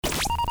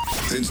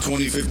Since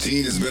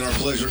 2015, it's been our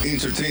pleasure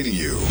entertaining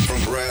you.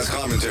 From brass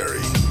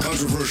commentary,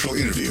 controversial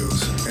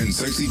interviews, and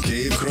sexy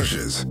cave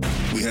crushes,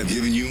 we have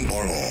given you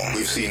our all.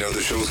 We've seen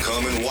other shows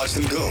come and watched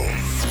them go.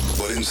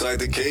 But Inside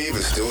the Cave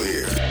is still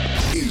here.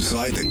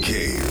 Inside the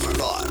Cave.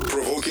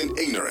 Thought-provoking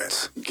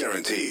ignorance.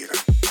 Guaranteed.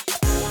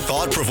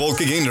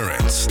 Thought-provoking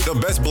ignorance. The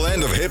best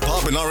blend of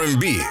hip-hop and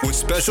R&B with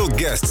special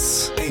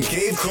guests and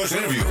Cave Crush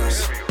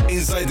interviews.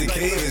 Inside the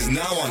Cave is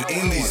now on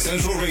Indie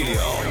Central Radio.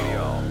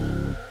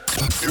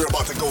 You're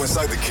about to go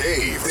inside the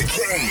cave. The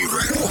cave.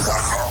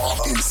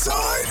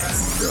 Inside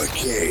the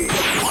cave.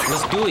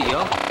 Let's do it,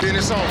 yo. Then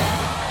it's on.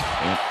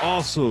 And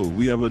also,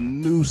 we have a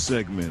new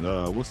segment.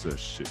 What's that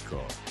shit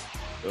called?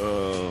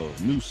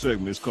 New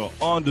segment. It's called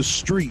On the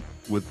Street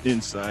with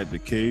Inside the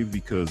Cave,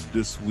 because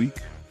this week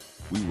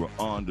we were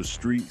on the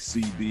street,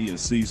 CB and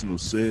Seasonal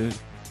said,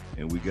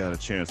 and we got a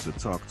chance to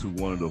talk to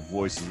one of the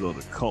voices of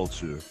the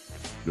culture,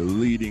 the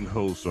leading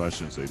host, or I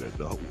shouldn't say that,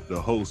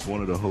 the host,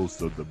 one of the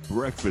hosts of the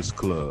Breakfast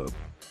Club,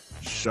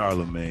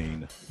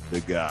 Charlamagne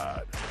Tha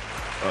God.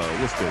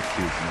 What's that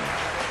kid's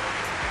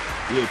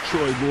name? Yeah,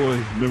 Troy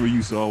Boy. Remember, you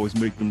used to always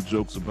make them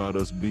jokes about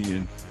us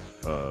being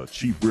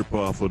cheap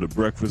ripoff of the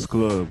Breakfast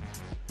Club.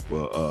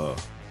 Well,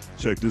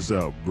 check this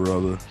out,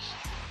 brother.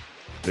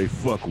 They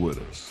fuck with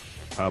us.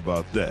 How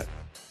about that?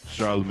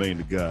 Charlamagne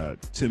Tha God.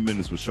 10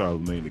 minutes with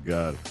Charlamagne Tha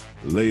God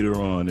later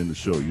on in the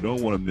show. You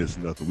don't want to miss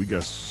nothing. We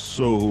got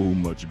so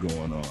much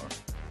going on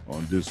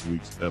this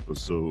week's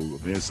episode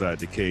of Inside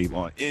the Cave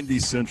on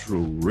Indie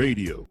Central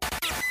Radio.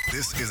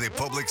 This is a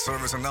public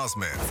service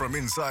announcement from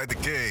Inside the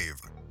Cave.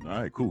 All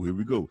right, cool. Here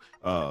we go.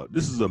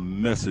 This is a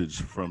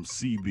message from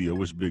CB. I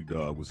wish Big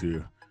Dog was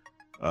here.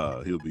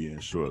 He'll be in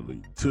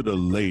shortly. To the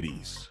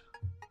ladies.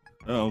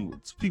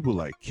 It's people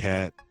like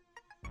Kat.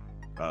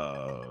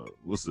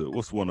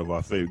 What's one of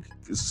our favorite?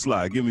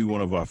 Sly, give me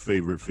one of our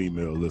favorite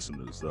female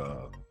listeners.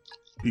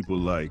 People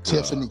like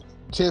Tiffany.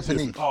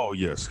 Oh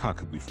yes, how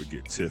could we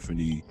forget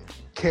Tiffany?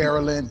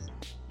 Carolyn,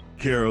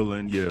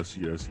 yes.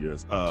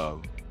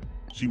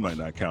 She might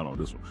not count on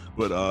this one,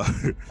 but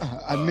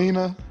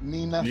Nina.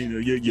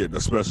 Yeah,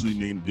 especially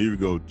Nina. There we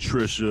go,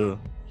 Trisha.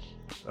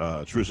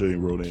 Trisha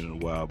ain't wrote in a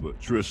while, but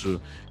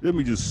Trisha. Let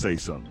me just say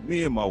something.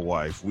 Me and my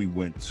wife, we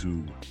went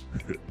to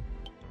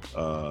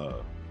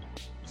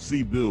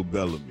see Bill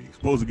Bellamy.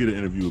 Supposed to get an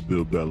interview with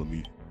Bill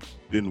Bellamy.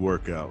 Didn't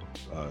work out.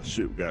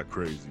 Shit got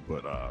crazy,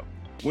 but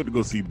went to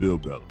go see Bill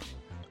Bellamy.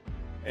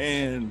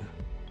 And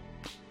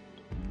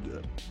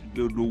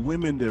the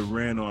women that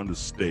ran on the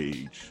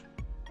stage,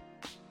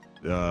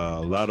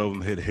 a lot of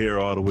them had hair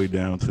all the way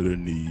down to their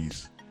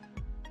knees,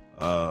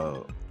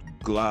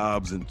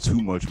 globs and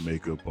too much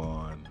makeup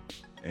on,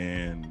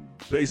 and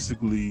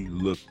basically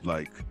looked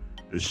like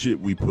the shit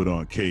we put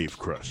on Cave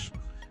Crush.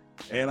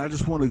 And I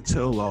just want to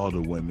tell all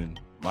the women,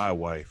 my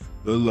wife,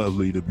 the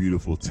lovely, the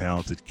beautiful,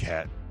 talented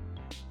Kat,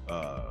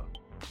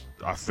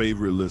 our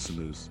favorite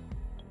listeners,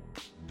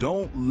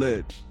 don't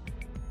let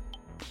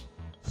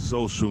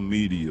social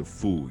media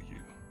fool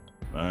you,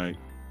 all right?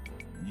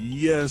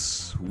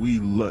 Yes,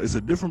 it's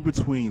a difference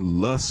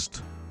between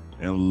lust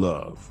and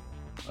love,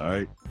 all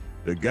right?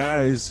 The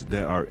guys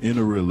that are in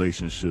a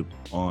relationship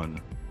on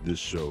this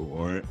show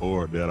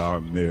or that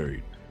are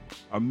married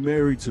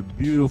to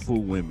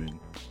beautiful women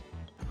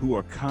who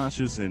are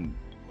conscious and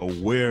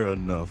aware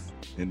enough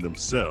in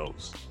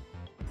themselves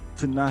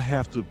to not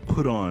have to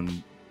put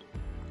on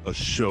a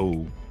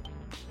show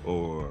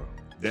or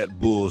that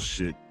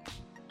bullshit.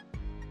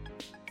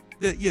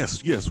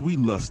 Yes, we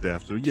lust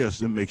after.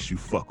 Yes, it makes you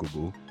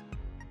fuckable,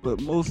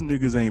 but most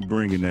niggas ain't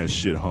bringing that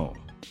shit home.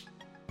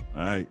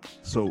 All right,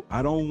 so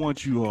I don't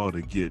want you all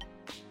to get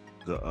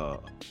a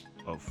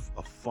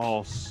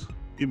false.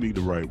 Give me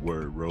the right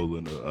word,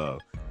 Roland.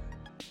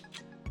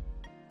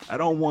 I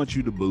don't want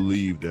you to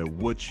believe that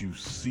what you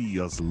see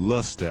us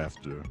lust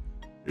after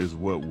is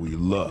what we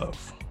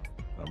love.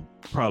 I'm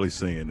probably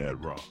saying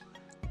that wrong.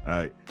 All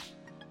right.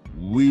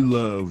 We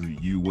love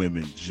you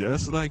women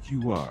just like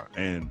you are.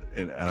 And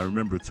I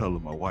remember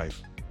telling my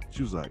wife,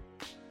 she was like,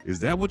 is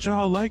that what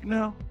y'all like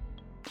now?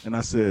 And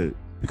I said,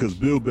 because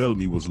Bill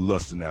Bellamy was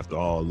lusting after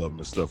all of them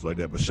and stuff like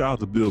that. But shout out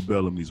to Bill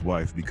Bellamy's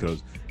wife,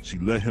 because she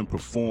let him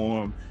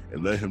perform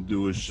and let him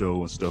do his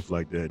show and stuff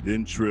like that.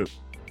 Didn't trip.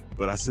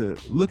 But I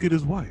said, look at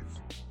his wife.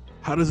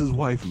 How does his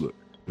wife look?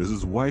 Does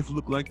his wife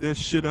look like that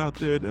shit out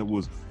there that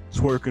was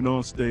twerking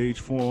on stage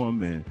for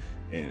him and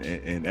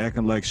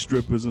acting like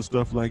strippers and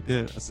stuff like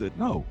that? I said,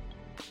 no,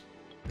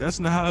 that's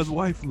not how his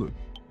wife looked.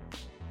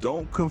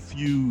 Don't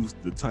confuse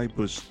the type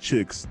of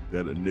chicks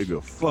that a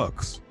nigga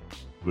fucks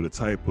with the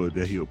type of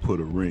that he'll put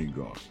a ring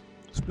on.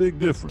 It's a big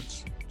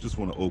difference. Just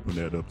want to open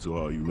that up to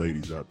all you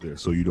ladies out there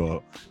so you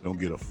don't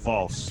get a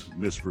false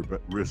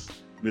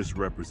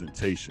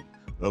misrepresentation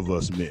of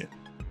us men.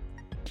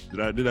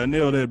 Did I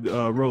nail that,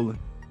 Roland?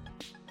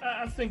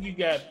 I think you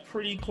got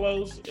pretty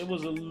close. It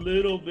was a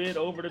little bit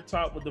over the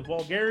top with the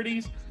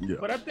vulgarities,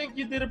 but I think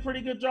you did a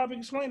pretty good job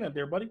explaining that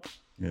there, buddy.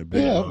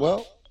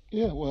 Well,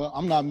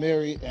 I'm not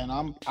married, and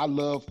I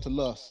love to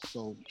lust,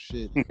 so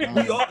shit.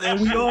 We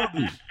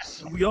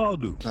all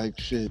do. Type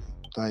shit,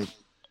 like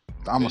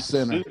I'm a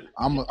sinner.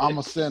 I'm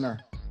a sinner.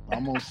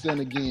 I'm gonna sin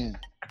again.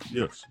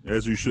 Yes,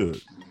 as you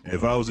should.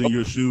 If I was in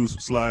your shoes,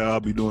 Sly, I'll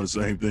be doing the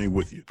same thing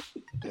with you.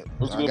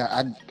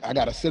 I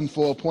got a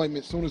sinful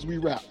appointment as soon as we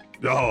wrap.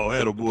 Oh,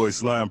 attaboy,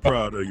 Sly, I'm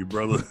proud of you,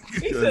 brother.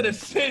 He said a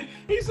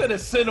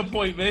sin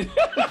appointment.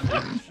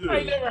 I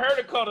ain't never heard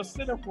it called a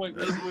sin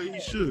appointment. That's what he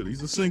should.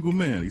 He's a single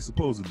man. He's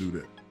supposed to do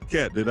that.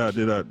 Kat, did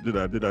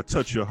I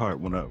touch your heart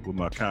with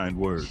my kind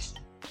words?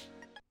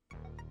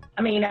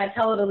 I mean, I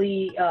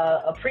totally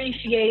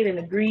appreciate and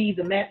agree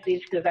the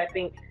message, because I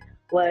think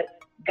what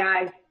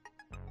guys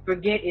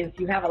forget is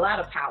you have a lot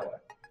of power,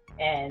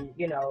 and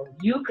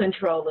you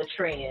control the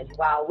trend.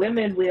 While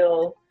women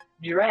will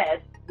dress,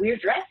 we're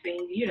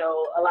dressing,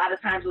 a lot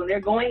of times when they're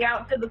going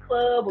out to the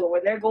club or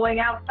when they're going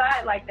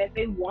outside like that,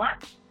 they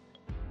want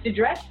to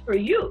dress for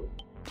you.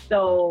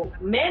 So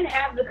men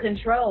have the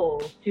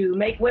control to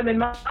make women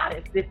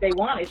modest if they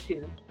wanted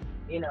to,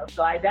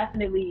 so I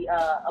definitely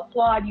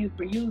applaud you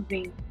for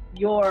using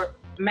your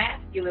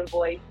masculine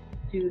voice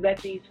to let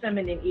these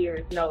feminine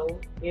ears know,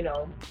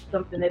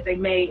 something that they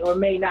may or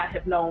may not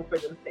have known for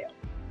themselves.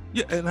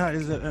 Yeah, and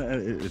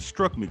it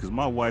struck me because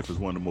my wife is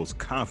one of the most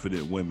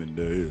confident women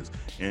there is.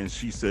 And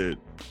she said,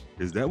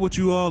 "Is that what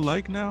you all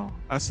like now?"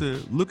 I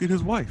said, "Look at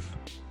his wife."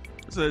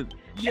 I said,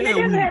 "Yeah." And it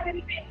doesn't have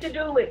anything to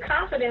do with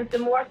confidence,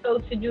 and more so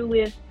to do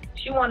with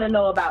she want to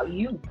know about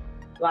you.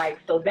 Like,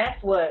 so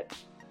that's what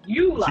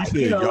you like.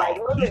 She said, like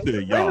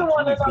women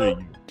want to know.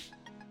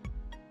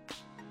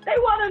 They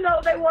want to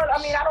know.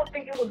 I mean, I don't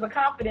think it was a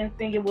confidence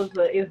thing. It was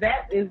is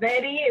that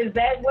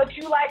what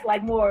you like?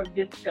 Like more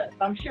disgust.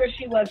 I'm sure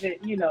she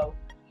wasn't,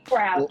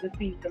 proud to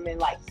see something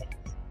like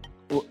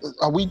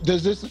that.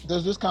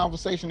 Does this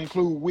conversation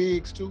include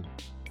wigs too?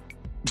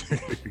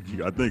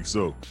 Yeah, I think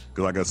so.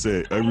 Because like I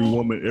said, every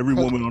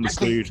woman on the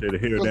stage had the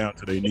hair down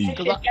to their knees.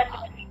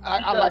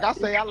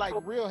 I like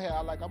real hair.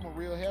 I'm a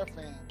real hair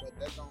fan, but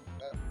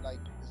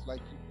it's like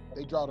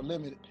they draw the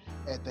limit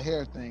at the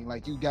hair thing.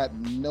 Like you got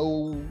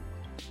no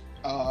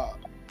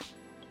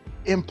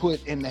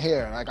input in the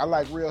hair. Like I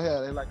like real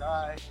hair. They're like,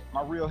 all right,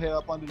 my real hair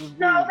up under this wig.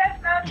 No,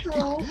 that's not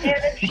true.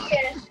 And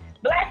again,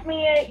 black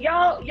men,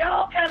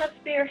 y'all kind of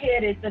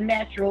spearheaded the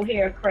natural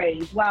hair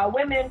craze, while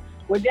women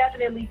were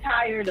definitely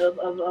tired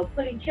of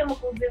putting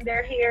chemicals in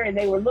their hair, and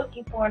they were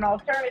looking for an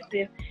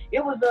alternative.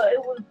 It was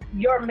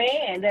your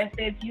man that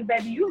said to you,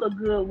 "Baby, you look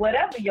good,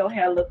 whatever your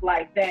hair look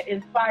like," that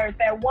inspired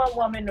that one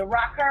woman to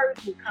rock hers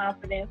with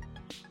confidence,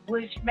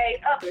 which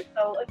made others.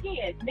 So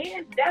again,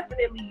 men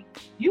definitely,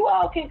 you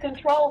all can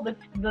control the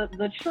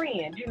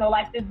trend,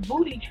 like this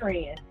booty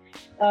trend.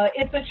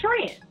 It's a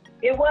trend.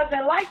 It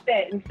wasn't like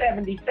that in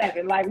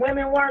 77. Like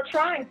women weren't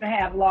trying to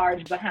have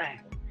large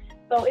behinds.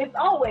 So it's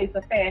always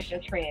a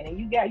fashion trend. And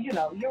you got,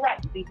 you're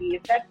right, CB.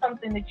 If that's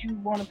something that you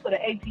want to put an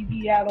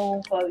ATV out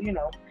on for,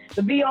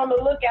 to be on the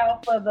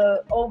lookout for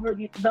the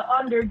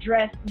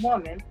underdressed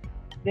woman,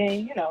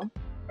 then,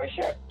 for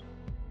sure.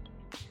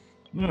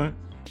 All right.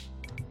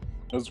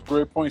 That's a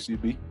great point,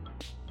 CB.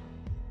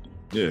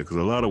 Yeah, because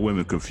a lot of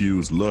women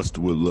confuse lust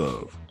with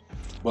love.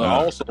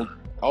 But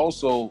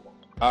also,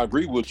 I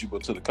agree with you,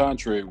 but to the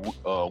contrary,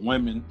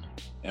 women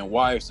and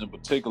wives in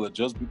particular,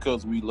 just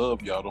because we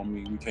love y'all don't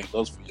mean we can't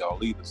lust for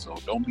y'all either. So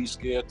don't be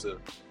scared to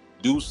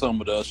do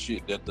some of the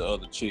shit that the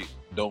other chick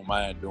don't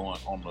mind doing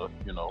on the,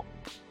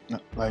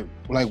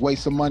 Like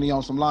waste some money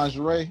on some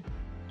lingerie?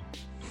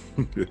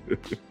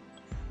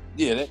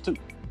 Yeah, that too.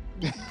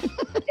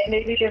 And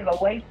it is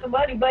a waste of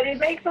money, but it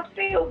makes them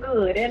feel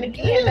good. And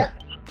again, that's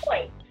the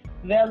point,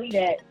 Velly,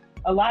 that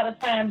a lot of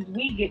times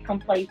we get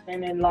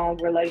complacent in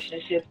long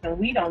relationships and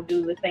we don't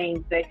do the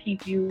things that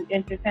keep you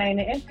entertained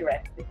and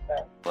interested.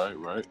 So.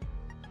 Right.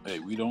 Hey,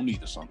 we don't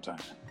need it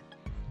sometimes.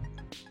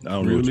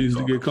 Real easy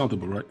to get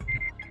comfortable, right?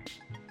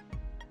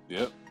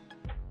 Yep.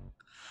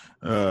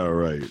 All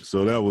right.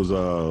 So that was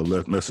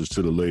left message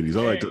to the ladies.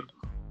 I like to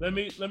let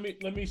me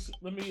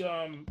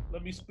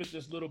spit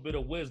this little bit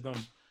of wisdom.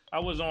 I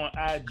was on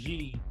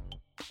IG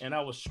and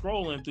I was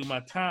scrolling through my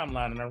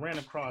timeline and I ran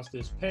across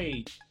this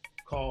page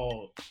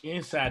called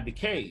Inside the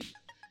Cave.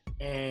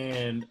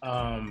 And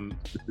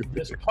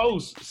this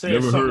post said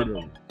never something. Heard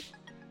of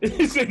it.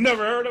 He said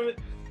never heard of it.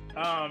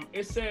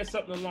 It said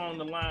something along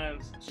the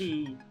lines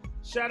to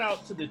shout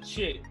out to the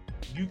chick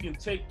you can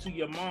take to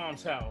your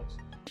mom's house,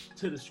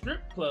 to the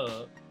strip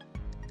club,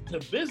 to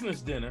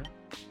business dinner,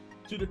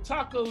 to the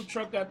taco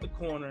truck at the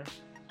corner,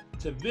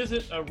 to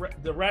visit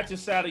the ratchet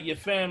side of your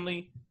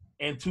family,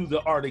 and to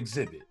the art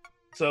exhibit.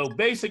 So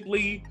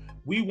basically,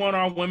 we want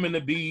our women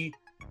to be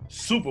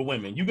super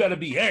women. You got to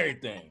be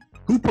everything.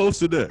 Who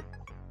posted that?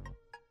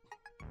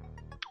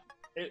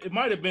 It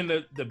might have been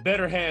the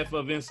better half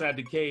of Inside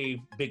the Cave,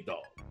 Big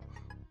Dog.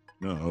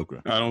 No, okay.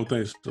 I don't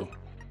think so.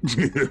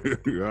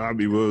 I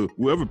mean, well,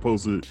 whoever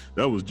posted it,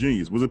 that was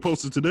genius. Was it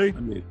posted today?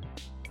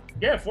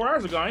 Yeah, 4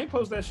 hours ago. I ain't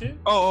post that shit.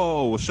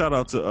 Oh, well, shout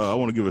out to, I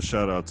want to give a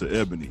shout out to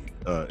Ebony.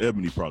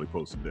 Ebony probably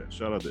posted that.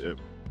 Shout out to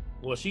Ebony.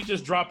 Well, she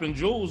just dropping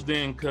jewels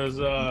then, because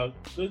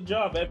good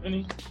job,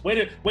 Ebony.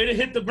 Way to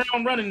hit the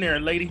ground running there,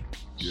 lady.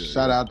 Yeah.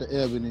 Shout out to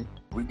Ebony.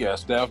 We got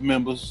staff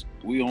members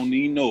we don't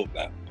even know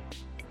about.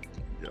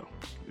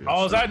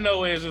 All I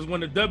know is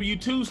when the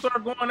W-2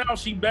 start going out,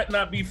 she bet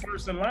not be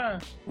first in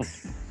line.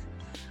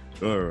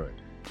 All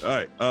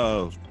right.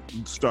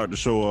 Start the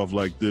show off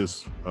like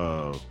this.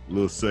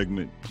 Little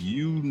segment.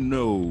 You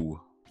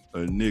know a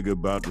nigga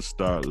about to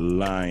start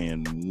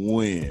lying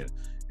when.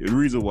 The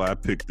reason why I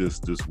picked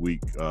this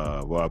week,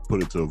 I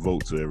put it to a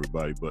vote to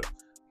everybody, but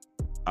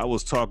I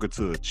was talking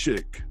to a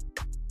chick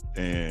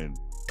and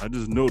I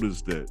just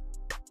noticed that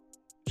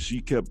she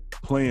kept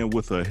playing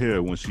with her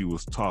hair when she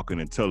was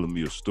talking and telling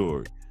me a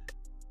story.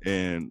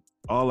 And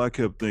all I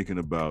kept thinking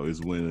about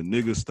is when a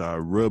nigga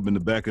start rubbing the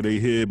back of their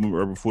head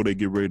right before they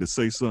get ready to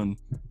say something,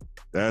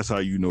 that's how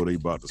you know they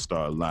about to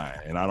start lying.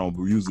 And I don't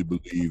usually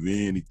believe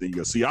anything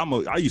else. See, I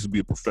used to be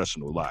a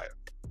professional liar.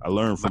 I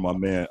learned from my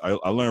man.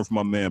 I learned from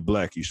my man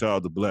Blackie. Shout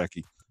out to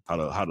Blackie how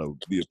to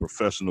be a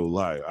professional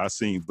liar. I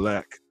seen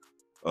Black,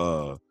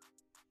 a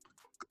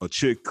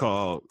chick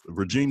called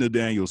Regina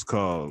Daniels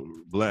called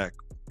Black.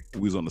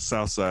 We was on the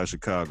south side of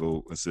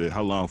Chicago and said,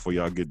 "How long before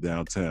y'all get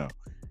downtown?"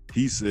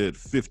 He said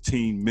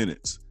 15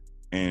 minutes.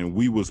 And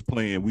we was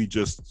playing. We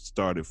just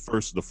started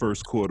the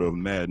first quarter of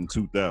Madden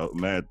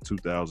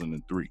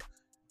 2003,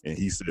 and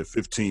he said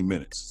 15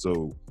 minutes.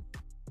 So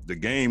the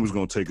game was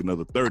gonna take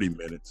another 30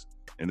 minutes.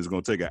 And it's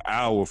gonna take an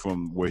hour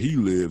from where he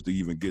lives to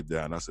even get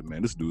down. I said,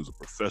 man, this dude is a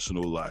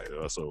professional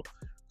liar. So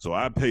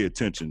I pay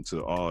attention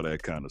to all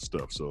that kind of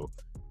stuff. So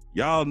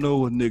y'all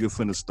know a nigga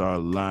finna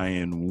start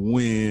lying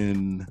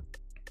when.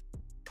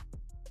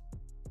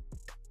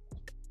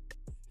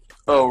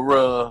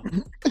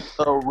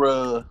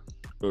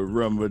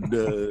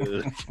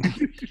 Ramadan.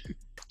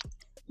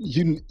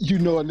 You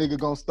know a nigga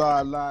gonna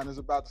start lying, is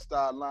about to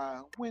start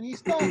lying when he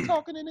starts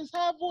talking in his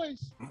high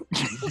voice.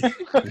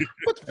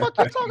 What the fuck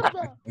you talking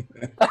about?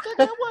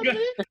 That wasn't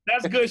me.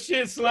 That's good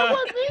shit, Slime. That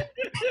wasn't me.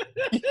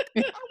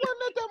 I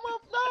wasn't at that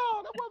motherfucker. No,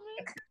 that wasn't me.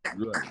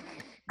 Right.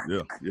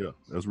 Yeah,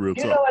 that's real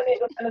You talk. know a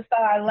nigga gonna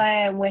start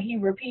lying when he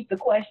repeat the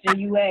question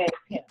you asked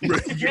him. You know,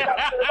 to the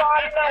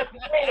party tonight? You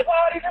mean the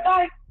party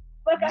tonight?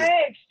 Look, I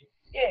asked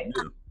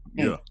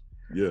you.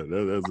 Yeah,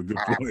 that's a good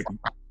point.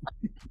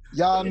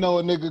 Y'all know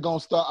a nigga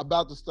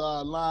about to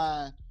start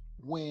lying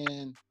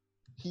when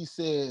he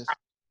says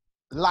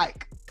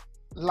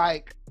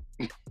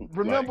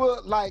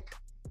remember like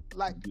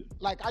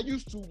I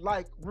used to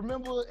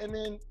remember, and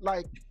then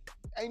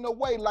ain't no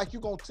way you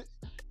gonna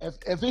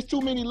if it's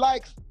too many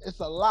likes, it's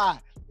a lie.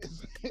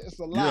 It's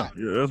a lie.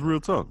 Yeah, that's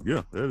real talk.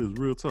 Yeah, that is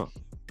real talk.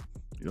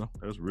 Yeah,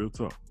 that's real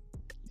talk.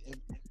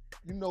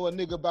 You know a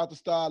nigga about to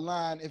start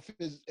lying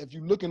if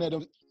you looking at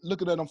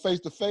him face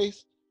to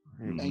face,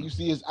 and you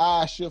see his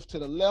eyes shift to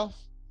the left.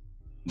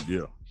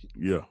 Yeah.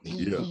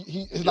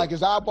 It's like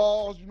his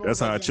eyeballs. You know, that's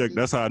how I check.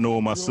 That's how I know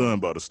when my son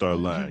about to start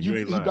lying. You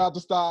ain't lying. He about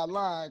to start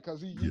lying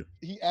because he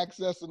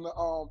accessing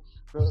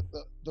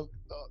the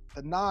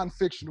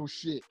non-fictional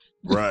shit.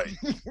 Right.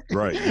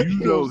 You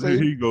know,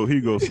 he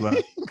go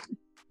slide.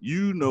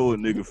 You know a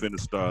nigga finna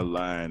start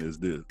lying is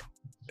this,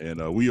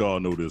 and we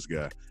all know this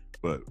guy.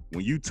 But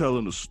when you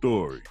telling a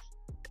story,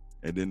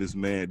 and then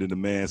the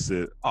man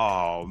said,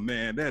 "Oh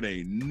man, that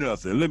ain't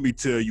nothing. Let me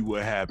tell you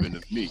what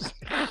happened to me."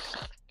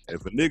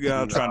 If a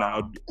nigga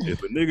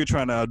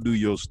trying to outdo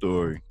your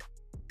story,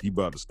 he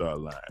about to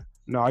start lying.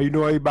 No, you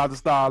know he about to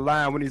start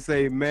lying when he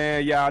say,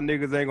 "Man, y'all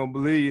niggas ain't gonna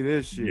believe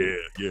this shit."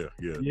 Yeah.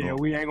 Yeah,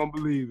 we ain't gonna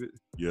believe it.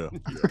 Yeah.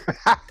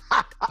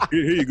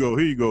 Here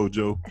you go,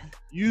 Joe.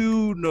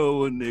 You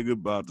know a nigga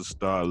about to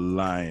start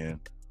lying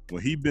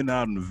when he been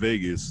out in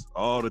Vegas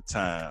all the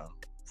time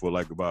for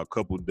about a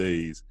couple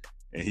days,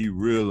 and he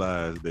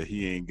realized that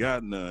he ain't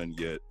got none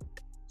yet.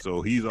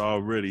 So he's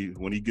already,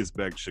 when he gets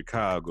back to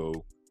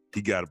Chicago,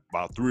 he got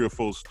about 3 or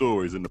 4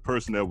 stories, and the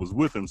person that was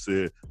with him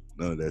said,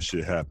 none of that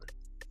shit happened.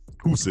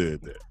 Who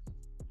said that?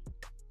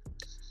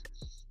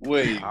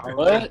 Wait,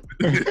 what?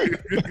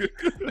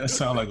 That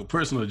sounds like a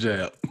personal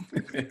jab.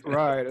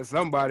 Right, it's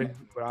somebody.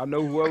 But I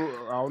know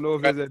I don't know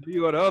if it's that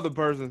you or the other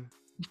person.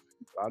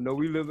 I know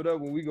we live it up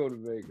when we go to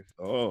Vegas.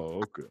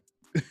 Oh, okay.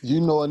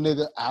 You know a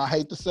nigga, I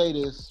hate to say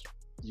this,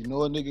 you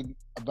know a nigga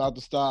about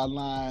to start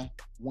lying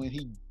when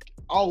he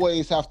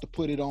always have to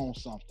put it on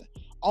something.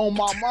 On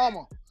my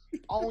mama,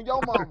 on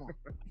your mama,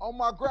 on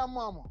my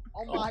grandmama,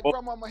 on my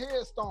grandmama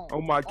headstone,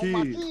 on my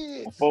kids,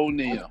 on phone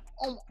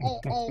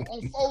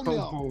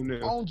phone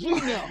nail, on G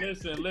nail.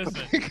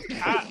 Listen.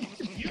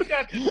 You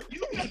got to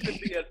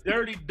be a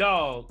dirty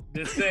dog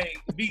to say,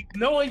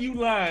 knowing you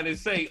lying and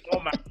say,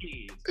 "On my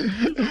kids."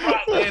 You the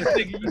rock ass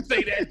nigga, you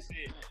say that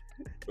shit.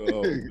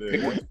 Oh man,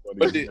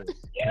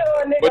 You know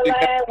a nigga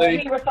lying when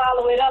he would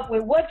follow it up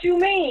with, "What you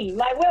mean?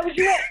 Like, where was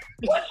you at?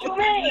 What you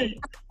mean?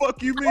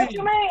 Fuck you mean? What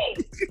you mean?"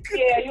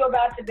 Yeah, you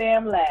about to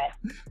damn lie.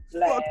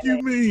 Fuck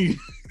you mean?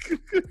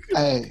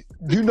 Hey,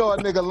 you know a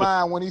nigga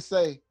lying when he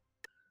say,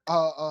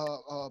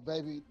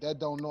 baby, that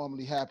don't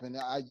normally happen.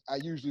 I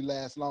usually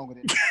last longer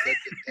than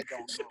that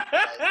don't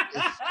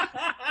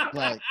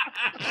normally.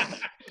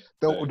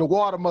 The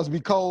water must be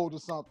cold or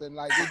something.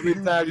 Like How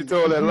many times you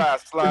told that lie,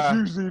 it's Sly?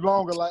 usually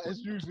longer. Like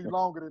it's usually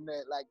longer than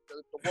that. Like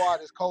the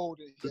water is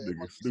cold in That here. It nigga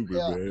must be stupid,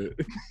 some air. man.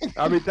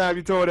 How many times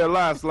you told that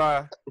lie, Sly?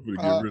 I'm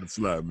gonna get rid of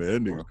Sly,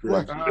 man. That nigga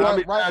crazy. How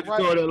many times you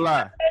told that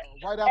lie?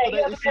 Right after Hey,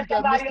 that, you it's ever that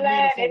somebody misdemeanor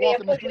lying for and then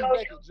walking the put it street on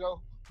naked,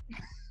 Joe.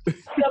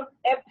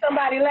 If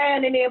somebody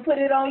lying and then put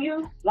it on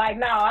you, like,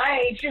 no, I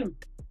ain't you.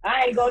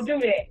 I ain't gonna do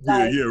that.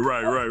 Like,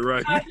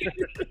 Right.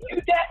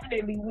 You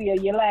definitely will,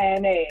 you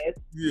lying ass.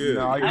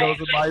 Yeah.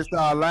 Somebody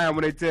start lying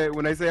when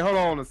they say, hold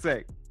on a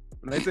sec.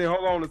 When they say,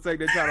 hold on a sec,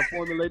 they trying to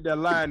formulate that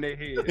lie in their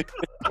head.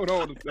 Hold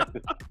on a sec.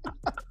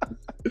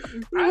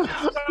 I've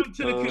come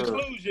to the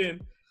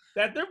conclusion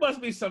that there must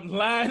be some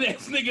lying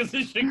ass niggas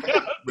in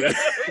Chicago.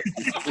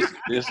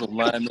 There's some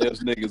lying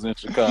ass niggas in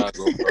Chicago,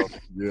 bro.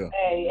 Yeah.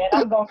 Hey, and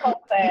I'm gonna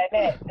co-sign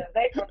that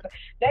because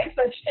they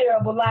such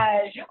terrible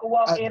lies. You can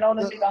walk in on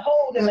a nigga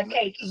holding a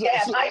cake. He can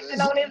have icing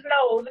on his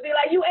nose and be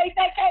like, "You ate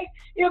that cake?"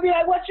 He'll be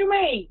like, "What you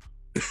mean?"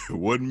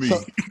 Wasn't me.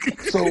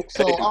 So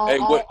I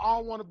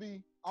don't want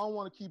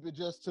to keep it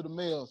just to the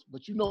males,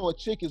 but you know a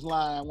chick is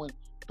lying when,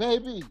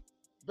 baby,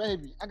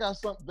 I got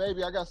something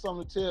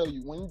to tell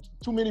you. When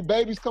too many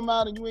babies come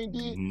out and you ain't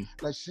did,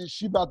 like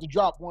she about to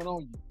drop one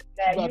on you.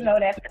 Now you know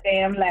that's a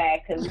damn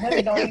lie because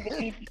women don't even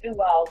need to do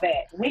all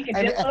that. We can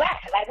just lie.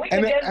 Like we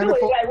can just do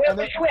it. Like where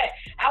was you at?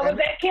 I was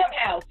at Kim's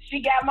house.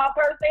 She got my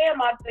purse and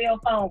my cell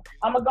phone.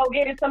 I'm gonna go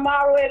get it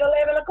tomorrow at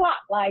 11 o'clock.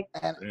 Like,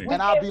 and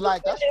I'll be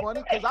like, that's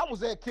funny because I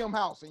was at Kim's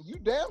house and you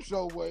damn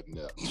sure wasn't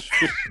there.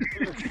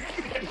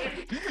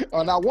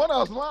 Oh, now one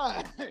of us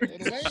lying.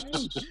 It ain't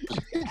me.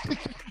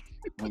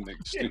 One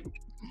nigga stupid.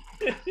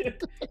 Hey,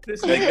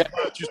 Kat,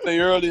 what you say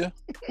earlier?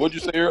 What'd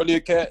you say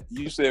earlier, Kat?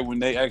 You said when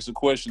they ask a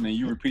question and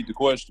you repeat the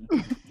question.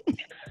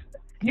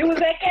 You was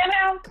at Kim's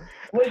house?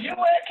 Was you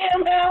at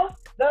Kim's house?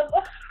 No,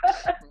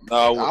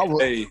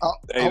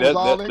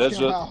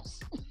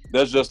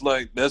 that's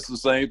the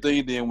same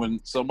thing. Then when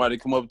somebody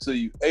come up to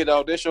you, hey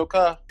dog, that's your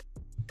car?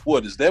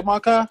 What is that? My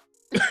car?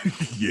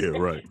 Yeah,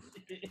 right.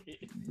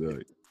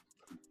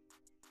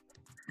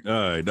 All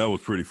right, that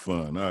was pretty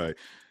fun. All right.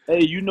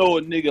 Hey, you know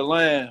a nigga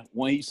lying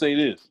when he say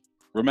this.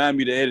 Remind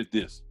me to edit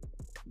this.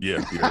 Yeah.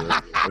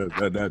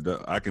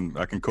 That I can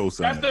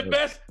co-sign.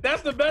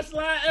 That's the best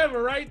line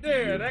ever, right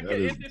there.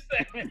 Yeah,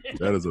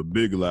 that is a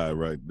big lie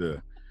right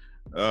there.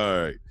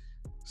 All right.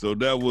 So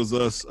that was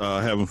us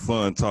having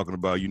fun talking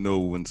about,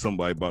 when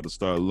somebody about to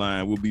start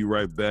lying. We'll be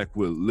right back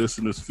with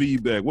listeners'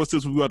 feedback. What's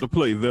this we about to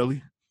play,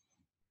 Veli?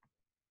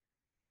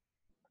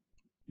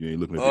 You ain't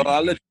looking at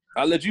the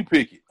I'll let you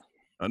pick it.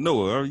 I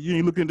know. You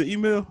ain't looking at the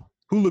email?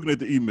 Who looking at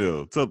the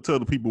email? Tell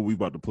the people we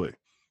about to play.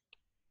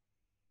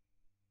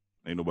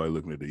 Ain't nobody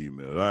looking at the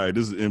email. All right,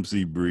 this is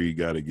MC Bree.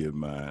 Gotta get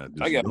mine.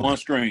 I got one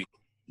screen.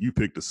 You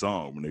picked the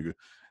song, nigga.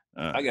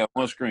 I got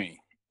one screen.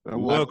 That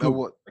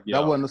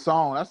wasn't a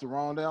song. That's the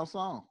wrong damn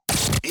song.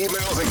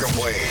 Emails and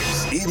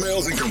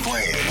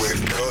complaints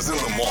with Cousin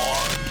Lamar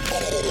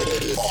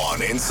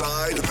on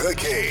Inside the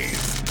Cave.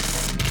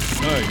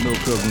 All right, no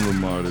Cousin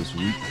Lamar this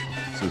week.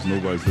 Since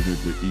nobody's looking at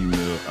the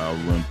email, I'll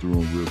run through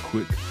them real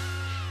quick.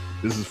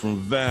 This is from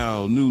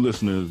Val, new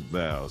listeners,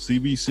 Val.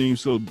 CB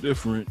seems so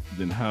different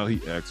than how he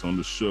acts on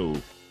the show.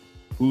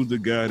 Who's the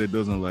guy that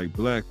doesn't like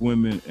black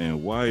women,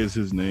 and why is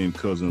his name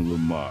Cousin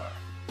Lamar?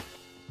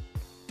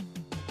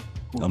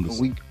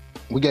 We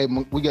gave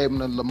him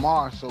the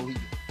Lamar so he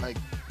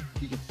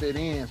can fit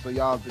in, so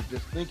y'all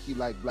just think he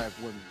like black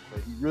women,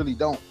 but he really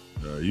don't.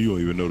 You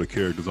don't even know the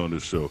characters on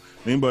this show.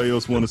 Anybody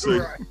else want to say?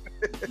 Right.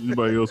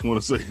 Anybody else want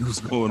to say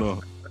what's going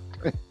on?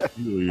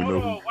 You don't even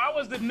know. Why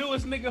was the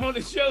newest nigga on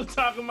the show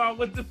talking about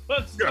what the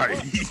fuck's going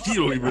on? You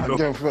don't even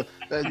know.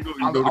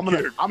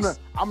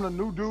 I'm the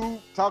new dude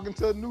talking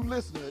to a new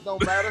listener. It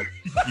don't matter.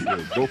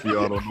 Yeah, both of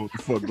y'all don't know what the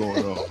fuck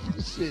going on.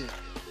 Shit.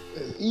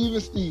 Even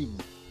Steven.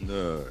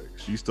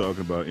 She's talking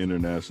about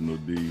International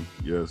D.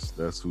 Yes,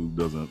 that's who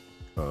doesn't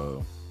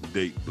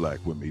date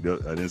black women.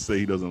 I didn't say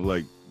he doesn't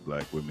like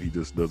black women. He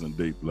just doesn't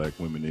date black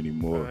women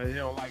anymore. He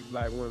don't like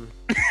black women.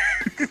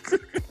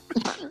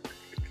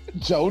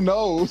 Joe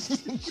knows.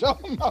 Joe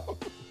knows.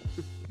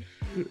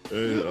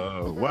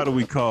 Why do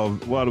we call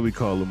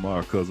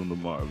Lamar Cousin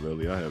Lamar,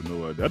 Veli? I have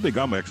no idea. I think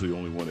I'm actually the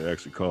only one that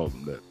actually calls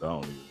him that. I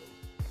don't even know.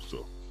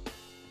 So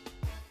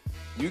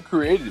you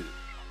created it.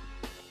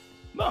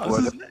 No,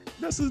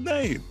 that's his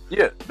name.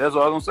 Yeah, that's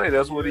what I was gonna say.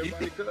 That's what he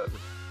is.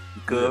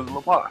 Cousin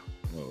Lamar.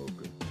 Oh,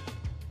 okay.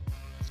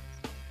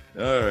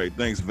 All right,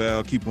 thanks,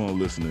 Val. Keep on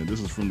listening. This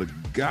is from the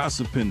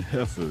Gossiping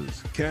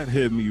Heifers. Cat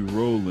had me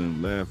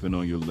rolling, laughing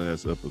on your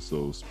last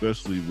episode,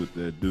 especially with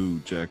that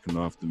dude jacking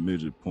off the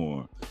midget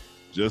porn.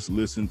 Just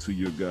listen to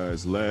your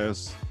guys'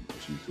 last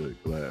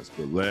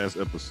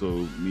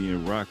episode. Me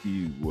and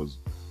Rocky was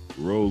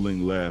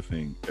rolling,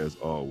 laughing as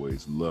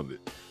always. Love it.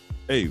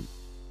 Hey,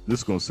 this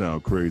is gonna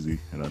sound crazy,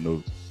 and I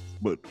know,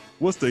 but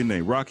what's their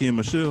name? Rocky and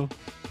Michelle?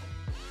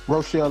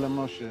 Rochelle and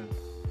Michelle.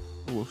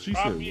 Well, she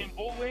Rocky said. and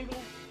Bullwinkle?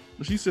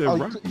 She said.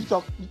 You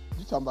talking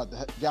about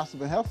the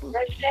Gossiping Heifers?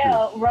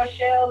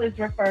 Rochelle is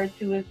referred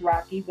to as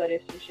Rocky, but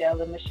it's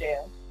Michelle and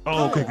Michelle.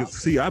 Oh, okay. 'Cause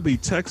see, I be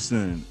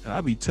texting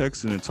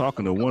and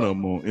talking to one of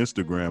them on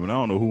Instagram, and I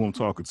don't know who I'm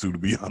talking to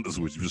be honest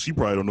with you. She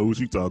probably don't know who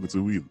she's talking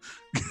to either.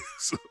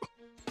 So,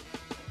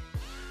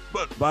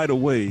 but by the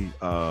way,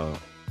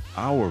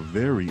 our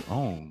very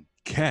own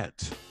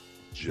Cat,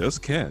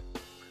 Just Cat,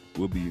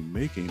 will be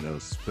making a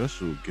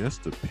special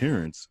guest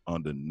appearance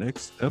on the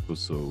next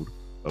episode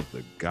of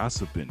the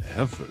Gossiping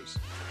Heifers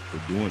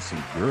for doing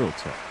some girl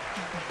talk.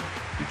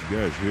 Did you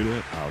guys hear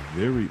that? Our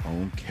very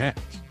own Cat.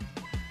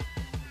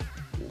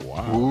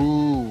 Wow.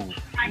 Ooh.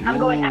 I'm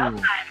going outside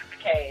of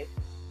the cave.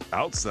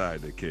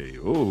 Outside the cave.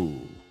 Oh.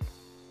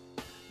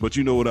 But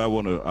you know what I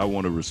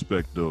wanna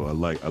respect though. I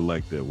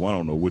like that. Well, I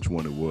don't know which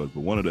one it was,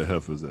 but one of the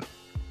heifers that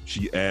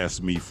she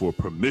asked me for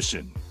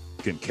permission.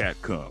 Can Cat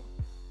come?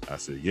 I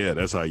said, yeah,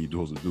 that's how you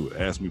supposed to do it.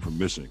 Ask me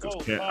permission,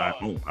 because Cat,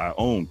 I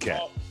own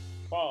Cat.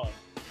 Pause.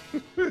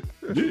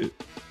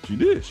 She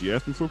did. She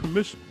asked me for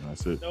permission. And I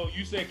said, no,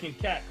 you said, can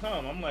Cat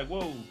come? I'm like,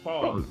 whoa,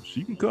 pause. Oh,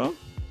 she can come.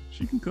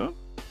 She can come.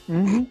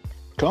 Mm-hmm.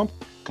 Come.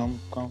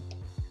 All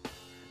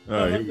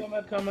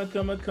right.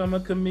 Come a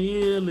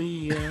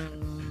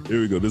chameleon.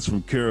 Here we go. This is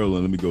from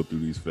Carolyn. Let me go through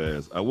these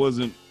fast. I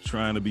wasn't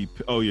trying to be.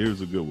 Oh, yeah,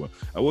 here's a good one.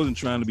 I wasn't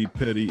trying to be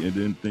petty and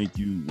didn't think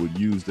you would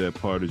use that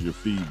part as your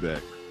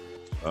feedback.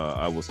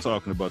 I was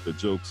talking about the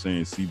joke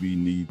saying CB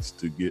needs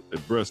to get a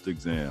breast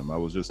exam. I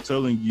was just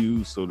telling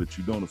you so that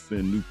you don't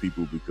offend new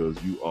people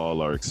because you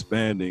all are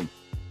expanding.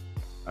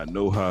 I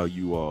know how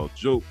you all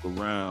joke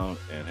around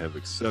and have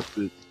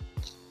accepted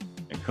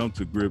and come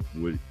to grip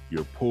with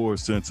your poor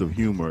sense of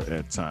humor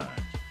at times.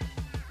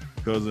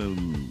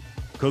 Cousin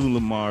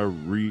Lamar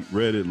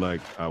read it like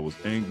I was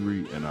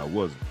angry and I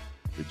wasn't.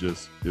 It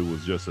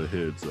was just a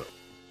heads up.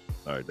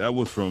 All right, that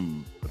was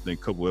from I think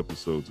a couple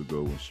episodes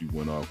ago when she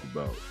went off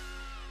about.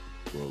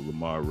 Well,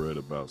 Lamar read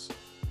about.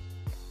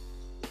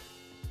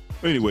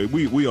 Anyway,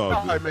 we all.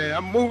 All right, man.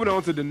 I'm moving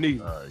on to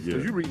Denise. Yeah.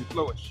 You reading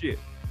slow as shit.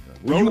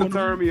 Well, Roland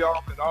turned me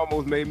off and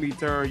almost made me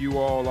turn you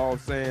all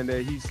off, saying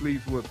that he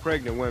sleeps with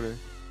pregnant women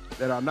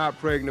that are not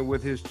pregnant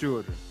with his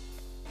children.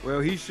 Well,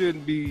 he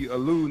shouldn't be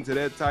alluding to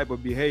that type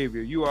of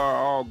behavior. You are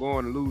all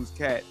going to lose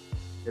Cat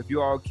if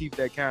you all keep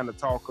that kind of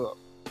talk up.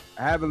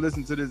 I haven't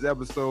listened to this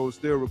episode,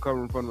 still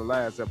recovering from the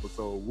last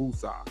episode.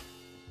 Woosah.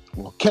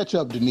 Well, catch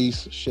up,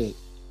 Denise. Shit.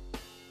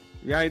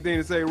 You got anything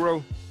to say,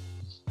 Ro?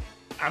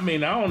 I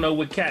mean, I don't know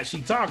what Cat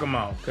she talking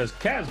about, because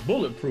Cat's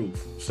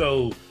bulletproof.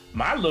 So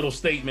my little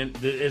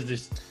statement is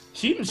this: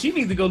 she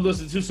needs to go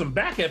listen to some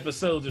back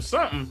episodes or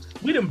something.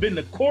 We done been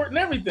to court and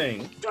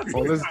everything.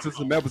 Or listen to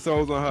some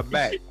episodes on her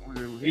back.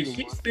 Is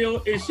she still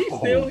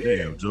here?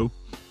 Damn, Joe.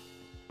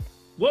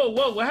 Whoa,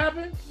 what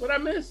happened? What I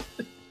missed?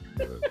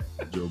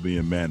 Joe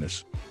being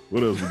mannish.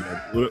 What else we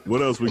got?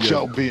 What else we got?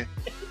 Joe being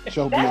That's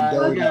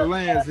dirty.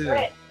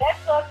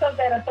 sort of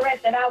that a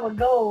threat that I would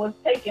go was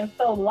taken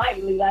so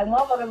lightly. Like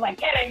motherfuckers like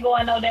Cat ain't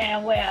going no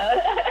damn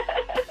well.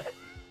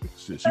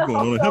 Shit, she going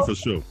on a heifer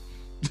show.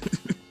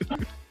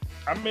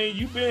 I mean,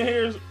 you've been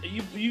here.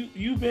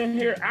 You've been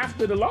here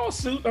after the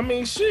lawsuit. I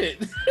mean,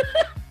 shit.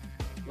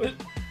 All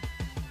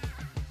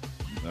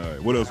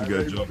right, what else we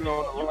got, Joe?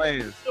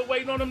 Still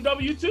waiting on them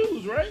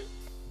W-2s, right?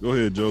 Go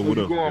ahead, Joe. What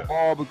else? Going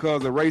bald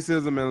because of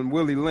racism and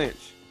Willie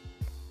Lynch.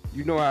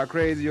 You know how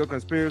crazy your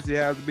conspiracy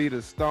has to be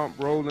to stomp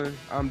rolling.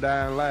 I'm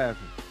dying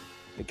laughing.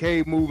 The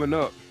cave moving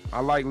up.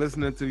 I like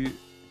listening to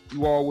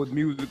you all with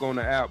music on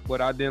the app,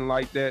 but I didn't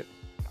like that.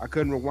 I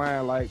couldn't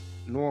rewind like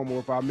normal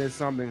if I missed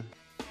something.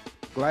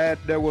 Glad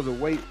there was a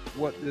wait.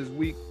 What this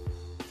week?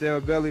 Tell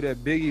Belly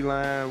that Biggie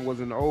line was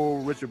an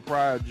old Richard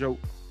Pryor joke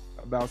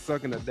about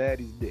sucking a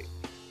daddy's dick.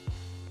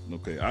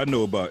 Okay, I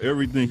know about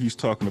everything he's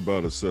talking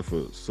about except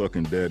for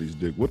sucking daddy's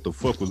dick. What the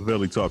fuck was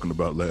Belly talking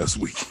about last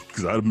week?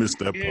 Because I missed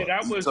that part.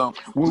 That was.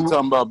 We were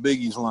talking about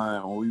Biggie's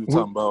line when we were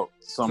talking about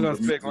some of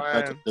the Suspect music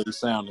line. that it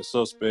sounded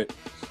suspect.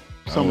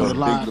 Some of the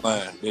lines. Big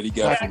line that he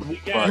got from the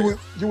fire.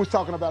 You was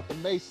talking about the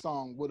Mace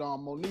song with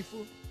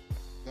Monifa.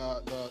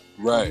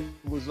 Right.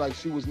 It was like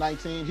she was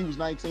 19, he was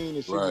 19,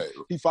 and Right.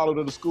 he followed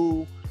her to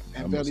school.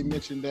 And I Belly must-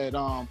 mentioned that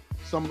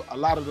a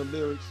lot of the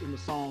lyrics in the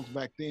songs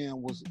back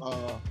then was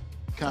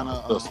kind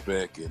of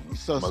Suspect and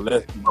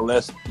suspect.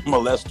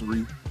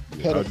 molestery.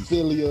 Yeah,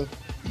 pedophilia.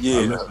 I Yeah.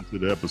 listened to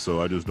the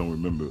episode. I just don't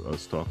remember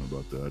us talking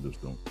about that. I just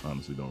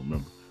honestly don't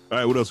remember. All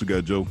right, what else we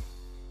got, Joe?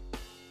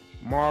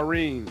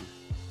 Maureen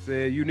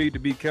said you need to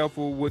be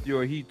careful with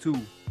your he too.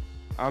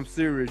 I'm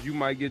serious. You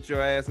might get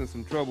your ass in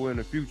some trouble in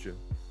the future.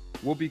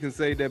 Whoopi can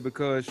say that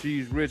because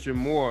she's rich and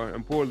more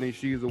importantly,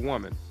 she's a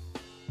woman.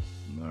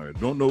 All right,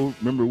 don't know.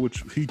 Remember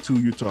which He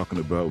Too you're talking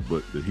about,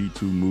 but the He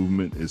Too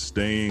movement is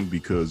staying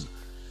because,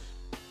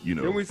 you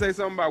know. Didn't we say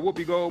something about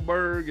Whoopi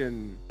Goldberg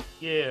and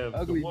Yeah.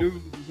 ugly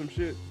dudes or some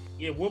shit?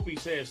 Yeah, Whoopi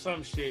said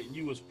some shit and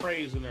you was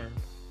praising her.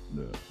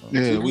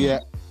 Yeah, we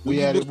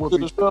added listen to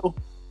the Whoopi. show?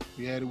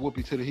 We added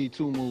Whoopi to the He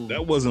Too movie.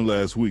 That wasn't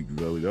last week,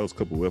 Belly. That was a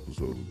couple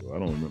episodes ago. I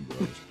don't remember.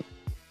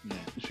 Yeah,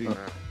 she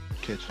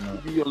catching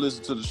up. You gonna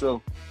listen to the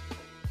show?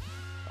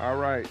 All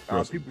right.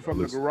 Trust People me, from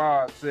the listen.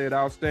 garage said,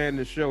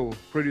 outstanding show.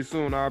 Pretty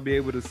soon I'll be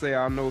able to say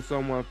I know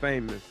someone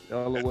famous.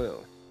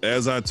 LOL.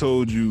 as I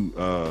told you,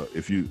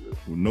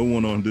 no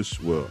one on this,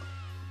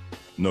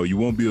 no, you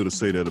won't be able to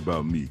say that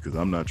about me because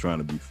I'm not trying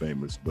to be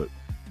famous. But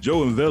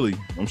Joe and Velly,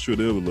 I'm sure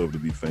they would love to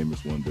be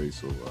famous one day.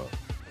 So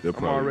they'll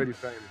probably, I'm already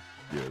famous.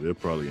 Yeah, they'll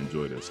probably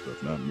enjoy that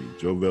stuff. Not me.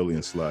 Joe Velly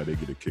and Sly, they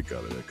get a kick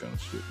out of that kind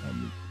of shit. Not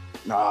me.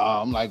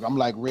 Nah, I'm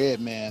like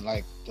Redman,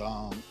 like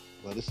well,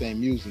 this ain't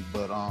music,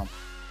 but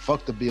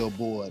fuck the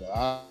billboard.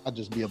 I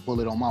just be a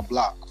bullet on my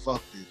block.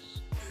 Fuck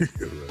this.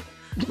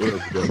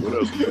 Right. What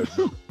else you got?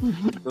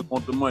 Just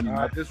want the money,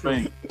 not the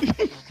fame.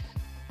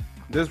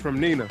 This from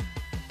Nina.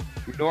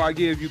 You know I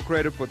give you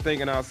credit for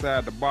thinking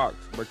outside the box,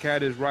 but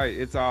Cat is right.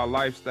 It's our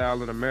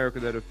lifestyle in America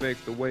that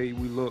affects the way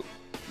we look,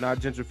 not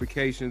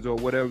gentrifications or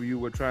whatever you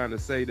were trying to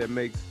say that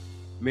makes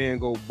men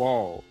go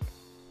bald.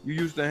 You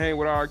used to hang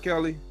with R.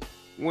 Kelly?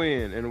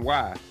 When and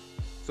why?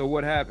 So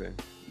what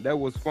happened? That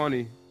was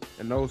funny.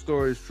 And are those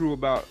stories true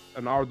about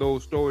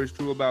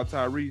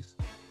Tyrese?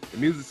 The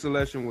music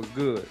selection was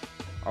good.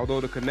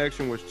 Although the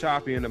connection was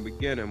choppy in the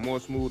beginning, more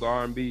smooth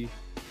R&B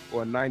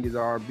or 90s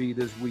R&B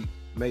this week,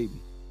 maybe.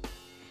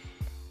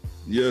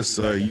 Yes,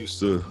 I used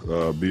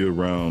to be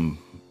around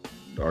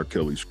R.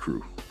 Kelly's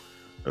crew.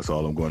 That's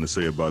all I'm going to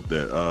say about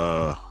that.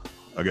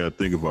 I got to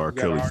think of R.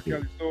 Kelly's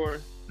story.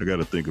 I got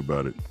to think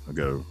about it. I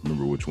got to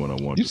remember which one I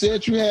want. You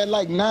said you had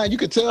like 9. You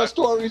could tell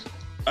stories.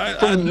 I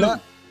do.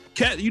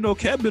 Cat,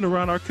 Cat been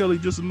around R. Kelly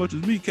just as much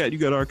as me. Cat, you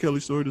got R. Kelly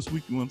story this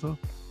week? You want to talk?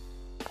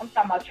 I'm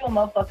talking about you a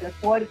motherfucking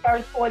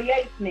 41st,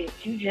 48 snitch.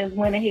 You just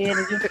went ahead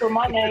and just put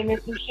my name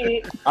in some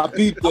shit. I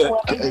beat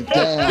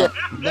that.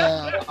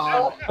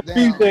 Damn.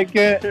 Beat that,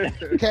 Cat.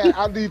 Cat,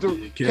 I need to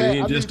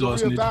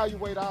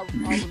reevaluate our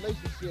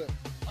relationship.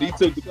 He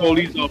took the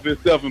police off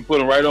himself and put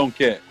him right on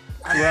Cat.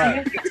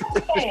 Right.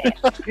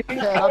 You put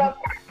up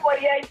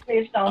 48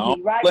 snitch on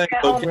me right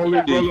now.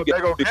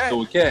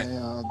 Cat.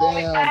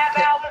 Only 5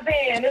 hours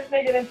in, this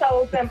nigga done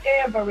told them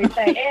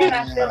everything, and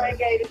I still ain't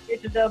gave this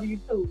bitch a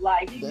W-2.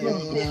 Like, he just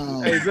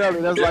Hey,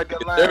 Zelly, that's like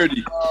that line.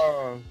 Dirty.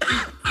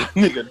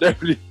 Nigga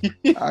dirty.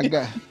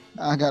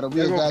 I gotta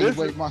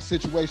reevaluate my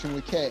situation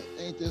with Cat.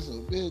 Ain't this a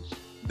bitch?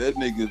 That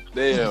nigga,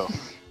 damn.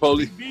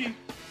 Police.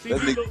 See,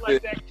 he look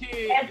like that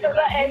kid.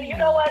 And you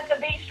know what? To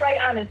be straight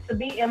honest, to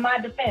be in my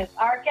defense,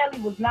 R.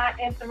 Kelly was not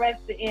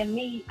interested in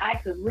me. I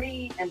could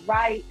read and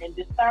write and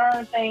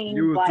discern things.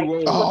 You was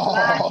too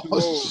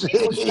old. He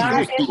was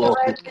not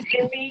interested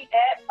in me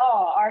at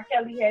all. R.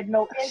 Kelly had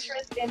no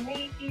interest in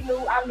me.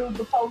 I knew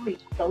the police,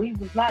 so he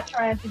was not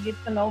trying to get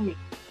to know me.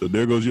 So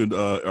there goes your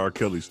R.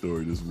 Kelly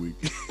story this week.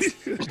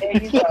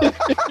 There you go.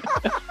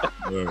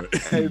 All right.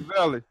 Hey,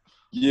 Velly.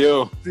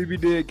 Yo.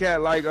 CB did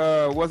Cat like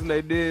wasn't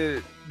they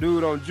did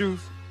dude on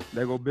Juice?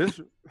 They go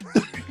Bishop.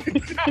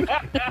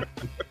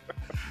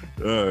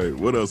 All right,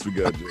 what else we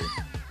got, Jay?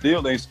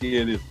 Still ain't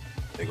scared of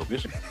they go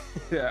Bishop.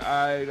 Yeah,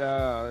 all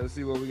right, let's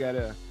see what we got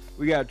here.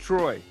 We got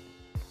Troy.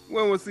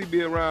 When was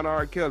CB around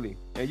R. Kelly?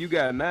 And you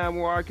got 9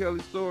 more R. Kelly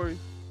stories?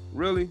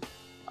 Really?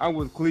 I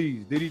was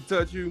pleased. Did he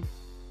touch you?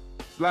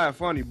 Sly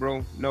funny,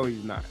 bro. No,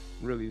 he's not.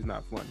 Really, he's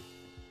not funny.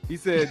 He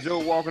said Joe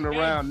walking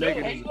around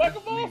naked. He's like a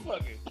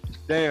motherfucker.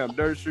 Damn,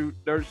 Dirt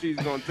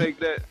Sheet's gonna take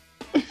that.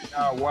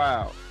 Oh,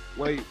 wow.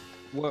 Wait,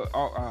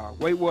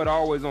 what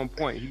always on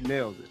point. He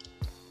nails it.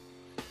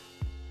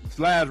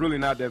 Sly's really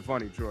not that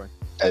funny, Troy.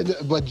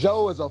 But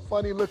Joe is a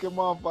funny looking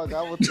motherfucker.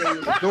 I will tell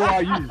you. So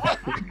are you.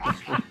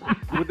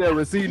 With that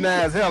receding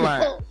ass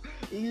hairline.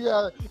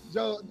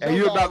 Joe and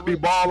you're about to be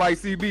bald like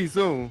CB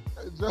soon.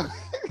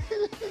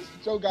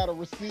 Joe got a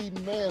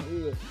receding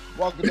manhood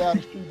walking down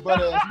the street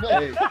butt ass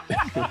naked.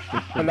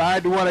 And I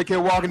ain't the one that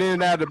kept walking in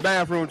and out of the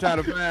bathroom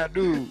trying to find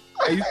dude.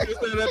 Hey, you still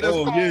saying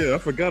that? Yeah, I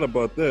forgot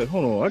about that.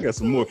 Hold on, I got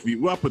some more for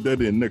you. Well, I'll put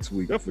that in next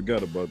week. I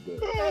forgot about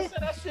that. I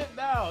said that shit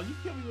down. You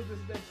kill me with this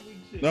next week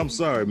shit. No, I'm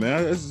sorry,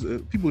 man.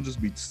 People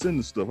just be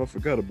sending stuff. I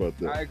forgot about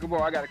that. All right, come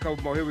on. I got a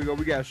couple more. Here we go.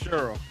 We got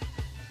Cheryl.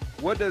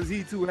 What does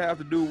he two have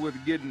to do with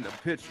getting a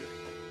picture?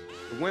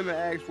 The women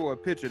ask for a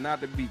picture,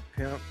 not to be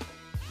pimped.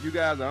 You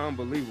guys are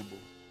unbelievable.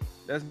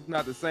 That's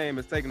not the same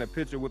as taking a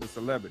picture with a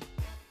celebrity.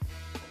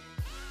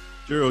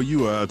 Cheryl,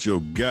 you are out your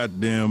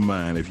goddamn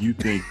mind if you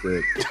think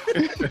that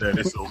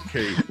it's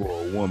okay for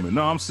a woman.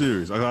 No, I'm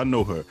serious. I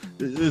know her.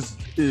 It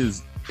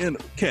is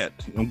Cat.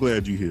 I'm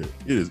glad you're here.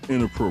 It is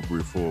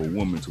inappropriate for a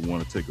woman to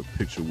want to take a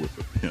picture with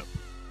a pimp.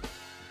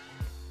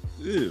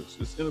 It is.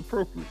 It's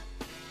inappropriate.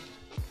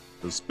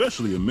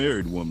 Especially a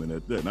married woman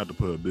at that. Not to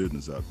put her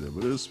business out there,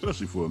 but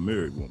especially for a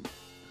married woman.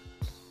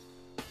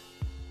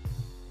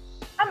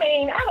 I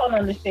mean, I don't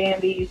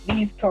understand these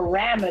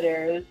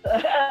parameters.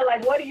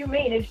 Like, what do you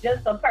mean? It's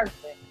just a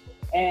person,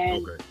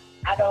 and okay.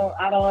 I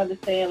don't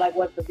understand like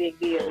what's the big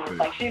deal. Okay.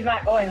 Like, she's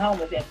not going home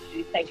with him.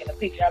 She's taking a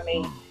picture. I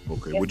mean,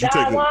 okay. If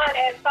John Juan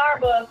at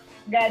Starbucks,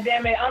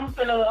 goddamn it, I'm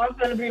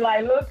finna be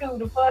like, look who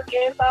the fuck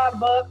in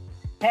Starbucks.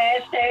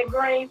 Hashtag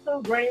green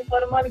too, green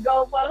for the money,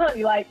 gold for the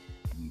honey. Like,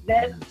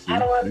 that's I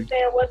don't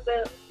understand what.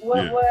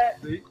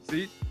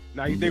 See.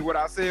 Now you think what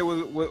I said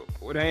was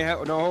what ain't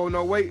have no hold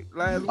no weight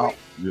last week?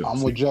 Yeah,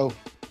 I'm with Joe.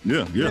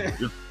 Yeah.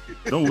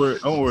 Don't worry.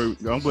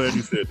 I'm glad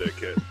you said that,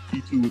 Cat.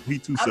 He too.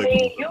 I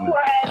mean, you were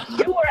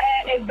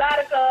at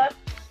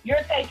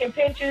taking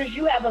pictures.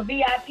 You have a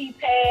VIP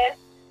pass.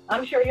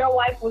 I'm sure your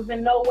wife was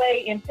in no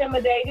way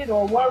intimidated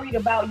or worried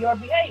about your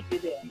behavior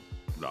there.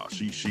 No,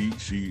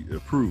 she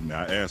approved me.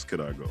 I asked,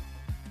 could I go?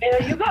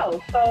 There you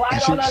go. So I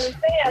don't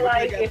understand.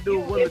 Like, if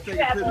you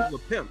have a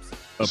pimps.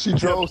 She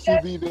drove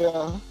CB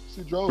there.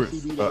 She drove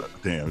Chris, CB there.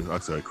 Damn, I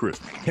said Chris.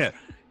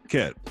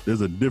 Cat,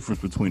 there's a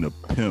difference between a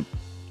pimp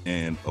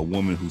and a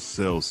woman who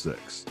sells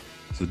sex.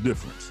 It's a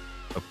difference.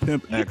 A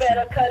pimp You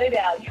better cut it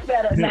out. You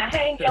better now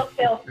hang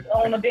yourself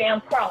on a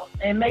damn cross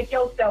and make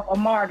yourself a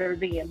martyr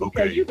then,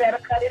 because you better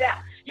cut it out.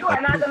 You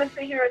are not going to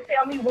sit here and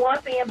tell me one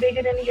thing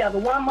bigger than the other,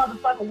 one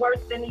motherfucker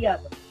worse than the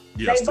other.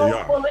 Yes, they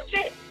both full of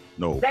shit.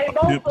 No, they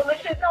both full of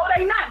shit. No,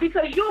 they not,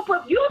 because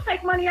you'll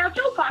take money out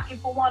your pocket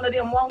for one of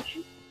them, won't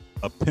you?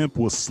 A pimp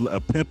is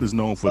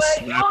known for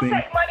slapping. slapping.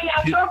 You'll take money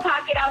out your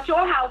pocket, out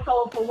your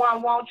household for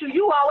one, won't you?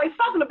 You always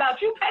talking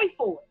about you pay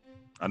for it.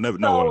 I never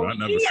She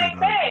said ain't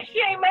mad. She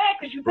ain't mad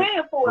because you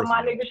paying for it,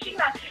 my nigga. She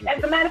not.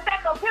 As a matter of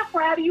fact, I'm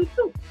proud of you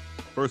too.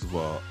 First of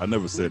all, I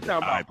never said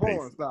that I pay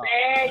for it.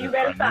 Man, you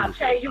better stop,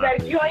 Shay. You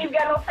don't even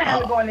got no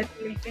time to go in this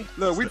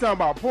 360. Look, we talking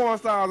about porn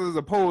stars as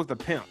opposed to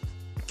pimps.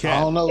 I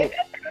don't know. It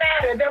doesn't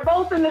matter. They're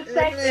both in the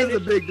sex industry. It is a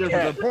big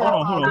difference.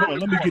 Hold on.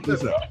 Let me get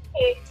this out.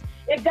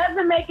 It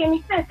doesn't make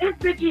any sense. It's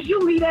bitches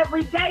you meet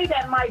every day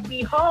that might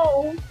be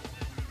hoes,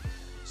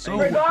 So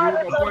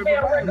regardless of where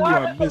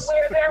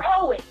they're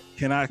hoeing.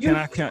 Can I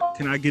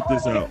get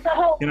this out?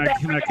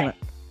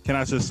 Can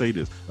I just say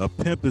this? A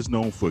pimp is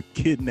known for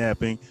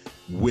kidnapping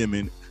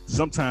women,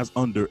 sometimes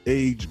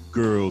underage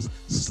girls,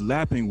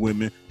 slapping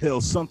women.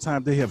 Hell,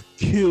 sometimes they have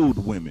killed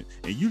women.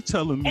 And you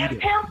telling me and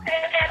that? Pimps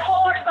and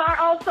whores are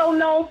also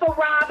known for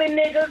robbing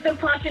niggas and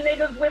punching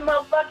niggas with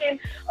motherfucking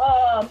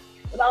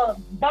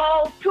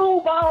balls,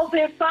 two balls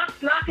in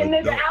socks, knocking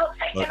niggas out,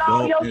 taking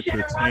all your shit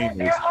and running.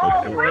 They're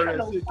all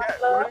criminals.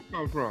 Where did it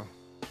come from?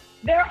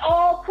 They're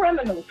all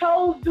criminals.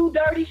 Hoes do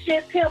dirty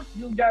shit. Pimps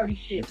do dirty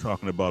shit. You're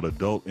talking about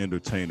adult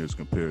entertainers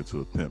compared to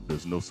a pimp.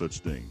 There's no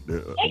such thing.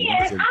 And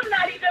I'm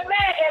not even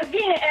mad.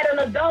 Again, at an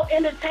adult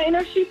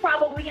entertainer, she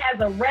probably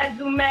has a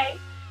resume.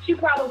 She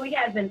probably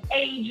has an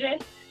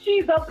agent.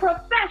 She's a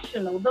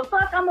professional. The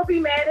fuck I'm gonna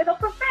be mad at a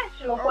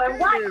professional for? Okay,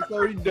 why?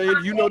 So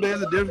you know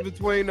there's a difference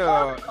between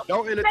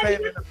adult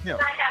entertainer and a pimp.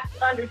 I have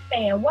to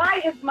understand,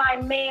 why is my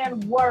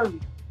man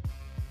worried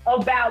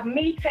about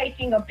me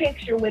taking a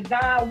picture with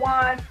Don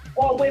Juan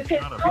or with his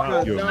Don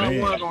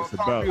Juan gonna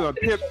call you a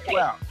pimp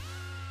out.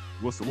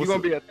 You gonna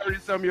be a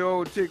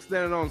 30-some-year-old chick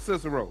standing on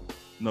Cicero?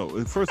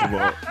 No, first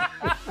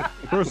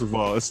of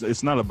all,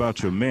 it's not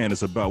about your man.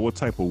 It's about what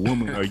type of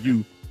woman are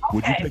you. Okay.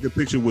 Would you take a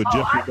picture with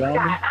Jeffrey Dahmer?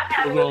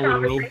 I got a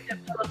conversation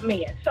full of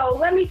men. So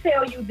let me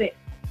tell you this.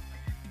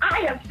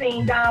 I have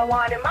seen Don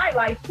Juan in my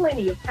life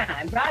plenty of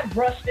times. I've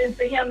brushed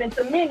into him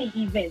into many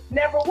events.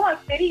 Never once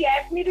did he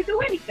ask me to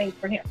do anything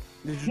for him.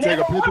 Did you take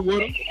a picture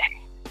with him?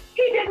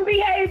 He didn't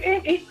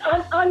behave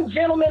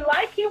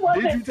ungentlemanlike. He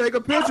wasn't. Did you take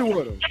a picture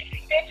with him?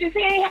 Bitches, he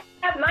ain't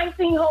have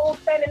 19 holes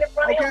standing in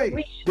front of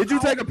him. Did you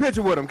take a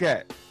picture with him,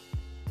 Cat?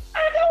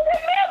 I don't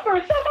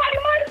remember. Somebody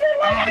might have been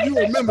like, you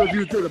remember if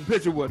you took a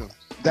picture with him.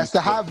 That's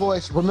the high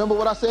voice. Remember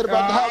what I said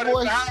about the high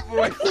voice? The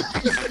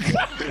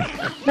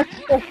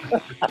high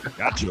voice.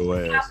 Got your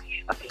ass.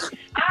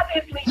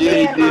 Obviously, yeah,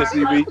 he did,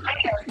 CB.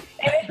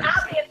 And it's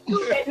obvious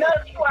too that none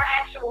of you are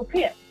actual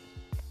pimps,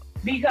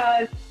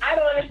 because I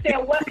don't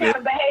understand what kind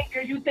of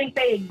behavior you think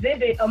they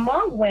exhibit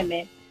among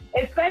women,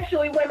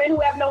 especially women who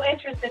have no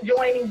interest in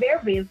joining their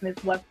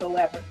business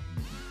whatsoever.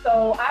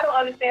 So I don't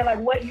understand like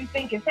what you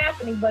think is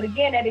happening. But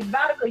again, at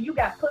Exotica, you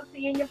got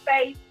pussy in your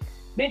face.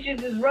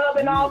 Bitches is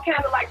rubbing all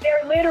kind of like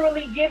they're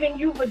literally giving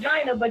you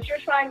vagina, but you're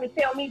trying to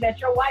tell me that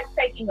your wife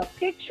taking a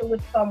picture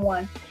with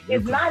someone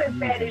is not as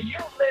bad as you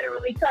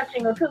literally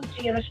touching a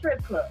coochie in a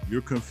strip club.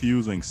 You're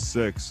confusing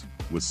sex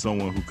with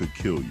someone who could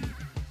kill you.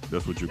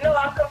 That's what you're No,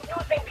 I'm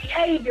confusing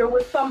behavior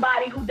with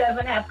somebody who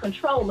doesn't have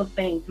control of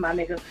things, my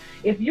nigga.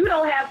 If you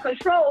don't have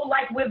control,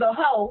 like with a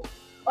hoe,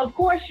 of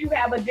course you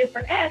have a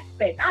different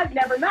aspect. I've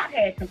never not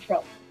had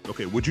control.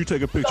 Okay, would you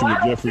take a picture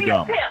with Jeffrey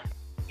Dahmer?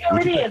 Here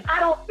it is. I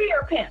don't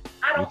fear pimp.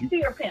 I don't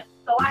fear pimp.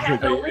 So I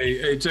have to.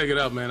 Hey, check it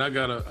out, man. I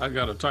got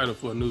a title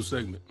for a new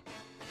segment.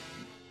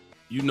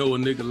 You know a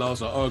nigga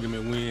lost an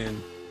argument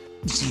when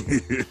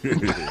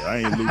I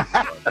ain't losing.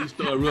 He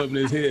started rubbing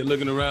his head,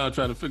 looking around,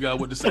 trying to figure out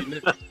what to say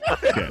next.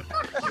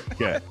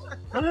 Cat.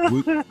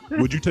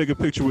 Would you take a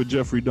picture with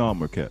Jeffrey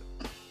Dahmer, Cat?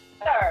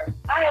 Sir,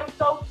 I am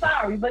so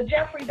sorry, but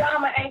Jeffrey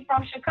Dahmer ain't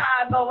from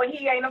Chicago and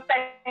he ain't a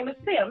famous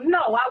pimp.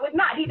 No, I would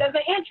not. He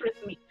doesn't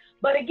interest me.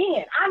 But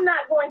again, I'm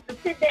not going to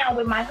sit down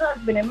with my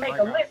husband and make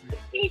a list of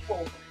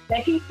people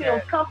that he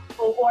feels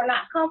comfortable or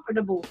not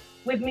comfortable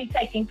with me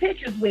taking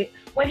pictures with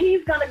when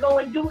he's going to go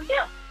and do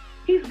him.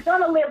 He's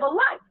going to live a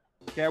life.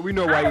 Yeah, we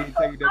know why you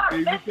take that picture.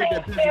 You take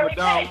that picture with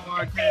Don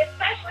Juan,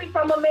 especially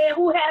from a man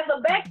who has a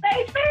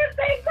backstage fan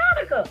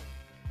at Exotica.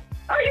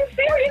 Are you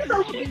serious?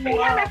 So she see him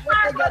at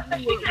Starbucks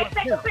and she can't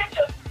take a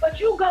picture,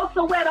 but you go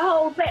to where the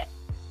hoes at.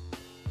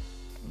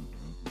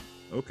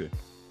 Okay.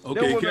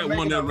 Okay, Cat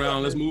won that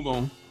round. Let's move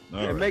on.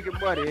 and making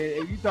money.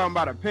 And you talking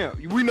about a pimp?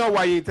 We know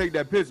why you ain't take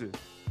that picture.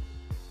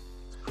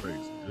 It's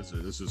crazy.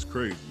 This is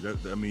crazy.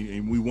 I mean,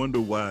 and we wonder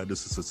why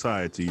this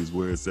society is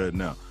where it's at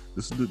now.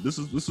 This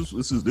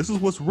is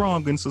what's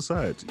wrong in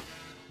society.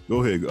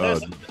 Go ahead.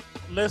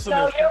 Listen.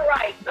 So you're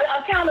right. The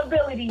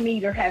accountability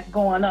meter has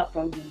gone up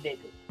on you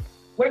niggas.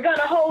 We're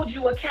gonna hold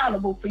you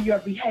accountable for your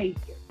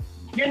behavior.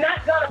 You're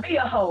not gonna be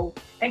a hoe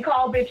and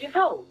call bitches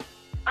hoes.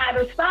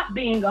 Either stop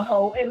being a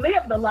hoe and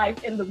live the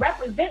life and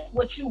represent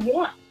what you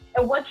want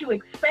and what you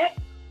expect,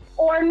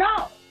 or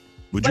no.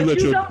 Would you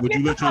let your daughter?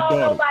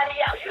 Nobody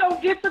out. You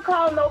don't get to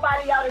call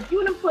nobody out. If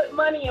you done put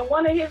money in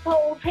one of his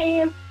hoes'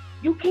 hands,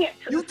 you can't.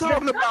 You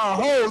talking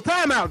about hoes?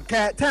 Time out,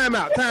 cat. Time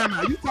out.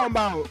 You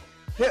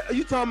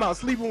talking about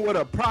sleeping with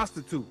a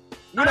prostitute?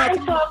 I'm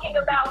talking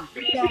about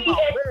CB and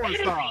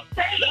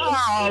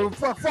oh,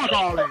 fuck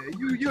all that.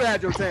 You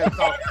had your chance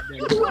talking.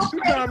 You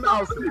talking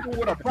about sleeping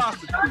with a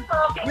prostitute?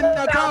 We're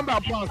not talking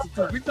about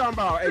prostitutes. We're talking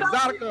about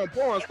exotica and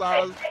porn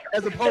stars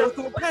as opposed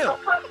to a pimp.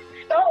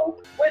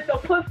 So with the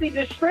pussy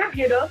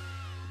distributor,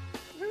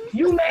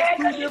 you mad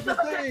because you're the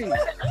pussy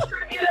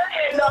distributor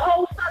and the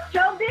whole sucked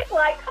your dick?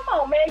 Like, come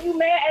on, man, you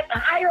mad at the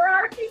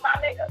hierarchy, my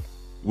nigga?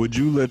 Would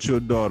you let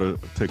your daughter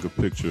take a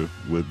picture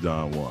with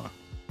Don Juan?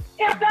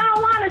 If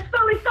Don Juan is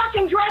fully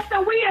fucking dressed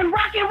and we in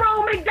rock and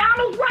roll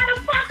McDonald's, why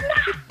the fuck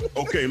not?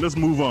 Okay, let's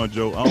move on,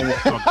 Joe. I don't want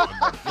to talk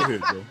about that. Go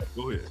ahead, Joe.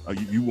 Go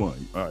ahead. You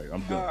won. All right,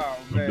 I'm done.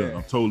 I'm done.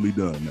 I'm totally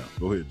done now.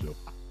 Go ahead, Joe.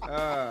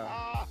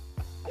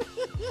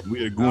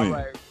 We had Gwen. All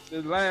right.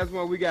 This last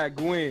one, we got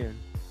Gwen.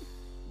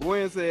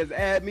 Gwen says,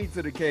 add me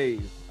to the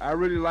cave. I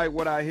really like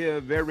what I hear,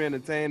 very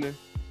entertaining.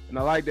 And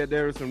I like that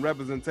there is some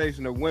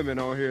representation of women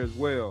on here as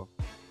well.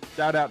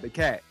 Shout out to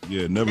Cat.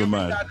 Yeah, never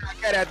mind. Shout out to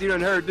Cat after you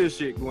done heard this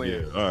shit, Gwen.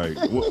 Yeah, all right.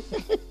 All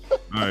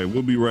right,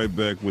 we'll be right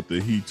back with the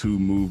He Too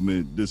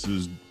movement. This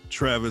is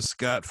Travis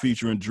Scott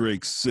featuring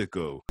Drake,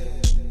 Sicko.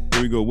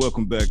 Here we go.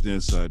 Welcome back to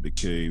Inside the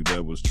Cave.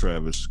 That was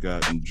Travis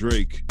Scott and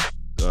Drake.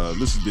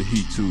 This is the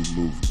He Too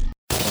movement.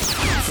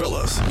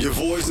 Fellas, your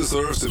voice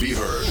deserves to be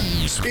heard.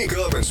 Speak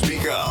up and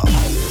speak out.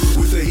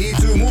 With the He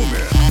Too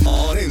movement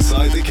on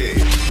Inside the Cave.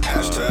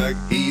 Hashtag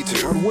He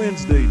Too. On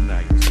Wednesday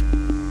night,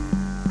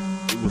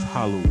 it was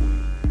Halloween.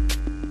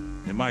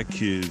 And my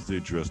kids, they're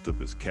dressed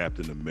up as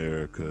Captain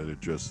America. They're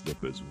dressed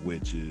up as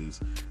witches.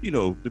 You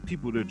know, the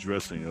people they're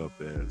dressing up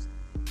as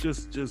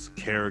just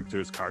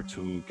characters,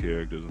 cartoon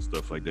characters and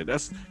stuff like that.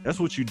 That's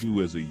what you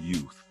do as a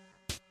youth.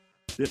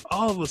 Then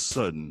all of a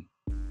sudden,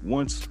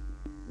 once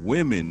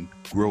women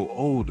grow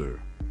older,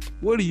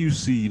 what do you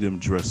see them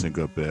dressing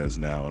up as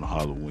now on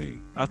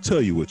Halloween? I'll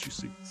tell you what you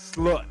see.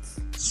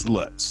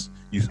 Sluts.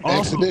 You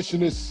also,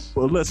 exhibitionists.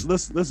 Well,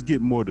 let's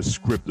get more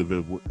descriptive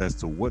as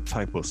to what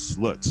type of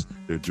sluts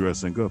they're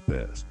dressing up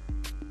as.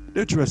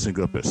 They're dressing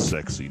up as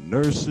sexy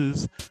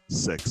nurses,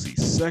 sexy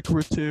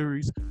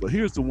secretaries, but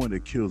here's the one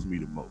that kills me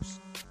the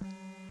most.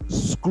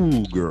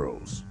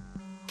 Schoolgirls.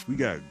 We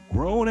got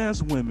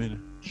grown-ass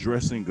women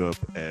dressing up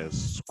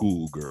as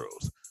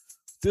schoolgirls.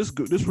 This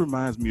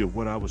reminds me of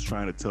what I was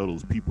trying to tell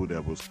those people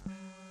that was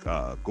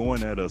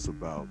going at us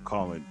about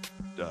calling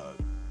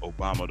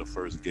Obama the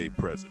first gay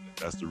president.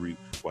 That's the reason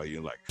why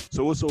you're like.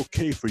 So it's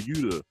okay for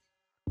you to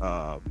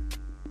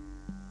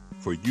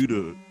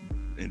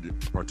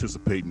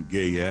participate in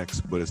gay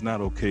acts, but it's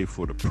not okay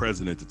for the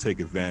president to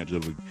take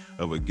advantage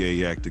of a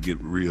gay act to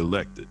get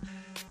reelected.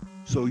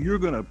 So you're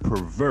gonna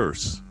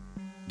perverse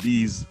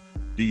these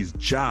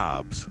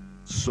jobs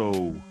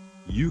so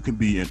you can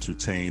be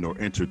entertained or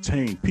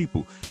entertain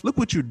people. Look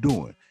what you're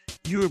doing.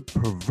 You're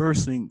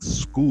perversing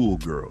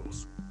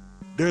schoolgirls.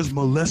 There's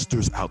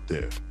molesters out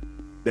there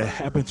that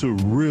happen to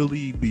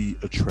really be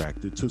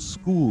attracted to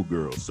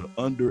schoolgirls, to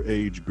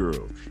underage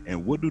girls.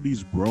 And what do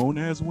these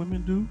grown-ass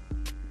women do?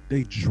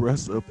 They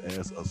dress up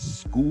as a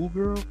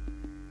schoolgirl.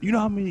 You know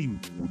how many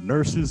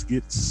nurses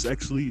get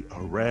sexually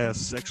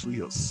harassed,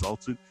 sexually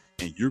assaulted,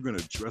 and you're gonna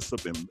dress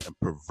up and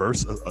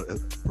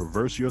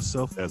perverse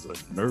yourself as a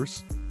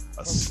nurse?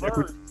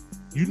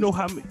 You know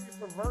how many?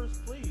 Perverse,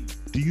 please.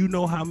 Do you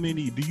know how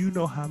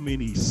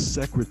many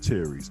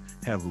secretaries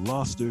have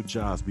lost their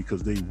jobs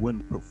because they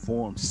wouldn't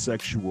perform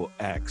sexual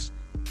acts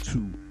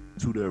to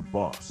their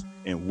boss?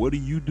 And what do?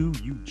 You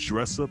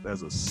dress up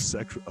as a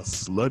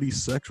slutty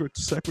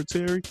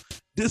secretary.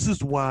 This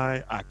is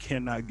why I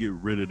cannot get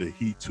rid of the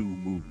He Too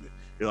movement.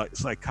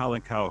 It's like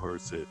Colin Cowherd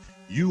said,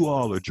 you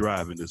all are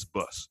driving this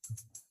bus.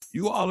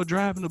 You all are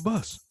driving the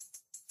bus.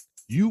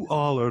 You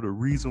all are the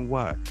reason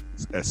why.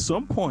 At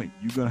some point,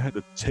 you're going to have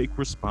to take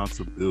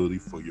responsibility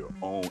for your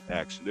own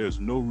action. There's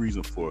no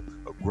reason for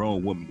a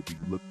grown woman to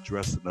be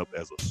dressing up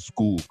as a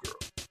schoolgirl.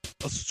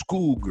 A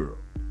schoolgirl.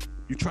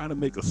 You're trying to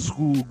make a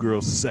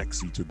schoolgirl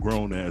sexy to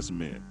grown-ass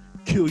men.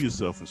 Kill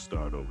yourself and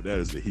start over. That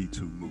is the He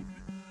Too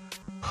movement.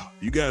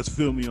 You guys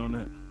feel me on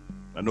that?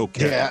 I know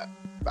Cat.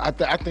 Yeah,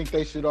 I think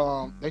they should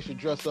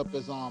dress up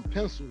as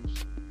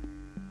pencils,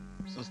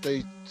 since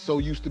they so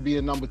used to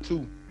being number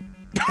 2.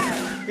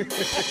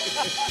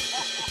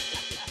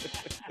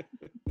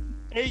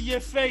 In your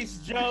face,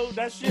 Joe.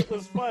 That shit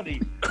was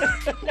funny.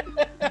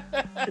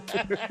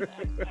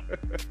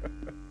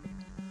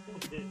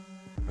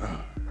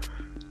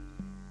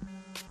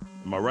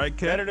 Am I right,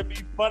 Kat? Better to be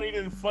funny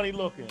than funny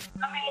looking.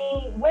 I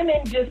mean,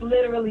 women just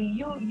literally,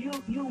 you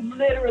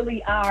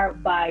literally are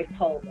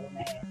bipolar,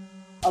 man.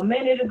 A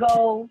minute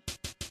ago,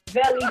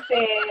 Belly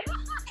said,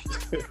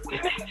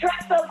 women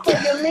dress up for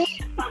your man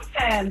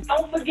sometimes.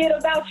 Don't forget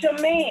about your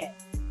man.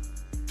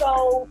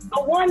 So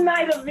the one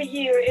night of the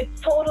year,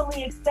 it's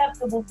totally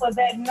acceptable for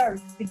that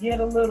nurse to get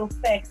a little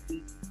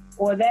sexy,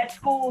 or that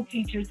school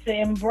teacher to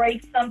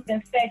embrace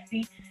something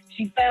sexy.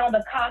 She found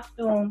a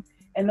costume,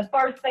 and the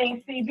first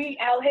thing CB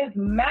out his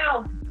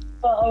mouth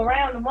for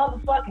around the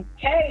motherfucking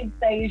cave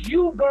say is,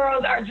 you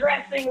girls are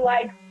dressing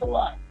like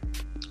sluts.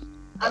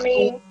 I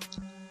mean,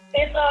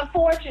 it's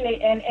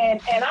unfortunate, and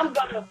I'm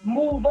gonna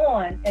move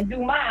on and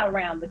do my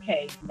around the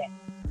cave now.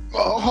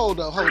 Oh, hold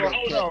up, Kat.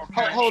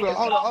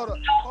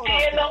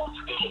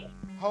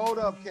 Hold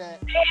up,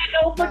 Kat.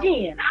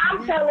 Again,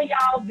 I'm telling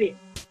y'all this.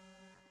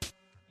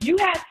 You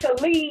have to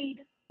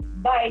lead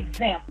by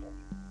example.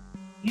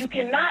 You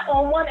cannot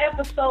on one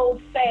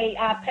episode say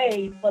I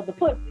paid for the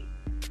pussy,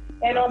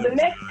 and on the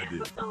next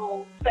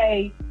episode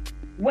say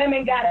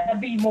women gotta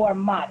be more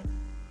modest.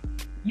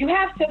 You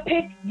have to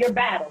pick your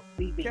battles,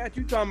 CB. Kat,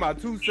 you talking about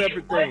two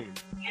separate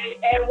things.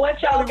 And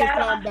what y'all was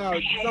talking about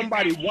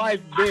somebody's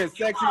wife being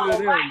sexy to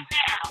them,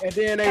 and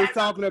then they was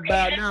talking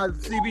about now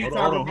CB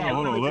talking about.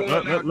 Hold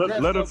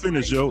on. Let her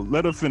finish, Joe.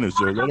 Let her finish,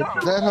 Joe.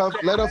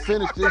 Let her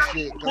finish this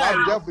shit. Cause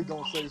I'm definitely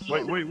gonna say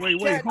something.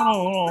 Wait.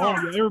 Hold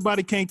on.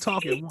 Everybody can't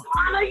talk at once.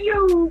 One of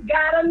you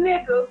got a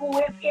nigga who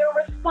is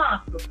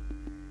irresponsible.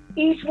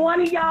 Each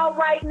one of y'all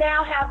right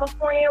now have a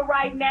friend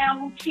right now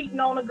who's cheating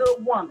on a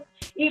good woman.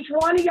 Each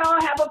one of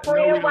y'all have a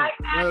friend right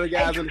now. None of the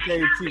guys in the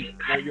cave cheat.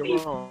 You're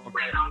wrong.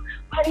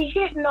 But he's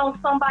hitting on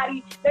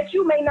somebody that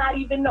you may not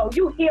even know.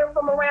 You hear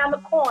from around the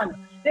corner.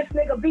 This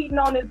nigga beating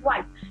on his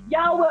wife.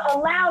 Y'all will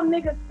allow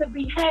niggas to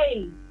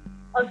behave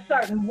a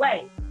certain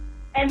way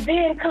and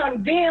then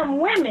condemn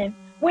women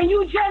when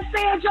you just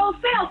said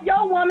yourself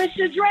your woman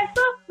should dress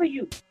up for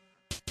you.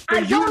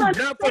 I don't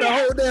understand. For the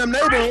whole damn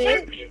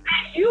neighborhood.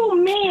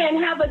 You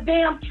men have a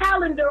damn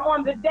calendar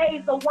on the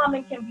days a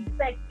woman can be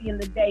sexy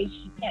and the days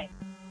she can't.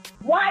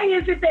 Why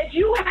is it that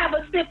you have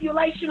a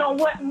stipulation on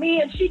what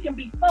men she can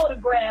be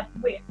photographed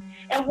with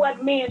and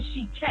what men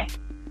she can't?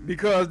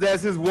 Because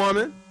that's his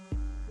woman?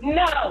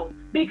 No,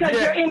 because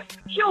you're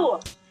insecure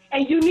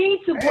and you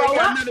need to grow up. It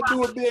got nothing to do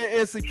with being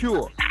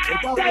insecure.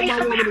 If I want my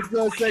woman to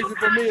dress sexy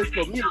for me, it's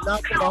for me,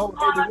 not for the whole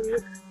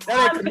neighborhood.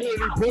 That ain't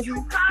community pussy.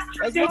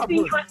 That's my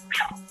pussy.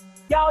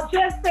 Y'all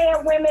just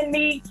said women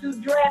need to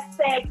dress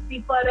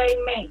sexy for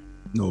their man.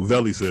 No,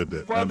 Velly said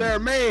that. For their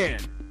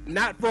man,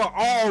 not for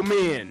all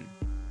men.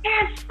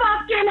 It's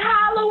fucking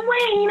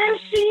Halloween and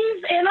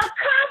she's in a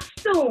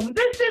costume.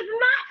 This is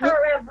not her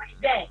every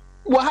day.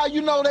 Well, how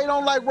you know they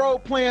don't like role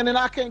playing and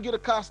I can't get a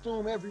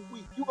costume every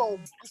week? You gonna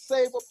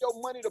save up your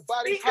money to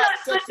buy these hot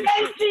sexy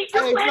shit?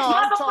 Hey, no,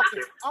 I'm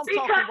talking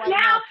right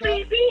now,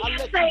 Kat. I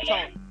let you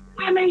talk.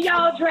 Women,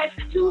 y'all dress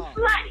too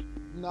slutty.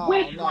 No,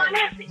 Which one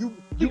is it?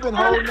 You've been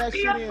holding that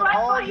shit in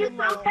all year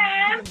long.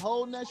 You've been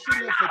holding that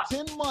shit in for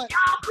 10 months.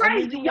 Y'all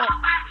crazy. Y'all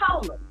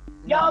bipolar.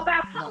 Y'all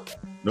bipolar.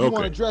 You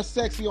want to dress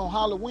sexy on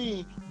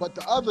Halloween, but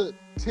the other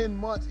 10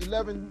 months,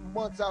 11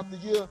 months out the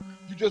year,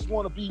 you just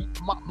want to be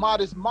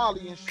modest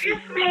Molly and shit.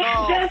 This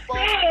man just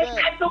said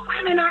that the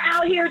women are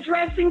out here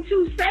dressing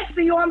too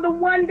sexy on the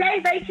one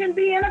day they can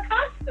be in a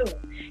costume.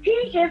 He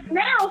is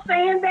now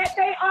saying that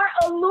they are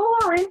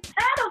alluring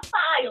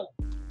pedophiles.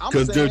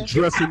 Because they're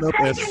dressing up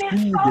as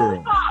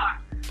schoolgirls.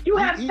 You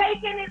have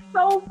taken it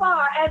so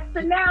far as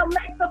to now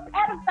make the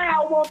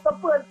pedophile want the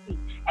pussy.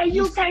 And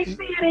you can't see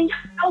it in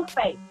your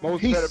face.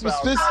 He's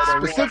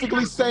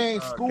specifically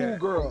saying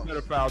schoolgirl.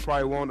 Pedophiles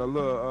probably want a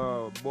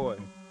little boy.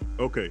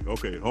 Okay,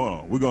 hold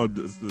on. We're going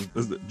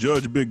to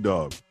Judge Big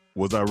Dog.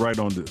 Was I right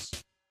on this?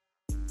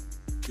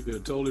 You're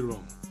totally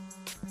wrong.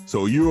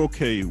 So you're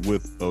okay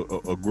with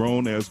a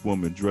grown-ass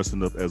woman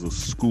dressing up as a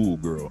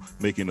schoolgirl,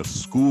 making a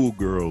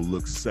schoolgirl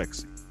look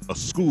sexy? A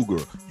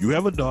schoolgirl. You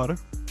have a daughter.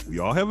 We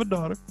all have a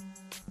daughter.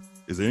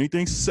 Is there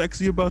anything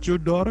sexy about your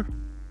daughter?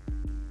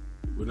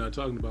 We're not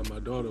talking about my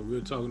daughter. We're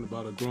talking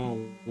about a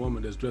grown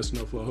woman that's dressing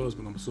up for her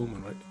husband, I'm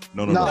assuming, right?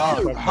 No.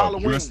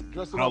 Halloween.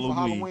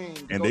 Halloween.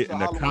 And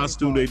the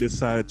costume they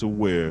decided to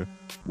wear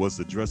was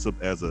to dress up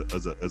as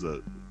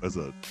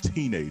a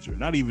teenager.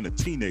 Not even a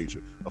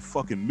teenager. A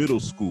fucking middle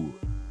schooler.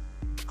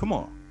 Come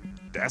on.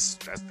 That's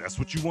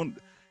what you want.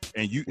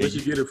 And you where'd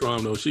she get it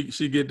from though?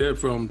 She get that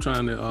from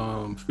trying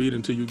to feed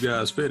into you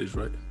guys fetish,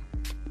 right?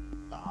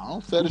 I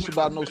don't fetish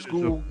about no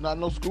school, not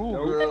no school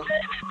girl.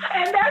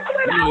 And that's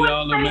what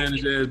y'all little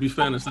managed ass be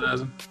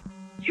fantasizing.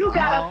 You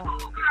got a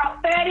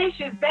schoolgirl fetish?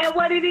 Is that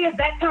what it is?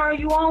 That turn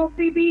you on,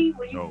 CB?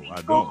 No,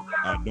 I don't.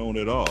 I don't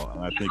at all.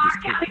 I think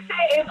it's Kelly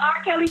said, if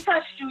R. Kelly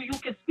touched you, you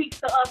can speak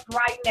to us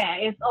right now.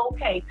 It's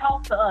okay.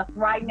 Talk to us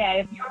right now.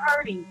 If you're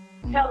hurting,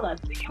 tell us.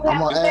 Do you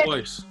have a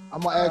voice? I'm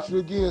gonna ask you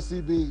again,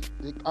 CB.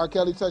 Did R.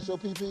 Kelly touch your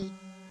PP?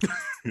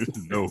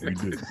 No, he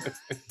didn't.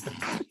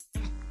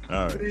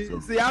 All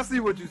right. See, I see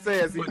what you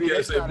saying, CB. But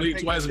yeah, say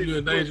blink twice if you're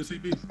in danger,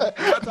 CB.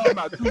 I'm talking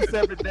about two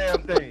separate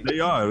damn things. They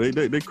are.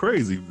 They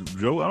crazy,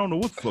 Joe. I don't know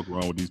what the fuck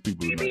wrong with these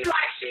people. She be Tonight. like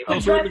she I'm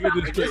was sorry to dressed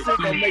get up. this straight.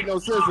 Don't make no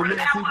sense for me and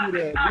CB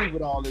to agree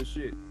with all this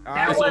shit. All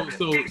right?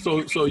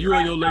 So you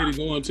and your lady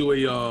going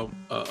to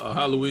a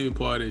Halloween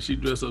party and she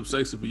dressed up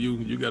sexy for you.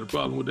 You got a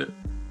problem with that?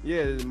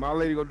 Yeah, my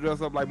lady gonna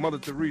dress up like Mother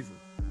Teresa.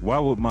 Why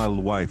would my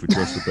wife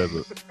dress up as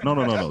a?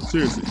 No.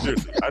 Seriously.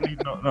 I need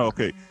to know. No,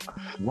 okay.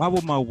 Why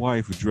would my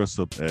wife dress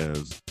up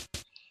as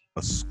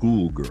a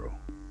schoolgirl?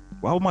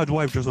 Why would my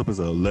wife dress up as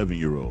an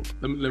 11-year-old?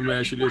 Let me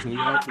ask you this: when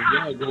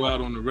y'all go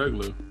out on the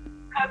regular,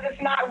 Because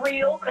it's not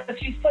real, because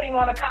she's putting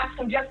on a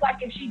costume just like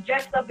if she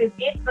dressed up as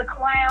It the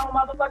Clown,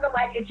 motherfucker,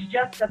 like it's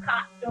just a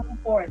costume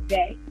for a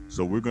day.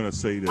 So we're gonna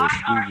say that Why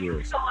are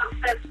you schoolgirls. so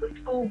obsessed with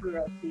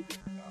schoolgirls, Steve?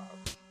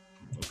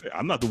 Okay,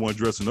 I'm not the one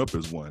dressing up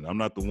as one. I'm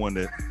not the one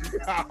that.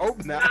 I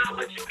hope not.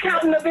 But you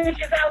counting the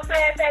bitches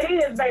outside that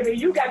is, baby.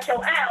 You got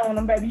your eye on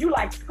them, baby. You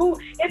like school.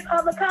 It's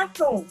other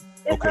costumes.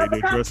 It's Okay, other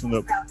they're dressing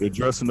up. costumes out They're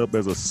dressing up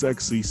as a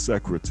sexy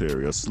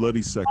secretary, a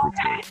slutty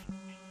secretary. Okay.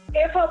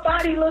 If her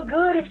body look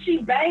good, if she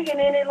banging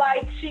in it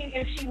like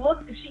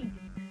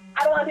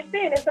I don't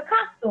understand. It's a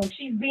costume.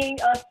 She's being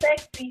a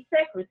sexy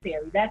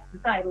secretary. That's the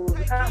title of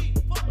the costume.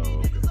 Oh,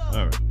 okay.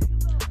 All right.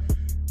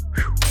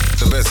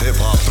 The best hip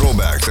hop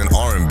throwbacks and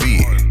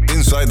R&B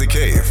inside the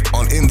cave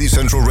on Indie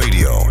Central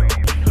Radio.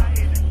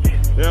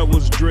 That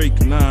was Drake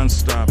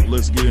nonstop.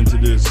 Let's get into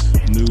this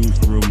news,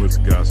 rumors,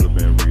 gossip,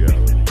 and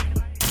reality.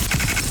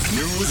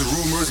 News,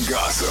 rumors,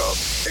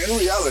 gossip, and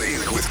reality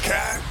with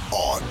Cat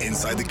on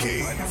Inside the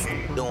Cave.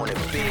 Doing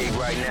it big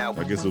right now.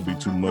 I guess it'll be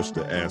too much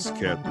to ask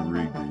Kat to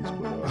read these,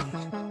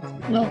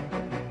 but No.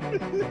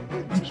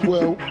 It's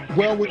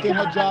well within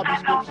her job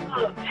description.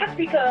 Look, just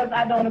because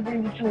I don't agree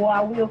with you or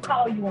I will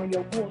call you on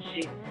your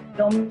bullshit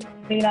don't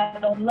mean I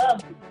don't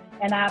love you.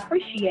 And I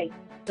appreciate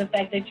the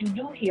fact that you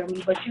do hear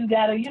me, but you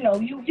gotta,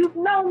 you've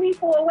known me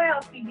for a while,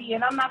 CB,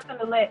 and I'm not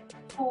gonna let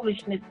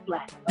foolishness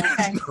fly,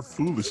 okay?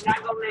 Foolishness.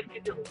 I'm not gonna let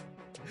you do it.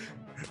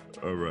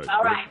 All right.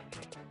 All right.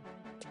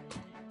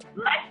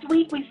 Last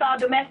week we saw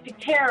domestic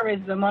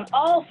terrorism on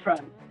all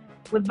fronts,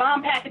 with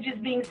bomb packages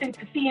being sent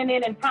to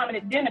CNN and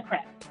prominent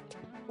Democrats.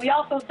 We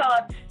also saw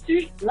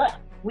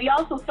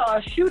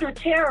a shooter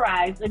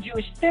terrorize a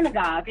Jewish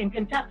synagogue in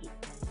Kentucky.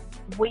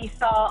 We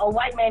saw a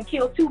white man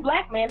kill 2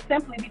 black men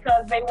simply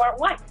because they weren't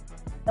white.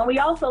 And we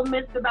also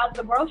missed about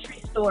the grocery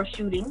store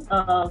shooting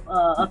of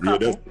a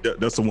couple. Yeah,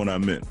 that's the one I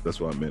meant. That's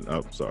what I meant.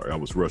 I'm sorry. I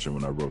was rushing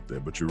when I wrote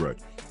that, but you're right.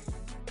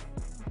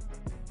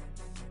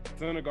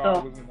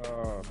 Synagogue was in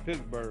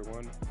Pittsburgh,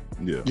 wasn't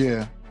it? Yeah.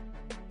 Yeah.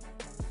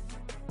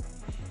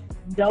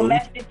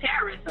 Domestic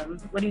terrorism.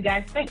 What do you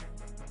guys think?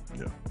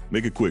 Yeah.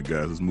 Make it quick,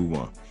 guys. Let's move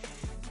on.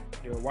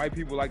 Yeah, white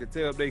people like to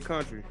tear up their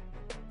country.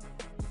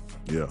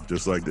 Yeah,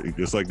 just like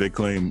they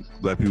claim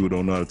black people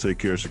don't know how to take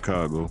care of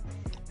Chicago.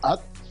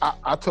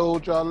 I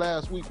told y'all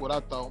last week what I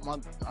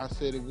thought. I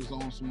said it was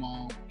on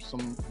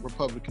some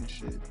Republican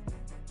shit,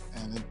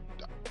 and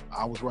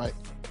I was right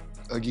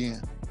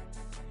again.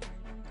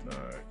 All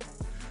right.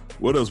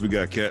 What else we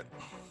got, Kat?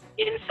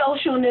 In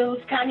social news,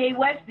 Kanye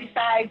West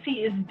decides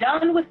he is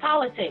done with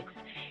politics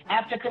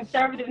after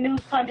conservative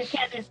news pundit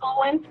Candace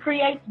Owens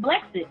creates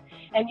Blexit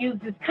and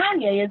uses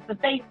Kanye as the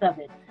face of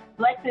it.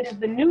 Blexit is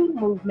the new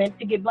movement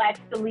to get blacks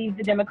to leave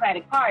the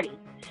Democratic Party.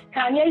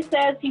 Kanye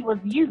says he was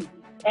used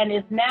and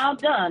is now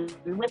done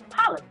with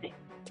politics.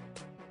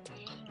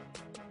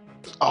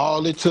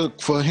 All it took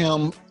for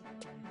him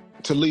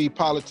to leave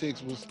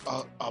politics was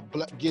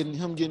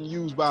getting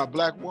used by a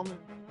black woman.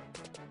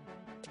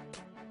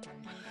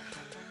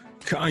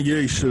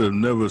 Kanye should have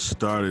never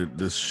started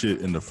this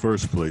shit in the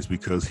first place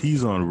because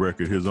he's on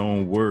record, his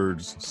own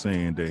words,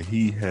 saying that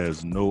he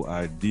has no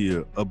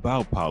idea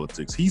about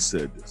politics. He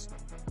said this.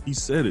 He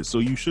said it. So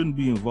you shouldn't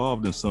be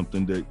involved in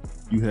something that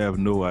you have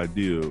no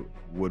idea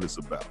what it's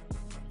about.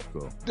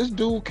 So This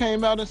dude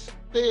came out and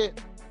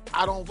said,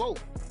 I don't vote.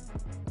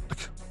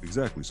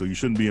 exactly. So you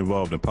shouldn't be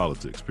involved in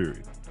politics,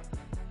 period.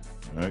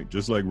 All right.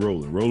 Just like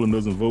Roland. Roland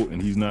doesn't vote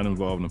and he's not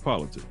involved in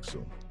politics.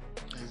 So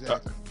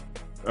Exactly.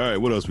 all right,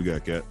 what else we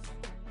got, Kat?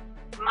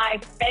 My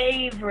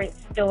favorite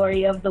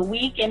story of the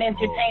week in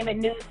entertainment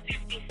news,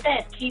 50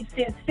 Cent keeps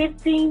his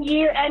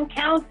 15-year and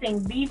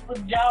counting beef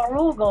with Ja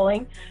Rule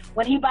going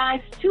when he buys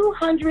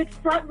 200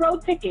 front row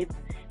tickets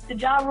to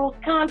Ja Rule's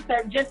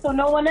concert just so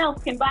no one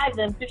else can buy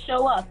them to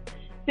show up.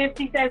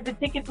 50 says the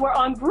tickets were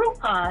on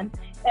Groupon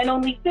and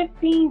only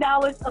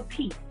 $15 a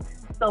piece.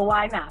 So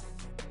why not?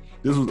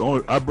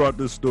 I brought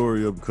this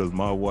story up because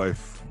my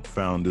wife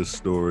found this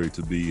story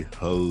to be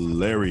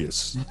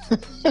hilarious.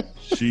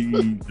 She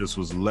just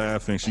was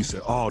laughing. She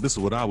said, "Oh, this is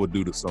what I would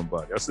do to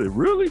somebody." I said,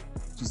 "Really?"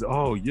 She said,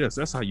 "Oh, yes,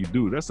 that's how you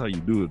do it. That's how you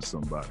do it to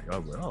somebody." I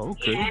was like, "Oh,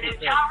 okay." Yeah, and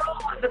if Ja Rule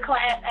was the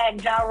class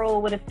act, Ja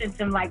Rule would have sent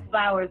him like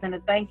flowers and a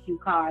thank you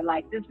card.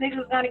 Like, this nigga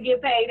was gonna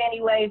get paid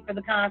anyway for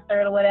the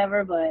concert or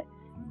whatever, but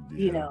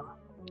you know.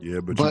 Yeah,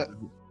 but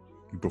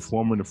you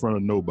performing in front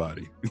of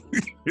nobody.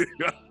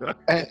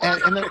 And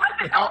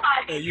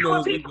Hey, you know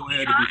his ego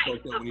had to be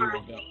fucked up when he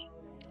walked out.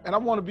 And I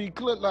want to be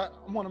clear. Like,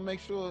 I want to make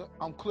sure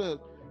I'm clear.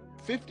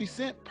 50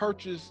 Cent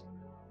purchased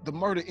the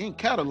Murder Inc.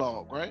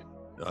 catalog, right?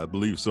 I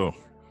believe so.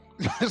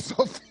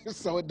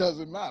 so it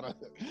doesn't matter.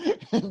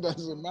 It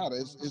doesn't matter.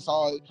 It's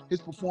all his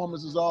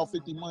performance is all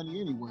 50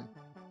 money anyway.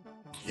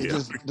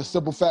 It's just the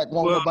simple fact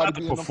won't nobody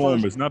be in the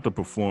performance. Not the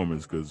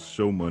performance, because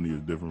show money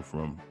is different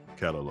from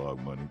catalog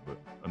money. But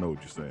I know what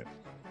you're saying.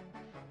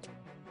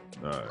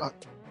 All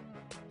right.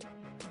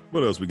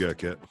 What else we got,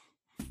 Kat?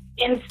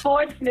 In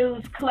sports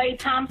news, Klay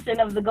Thompson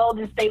of the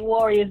Golden State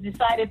Warriors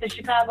decided the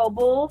Chicago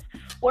Bulls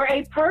were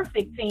a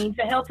perfect team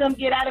to help him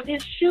get out of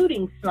his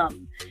shooting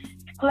slump.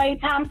 Klay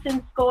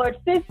Thompson scored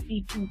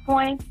 52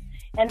 points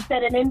and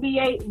set an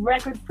NBA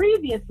record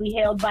previously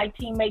held by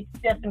teammate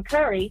Stephen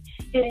Curry,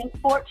 hitting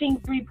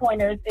 14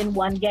 three-pointers in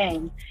one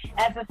game.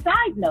 As a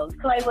side note,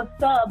 Klay was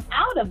subbed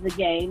out of the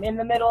game in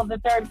the middle of the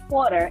third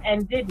quarter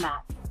and did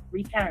not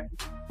return.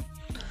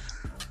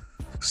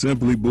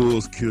 Simply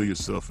Bulls, kill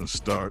yourself and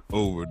start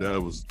over.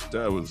 That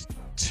was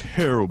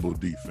terrible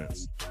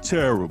defense.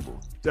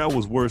 Terrible. That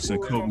was worse than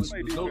Kobe's.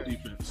 No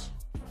defense.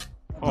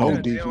 Oh,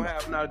 they don't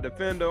have not a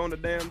defender on the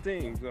damn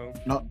team. So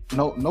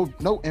no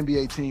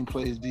NBA team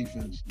plays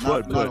defense.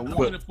 Not how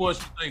many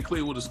points you think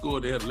Klay would have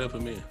scored? They had left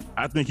him in.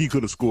 I think he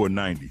could have scored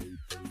 90.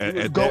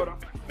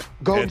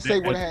 Golden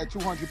State would have had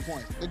 200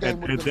 points. The game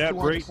would have been a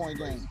 200-point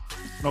game.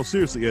 No,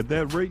 seriously, at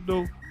that rate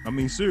though. I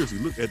mean, seriously,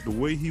 look at the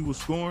way he was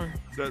scoring.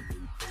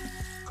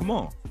 Come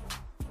on.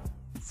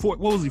 What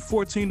was he?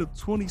 14 to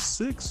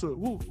 26?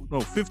 No,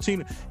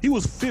 15. He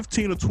was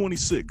 15 to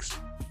 26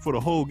 for the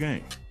whole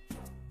game.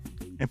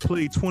 And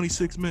played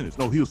 26 minutes.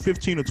 No, he was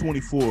 15 to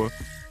 24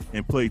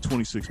 and played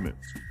 26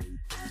 minutes.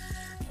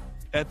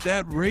 At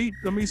that rate,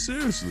 I mean,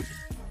 seriously.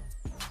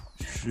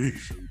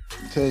 Jeez.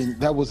 Tell you,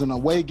 that was an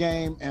away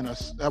game and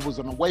that was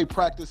an away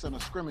practice and a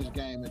scrimmage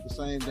game at the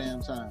same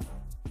damn time.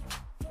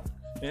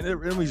 And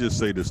let me just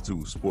say this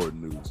too, sport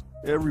news.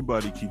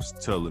 Everybody keeps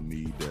telling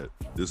me that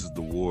this is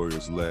the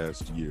Warriors'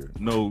 last year.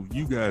 No,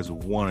 you guys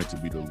wanted to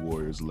be the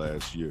Warriors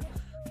last year.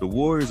 The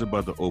Warriors are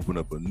about to open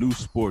up a new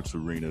sports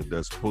arena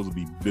that's supposed to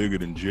be bigger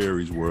than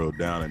Jerry's World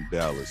down in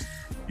Dallas.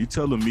 You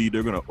telling me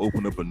they're going to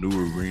open up a new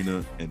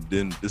arena and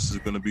then this is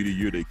going to be the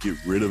year they get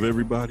rid of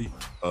everybody?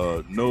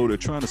 No, they're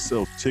trying to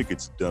sell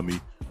tickets, dummy.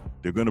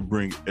 They're going to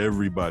bring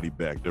everybody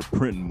back. They're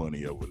printing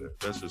money over there.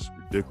 That's just a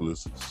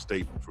ridiculous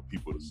statement for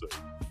people to say.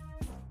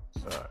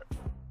 All right.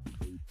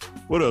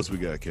 What else we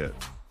got, Kat?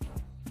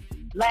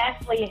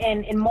 Lastly,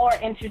 in more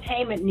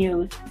entertainment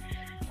news,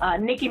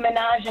 Nicki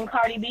Minaj and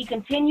Cardi B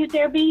continued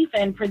their beef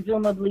and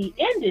presumably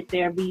ended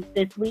their beef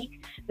this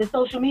week. The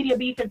social media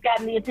beef has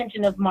gotten the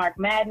attention of Mark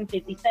Madden,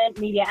 50 Cent,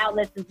 media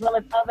outlets, as well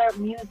as other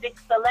music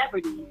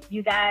celebrities.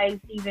 You guys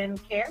even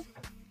care?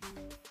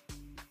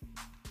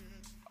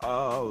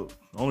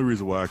 Only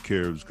reason why I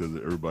care is because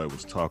everybody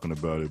was talking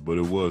about it, but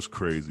it was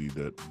crazy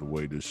that the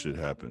way this shit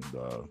happened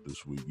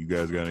this week. You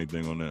guys got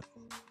anything on that?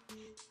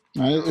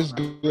 It's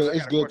good.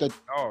 It's good that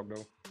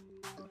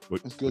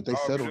it's good they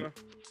settled it.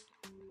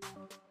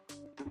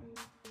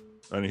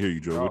 I didn't hear you,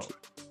 Joe.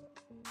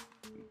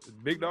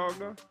 Big Dog,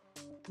 though?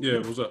 Yeah,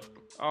 what's up?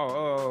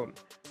 How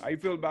you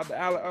feel about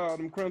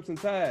them Crimson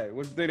Tide?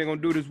 What you think they're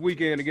going to do this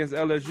weekend against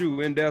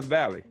LSU in Death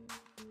Valley?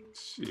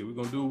 Shit, we're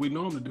going to do what we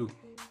normally do.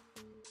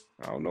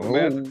 I don't know,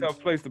 man. It's a tough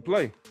place to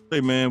play.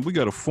 Hey, man, we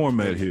got a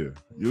format here.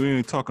 You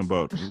ain't talking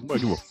about,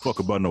 nobody give a fuck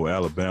about no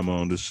Alabama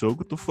on this show.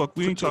 What the fuck?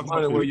 We ain't talking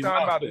about We're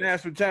talking about the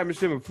national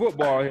championship in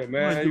football here,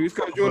 man. You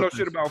don't know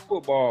shit about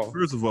football.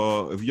 First of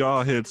all, if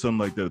y'all had something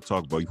like that to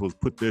talk about, you supposed to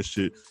put that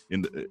shit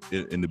in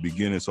the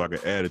beginning so I can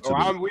add it to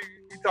we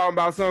talking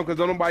about something because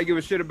don't nobody give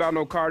a shit about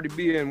no Cardi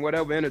B and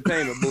whatever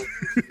entertainment.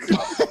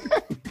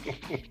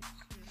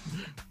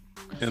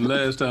 And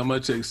last time I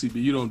checked, CB,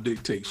 you don't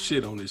dictate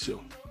shit on this show.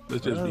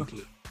 Let's just be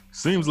clear.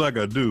 Seems like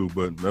I do,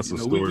 but that's a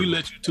story. We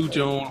let you toot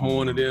your own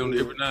horn, and then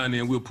every now and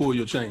then we'll pull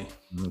your chain.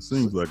 It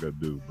seems like I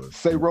do, but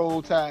say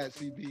roll tide,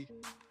 CB.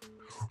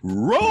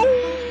 Roll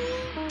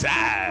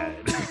tide.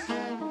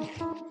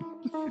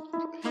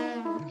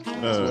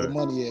 That's where the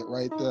money at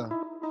right there.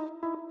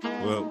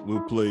 Well,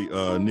 we'll play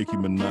Nicki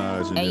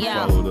Minaj and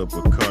then follow it up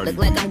with Cardi B.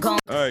 All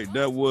right,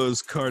 that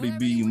was Cardi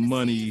B,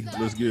 Money.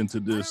 Let's get into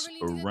this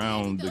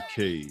Around the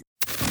Cave.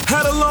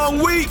 Had a long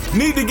week?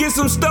 Need to get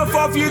some stuff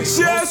off your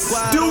chest?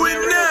 Do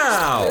it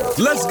now!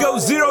 Let's go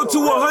 0 to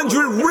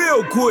 100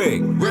 real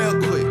quick. Real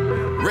quick.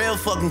 Real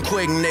fucking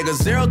quick, nigga.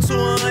 0 to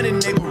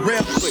 100, nigga.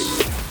 Real quick.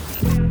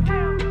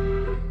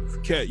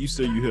 Kat, you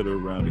say you hit her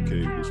Around the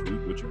Cave this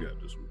week. What you got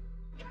this week?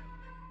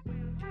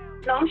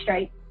 No, I'm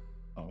straight.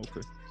 Oh,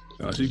 okay.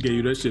 She gave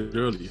you that shit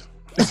earlier.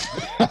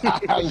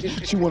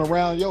 She went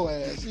around your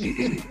ass.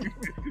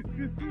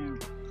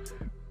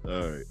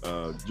 All right,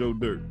 Joe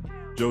Dirt.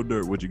 Joe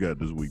Dirt, what you got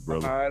this week,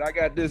 brother? All right, I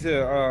got this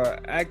here.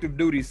 Active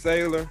duty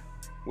sailor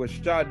was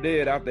shot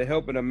dead after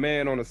helping a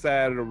man on the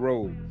side of the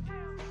road.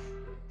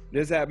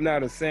 This happened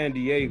out in San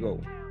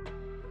Diego.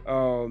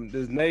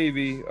 This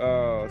Navy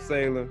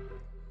sailor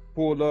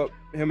pulled up.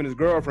 Him and his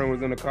girlfriend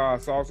was in the car,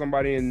 saw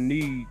somebody in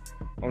need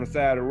on the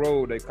side of the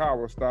road. Their car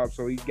was stopped,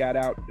 so he got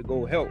out to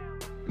go help.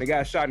 and the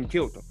guy shot and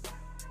killed him.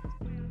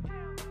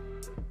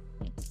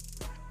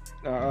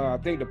 I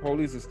think the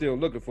police are still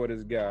looking for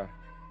this guy.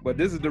 But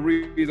this is the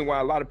reason why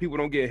a lot of people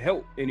don't get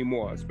help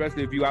anymore,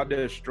 especially if you out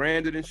there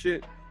stranded and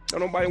shit.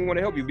 Nobody want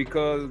to help you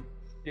because of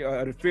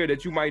the fear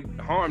that you might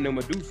harm them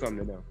or do something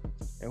to them.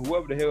 And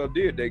whoever the hell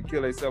did, they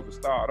kill themselves and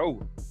start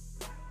over.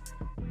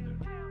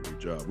 Great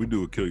job. We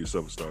do a kill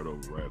yourself and start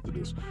over right after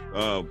this.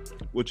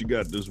 What you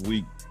got this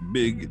week,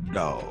 Big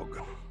Dog?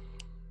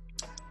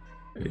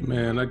 Hey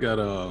man, I got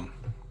Now,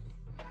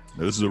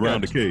 this is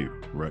around the cave,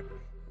 right?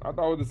 I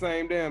thought it was the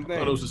same damn thing. I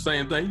thought it was the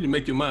same thing. You need to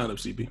make your mind up,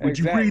 CP. Would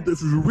you read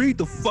this? Read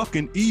the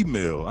fucking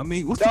email. I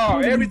mean, what's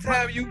Dog, the every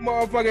time you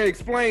motherfucker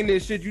explain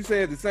this shit, you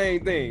said the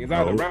same thing. It's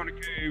either around the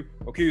cave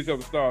or kill yourself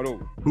and start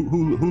over.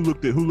 Who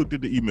looked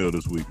at the email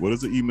this week? What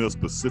does the email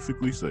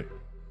specifically say?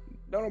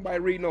 Don't nobody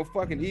read no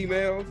fucking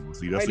emails.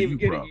 See, that's a you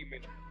problem.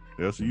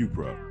 That's a you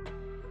problem.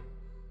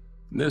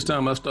 Next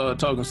time I start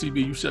talking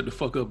CB, you shut the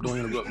fuck up. Don't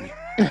interrupt me.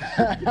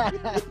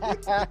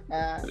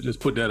 I just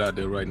put that out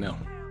there right now.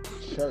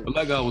 But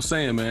like I was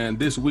saying, man,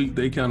 this week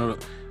they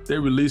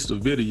released a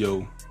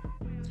video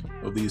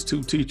of these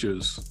two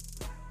teachers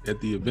at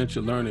the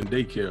Adventure Learning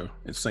Daycare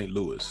in St.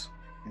 Louis.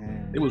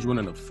 They was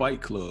running a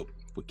fight club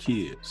for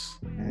kids.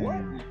 What?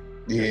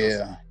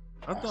 Yeah.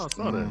 I thought I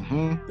saw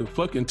that. The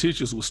fucking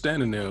teachers was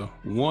standing there.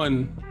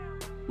 One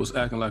was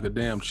acting like a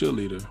damn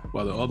cheerleader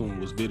while the other one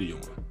was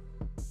videoing.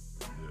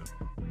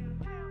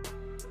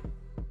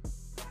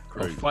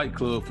 A fight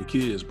club for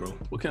kids, bro.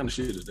 What kind of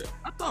shit is that?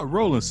 I thought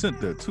Roland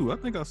sent that too. I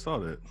think I saw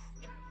that.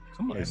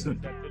 Somebody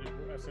sent that.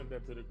 I sent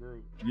that to the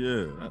group.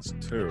 Yeah, that's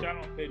terrible. I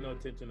don't pay no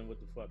attention to what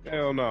the fuck.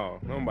 Hell no.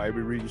 Nobody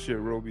be reading shit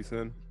Roby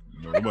sent.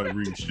 No, nobody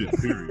reads shit,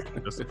 period.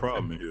 That's the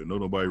problem here.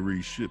 Nobody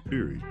reads shit,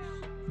 period.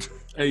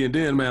 Hey, and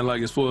then, man,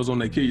 like as far as on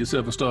that kill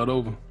yourself and start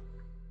over,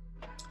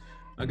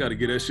 I got to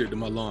get that shit to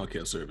my lawn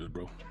care service,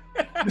 bro.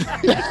 You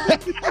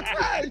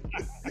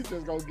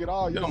just gonna get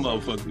all your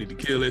motherfuckers need to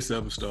kill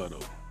themselves and start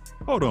over.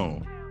 Hold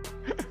on.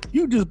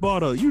 You just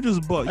bought.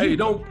 Hey,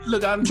 don't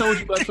look. I told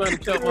you about trying to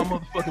count my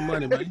motherfucking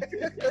money, man.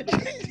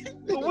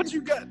 So what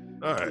you got?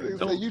 All right.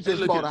 You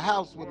just bought a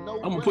house with no.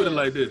 I'm gonna put it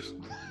like this.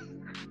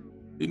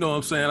 You know what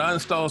I'm saying? I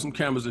installed some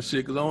cameras and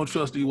shit because I don't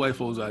trust these white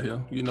folks out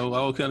here. You know,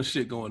 all kind of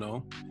shit going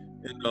on.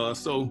 And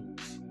so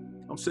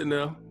I'm sitting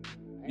there.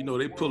 You know,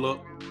 they pull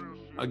up.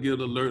 I get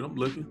an alert. I'm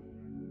looking.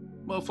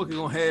 Motherfucker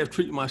gonna half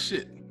treat my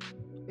shit.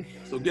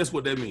 So guess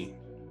what that means?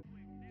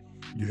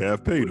 You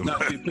have paid them.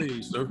 Not get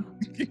paid, sir.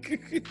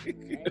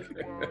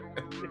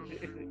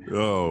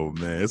 Oh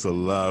man, it's a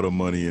lot of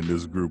money in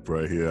this group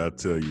right here. I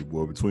tell you,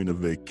 boy. Between the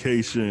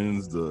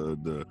vacations,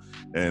 the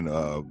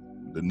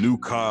new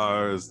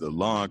cars, the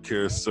lawn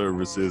care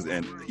services,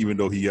 and even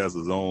though he has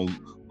his own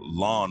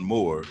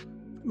lawnmower,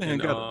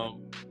 man. And,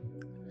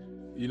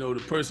 you know, the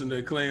person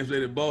that claims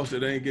they the boss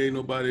that ain't gave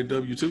nobody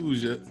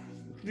W-2s yet.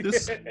 I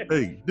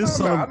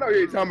know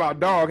you ain't talking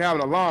about dog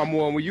having a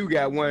lawnmower when you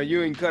got one.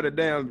 You ain't cut a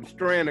damn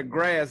strand of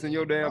grass in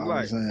your damn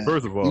life.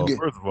 First of all, you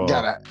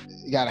got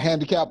a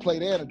handicap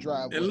plate and a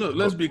driveway. And look,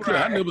 let's be clear.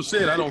 I never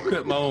said I don't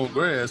cut my own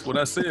grass. What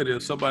I said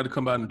is somebody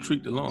come out and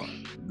treat the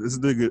lawn. This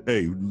nigga,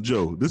 hey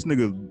Joe, this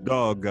nigga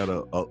dog got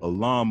a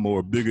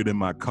lawnmower bigger than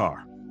my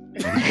car.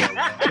 He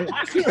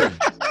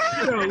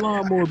got a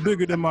lawnmower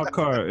bigger than my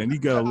car, and he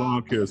got a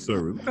lawn care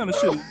service. What kind of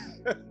shit?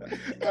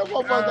 That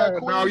motherfucker got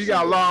Queen. No, you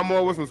got a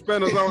lawnmower with some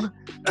spinners on it.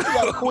 He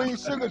got a Queen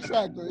sugar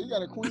tractor.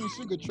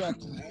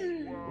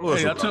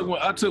 Hey, I took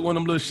one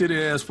of them little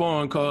shitty ass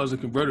foreign cars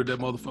and converted that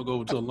motherfucker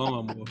over to a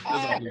lawnmower. That's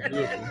all it's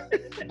good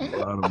for.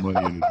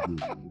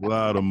 A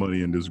lot of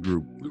money in this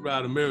group. We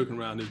ride American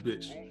around this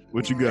bitch.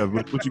 What you got?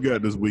 What you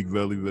got this week,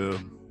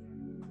 Valleyville?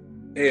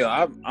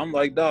 Hell, I'm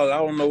like, dog, I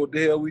don't know what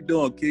the hell we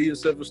doing. Kill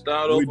yourself and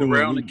start over,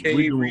 around the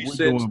cave,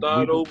 reset,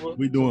 start over.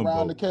 We doing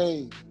around both.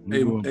 the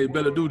cave. Hey,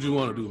 Bella, do what you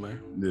want to do, man.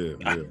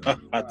 Yeah.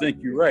 I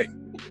think you're right.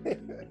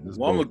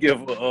 Well, I'm gonna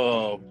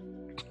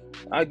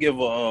give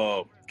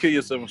a kill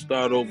yourself and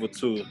start over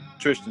to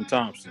Tristan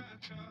Thompson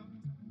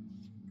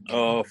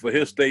for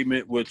his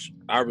statement, which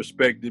I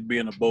respected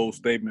being a bold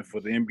statement for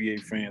the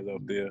NBA fans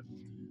out there.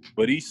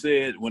 But he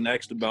said, when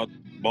asked about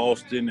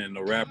Boston and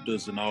the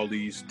Raptors and all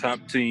these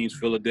top teams,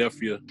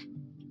 Philadelphia,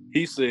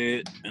 he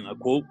said, and I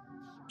quote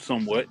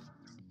somewhat,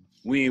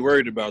 "We ain't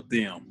worried about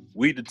them.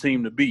 We the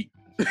team to beat.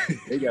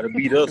 They got to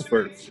beat us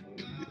first."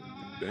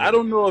 I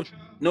don't know if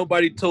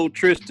nobody told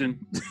Tristan,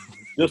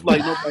 just like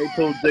nobody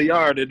told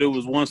JR that there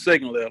was 1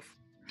 second left,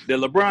 that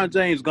LeBron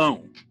James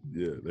gone.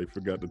 Yeah, they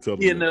forgot to tell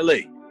him. He in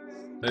L.A.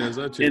 And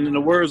in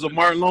the words of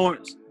Martin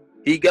Lawrence,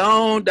 he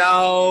gone,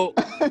 dog.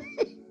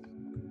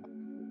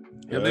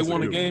 Have they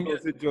won a game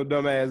yet? Sit your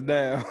dumb ass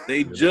down.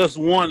 They just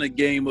won a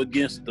game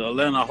against the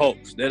Atlanta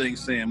Hawks. That ain't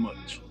saying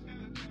much.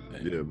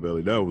 Yeah,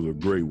 Belly, that was a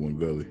great one,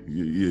 Belly.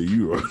 Yeah,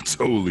 you are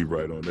totally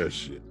right on that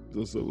shit.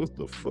 So what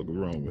the fuck is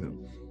wrong with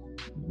him?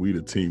 We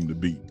the team to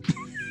beat.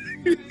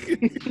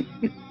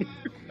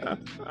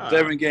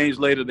 7 games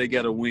later, they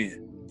got to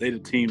win. They the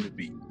team to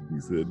beat. He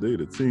said they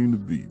the team to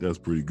beat. That's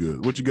pretty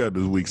good. What you got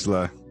this week,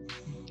 Sly?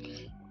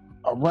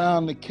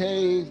 Around the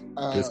cave.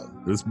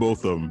 It's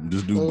both of them.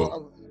 Just do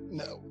both.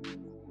 No.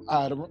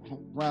 All right,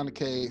 around the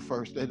cave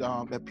first.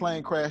 That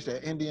plane crash,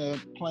 that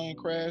Indian plane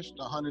crash,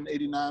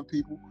 189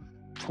 people.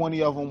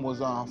 20 of them was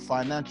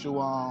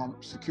financial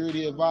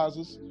security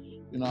advisors.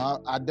 You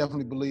know, I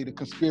definitely believe the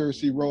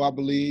conspiracy row. I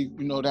believe,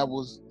 you know, that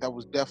was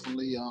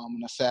definitely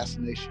an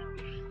assassination.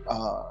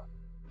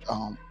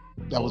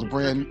 That was a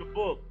brand. In the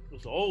book, it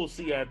was an old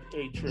CIA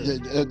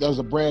trip. That was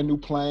a brand new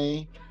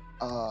plane.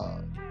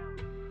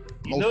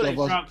 You know they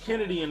dropped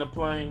Kennedy in the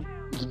plane.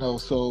 You know,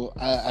 so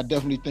I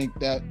definitely think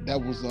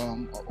that was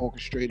an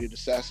orchestrated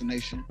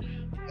assassination.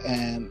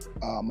 And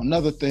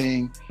another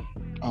thing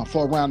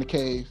for Around the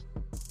Cave,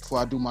 before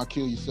I do my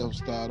kill yourself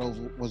start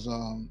over, was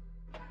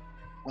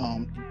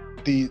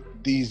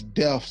these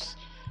deaths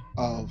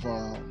of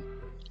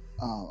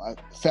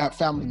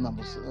family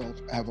members.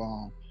 Have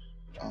a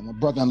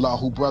brother-in-law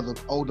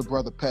older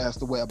brother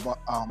passed away about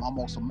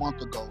almost a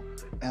month ago,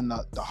 and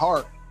the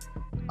heart.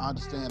 I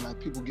understand that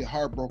people get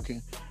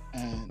heartbroken,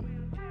 and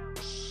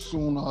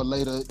sooner or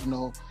later, you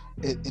know,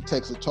 it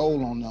takes a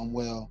toll on them.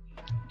 Well,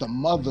 the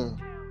mother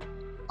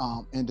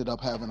ended up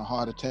having a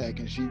heart attack,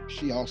 and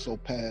she also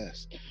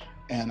passed.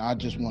 And I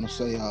just want to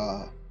say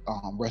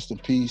rest in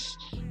peace,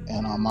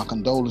 and my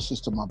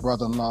condolences to my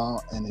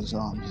brother-in-law and his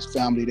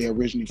family. They're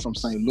originally from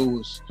St.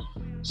 Louis,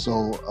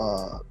 so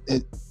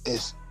I'm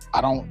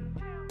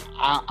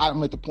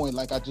at the point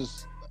like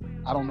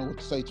I don't know what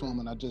to say to him,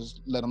 and I just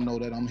let him know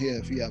that I'm here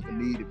if he ever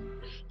needed me.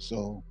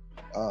 So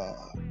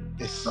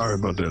sorry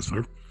about that,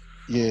 sir.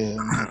 Yeah,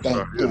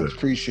 I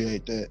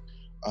appreciate that.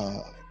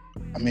 I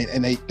mean,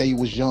 and they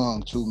was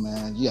young too,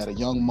 man. You had a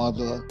young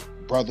mother,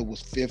 brother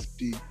was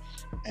 50,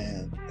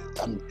 and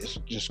it's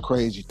just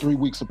crazy. 3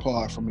 weeks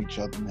apart from each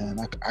other, man.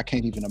 I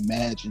can't even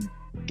imagine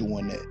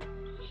doing that.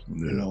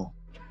 Yeah. You know.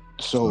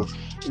 So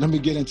let me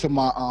get into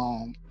my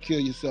kill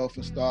yourself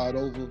and start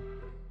over.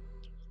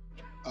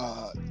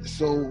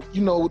 So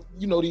you know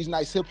these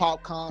nice hip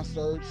hop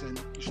concerts, and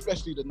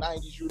especially the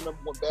 '90s. You remember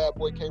when Bad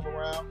Boy came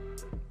around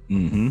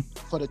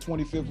for the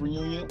 25th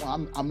reunion?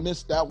 Well, I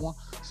missed that one,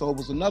 so it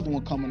was another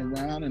one coming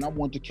around, and I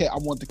wanted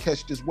to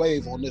catch this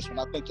wave on this one.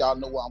 I think y'all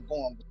know where I'm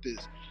going with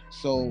this.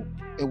 So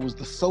it was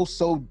the So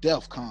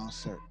Def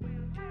concert,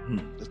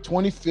 the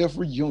 25th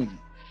reunion,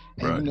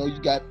 and right. You know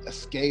you got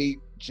Escape,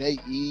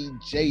 J.E.,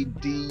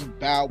 J.D.,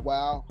 Bow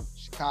Wow,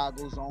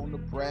 Chicago's Own, the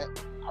Brat.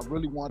 I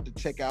really wanted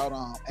to check out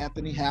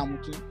Anthony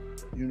Hamilton,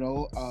 you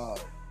know,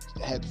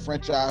 had the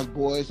Franchise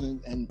Boys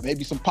and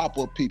maybe some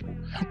pop-up people.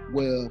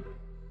 Well,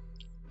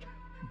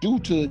 due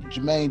to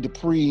Jermaine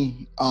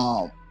Dupri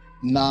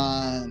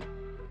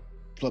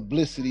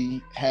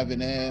non-publicity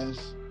having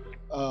ass,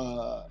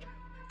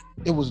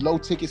 it was low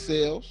ticket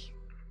sales.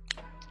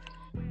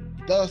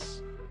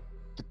 Thus,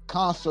 the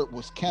concert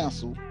was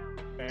canceled.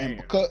 Damn. And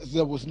because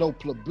there was no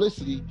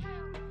publicity,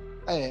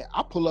 hey,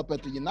 I pull up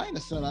at the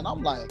United Center and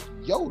I'm like,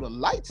 yo, the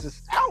lights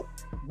is out.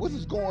 What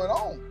is going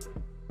on?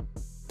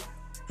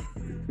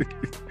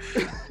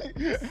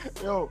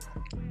 Yo,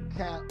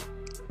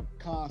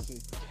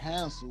 concert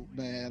canceled,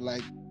 man.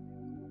 Like,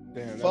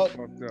 damn, that's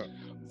fucked up.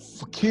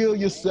 Kill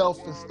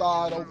yourself and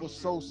start over.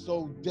 So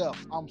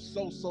Def. I'm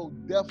so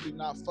definitely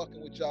not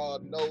fucking with y'all.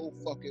 No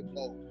fucking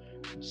more.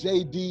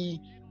 JD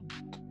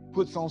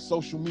puts on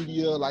social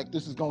media like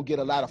this is gonna get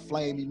a lot of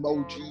flame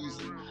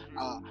emojis.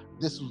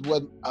 This is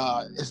what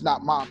it's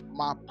not my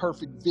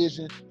perfect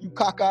vision. You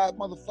cockeyed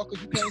motherfuckers,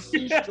 you can't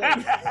see straight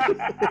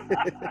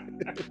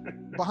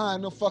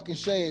behind them fucking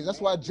shades.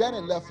 That's why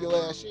Janet left your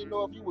ass. She didn't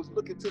know if you was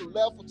looking to the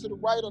left or to the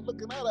right or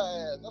looking at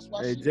her ass. That's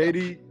why. Hey,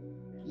 JD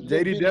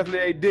definitely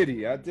ain't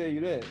Diddy. I tell you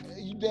that.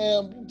 You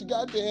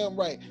goddamn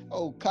right.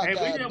 Oh, cockeyed.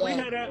 Hey,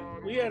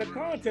 we had a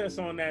contest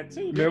on that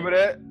too. Remember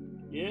that?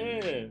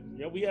 Yeah,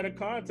 we had a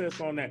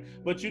contest on that.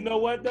 But you know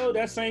what though?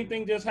 That same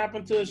thing just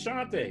happened to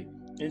Ashanti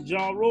and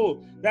Ja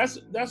Rule. That's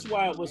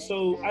why it was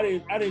so. I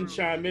didn't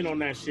chime in on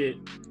that shit,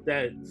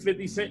 that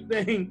 50 Cent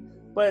thing.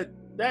 But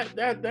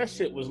that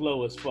shit was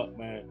low as fuck,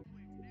 man.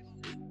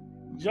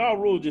 Ja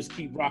Rule just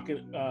keep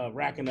racking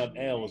up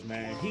L's,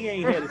 man. He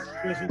ain't had a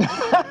special.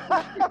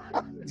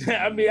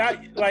 I mean,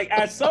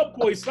 at some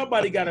point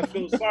somebody gotta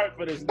feel sorry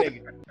for this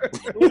nigga.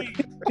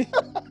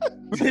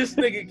 This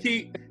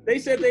nigga they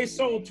said they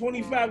sold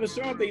 25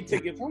 Ashanti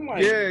tickets. I'm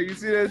like, yeah, you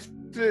see that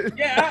shit?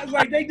 Yeah, I was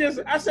like,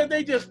 I said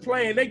they just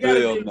playing. They gotta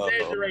be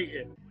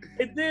exaggerating.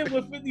 And then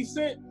with 50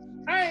 Cent,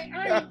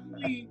 I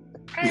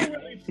ain't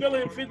really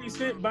feeling 50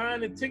 Cent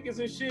buying the tickets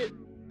and shit.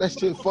 That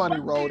shit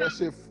funny, bro. That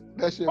shit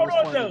was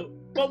funny. Though.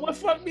 But what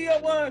fucked me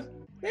up was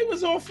they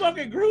was on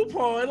fucking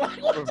Groupon. Like,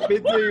 for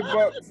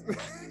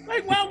 $15.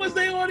 Like, why was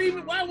they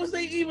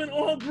even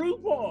on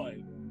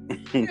Groupon?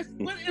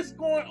 What is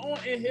going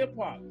on in hip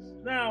hop?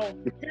 Now,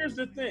 here's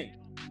the thing.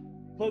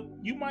 But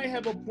you might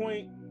have a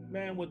point,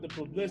 man, with the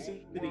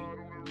publicity.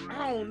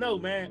 I don't know,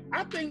 man.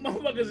 I think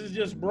motherfuckers is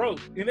just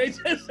broke and they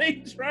just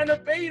ain't trying to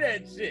pay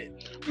that shit.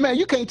 Man,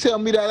 you can't tell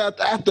me that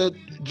after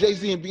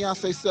Jay-Z and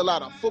Beyonce sell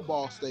out a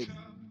football stadium.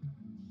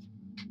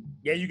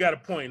 Yeah, you got a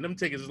point. Them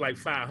tickets is like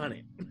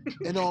 $500.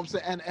 You know what I'm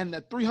saying? And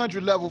the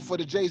 300 level for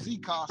the Jay-Z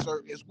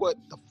concert is what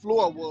the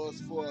floor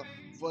was for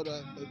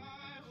the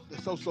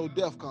So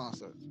Def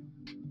concert.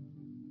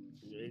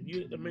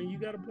 You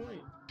got a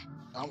point.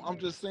 I'm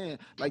just saying,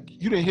 like,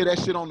 you didn't hear that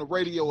shit on the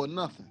radio or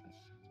nothing.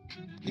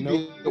 He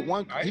did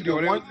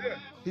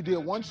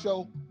one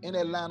show in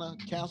Atlanta,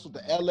 canceled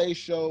the LA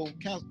show,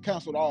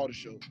 canceled all the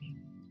shows.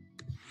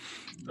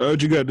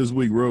 What you got this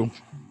week, bro?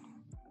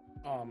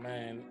 Oh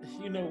man,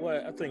 you know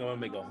what? I think I'm gonna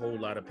make a whole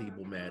lot of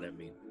people mad at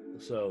me.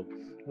 So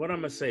what I'm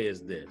gonna say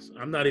is this.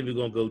 I'm not even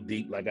gonna go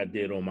deep like I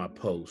did on my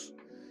post.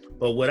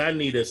 But what I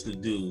need us to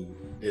do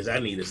is I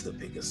need us to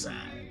pick a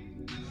side.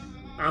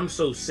 I'm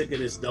so sick of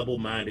this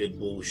double-minded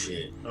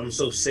bullshit. I'm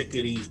so sick of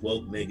these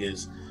woke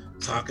niggas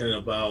talking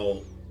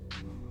about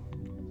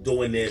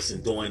doing this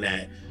and doing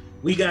that.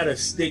 We gotta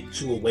stick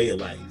to a way of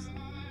life.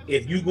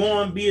 If you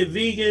go and be a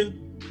vegan,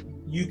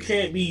 you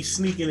can't be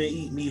sneaking and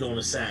eat meat on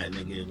the side,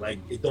 nigga. Like,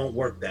 it don't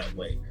work that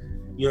way.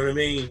 You know what I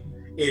mean?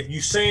 If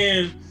you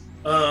saying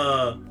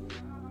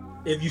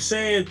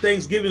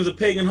Thanksgiving's a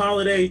pagan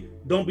holiday,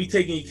 don't be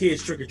taking your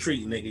kids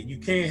trick-or-treating, nigga. You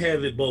can't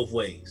have it both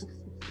ways.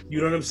 You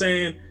know what I'm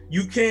saying?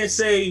 You can't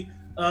say,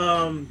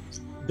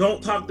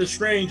 don't talk to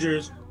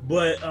strangers,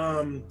 but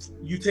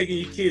you taking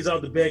your kids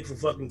out the bag for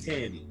fucking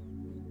candy.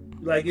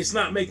 Like, it's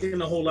not making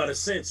a whole lot of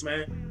sense,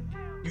 man.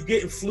 You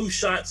getting flu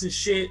shots and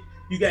shit.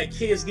 You got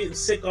kids getting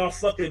sick off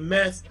fucking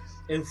meth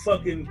and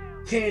fucking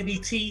candy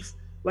teeth.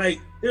 Like,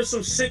 there's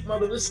some sick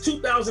it's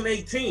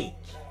 2018.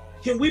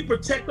 Can we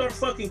protect our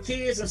fucking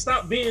kids and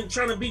stop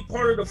trying to be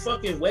part of the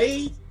fucking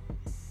wave?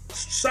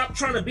 Stop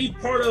trying to be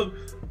part of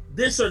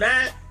this or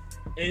that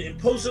and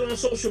post it on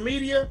social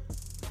media?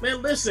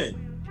 Man,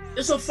 listen,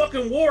 it's a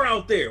fucking war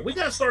out there. We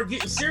gotta start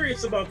getting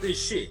serious about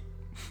this shit.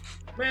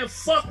 Man,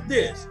 fuck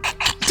this.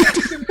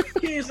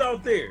 Kids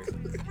out there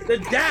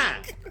that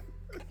die.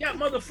 Got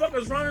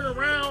motherfuckers running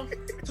around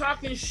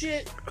talking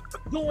shit,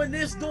 doing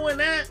this, doing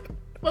that.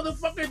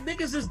 Motherfucking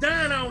niggas is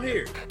dying out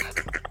here.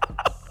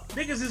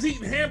 Niggas is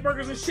eating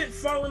hamburgers and shit,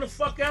 falling the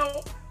fuck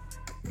out.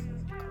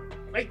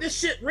 Like, this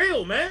shit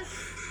real, man.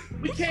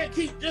 We can't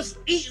keep just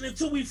eating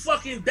until we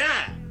fucking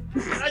die.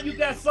 Now you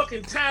got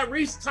fucking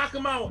Tyrese talking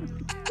about,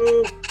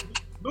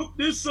 look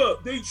this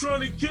up. They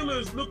trying to kill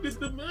us. Look at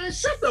the man.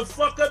 Shut the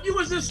fuck up. You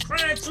was just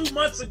crying 2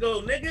 months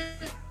ago, nigga.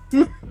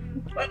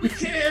 Like, we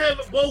can't have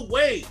it both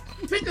ways.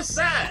 Pick a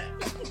side.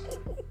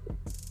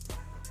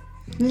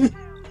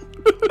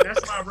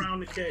 That's my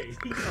round the cage.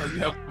 You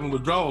have some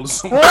withdrawal or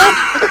something.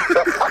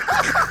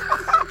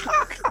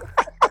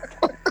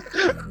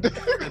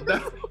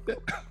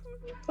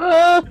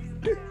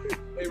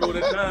 Hey, bro,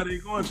 that diet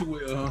ain't going too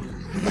well,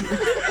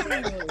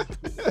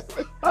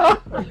 huh?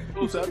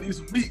 Folks, I need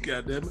some meat,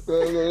 goddammit.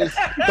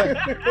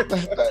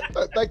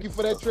 Thank you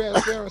for that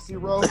transparency,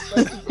 bro.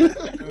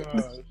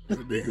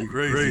 That nigga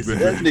crazy, man.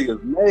 That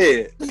nigga's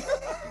mad.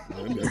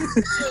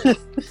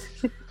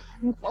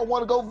 I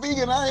want to go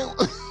vegan. I ain't.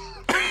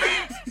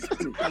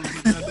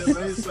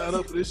 Man, sign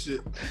up for this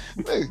shit.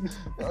 Hey,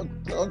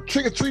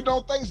 trick or treat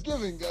on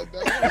Thanksgiving,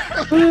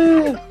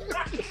 goddamn.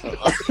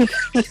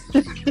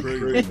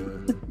 Crazy,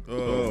 man.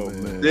 Oh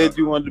man. Said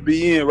you wanted to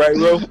be in, right,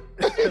 bro?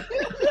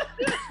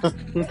 All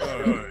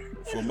right.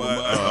 For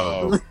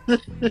my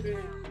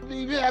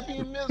Be happy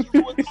and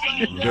miserable at the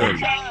same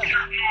time.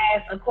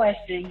 Ask a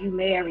question. You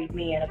married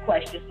me in a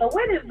question. So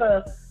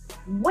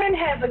when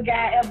has a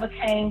guy ever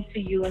came to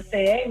you and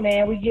said, hey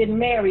man, we getting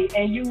married,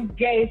 and you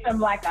gave him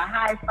like a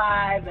high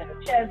five and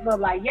a chest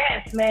bump, like,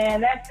 yes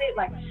man, that's it?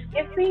 Like,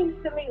 it seems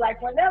to me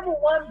like whenever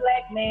one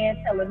black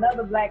man tell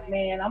another black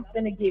man, I'm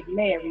finna get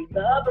married,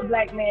 the other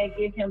black man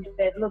give him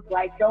that look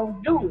like,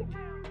 don't do it.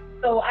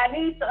 So I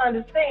need to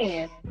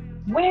understand,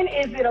 when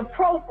is it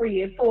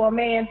appropriate for a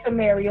man to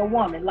marry a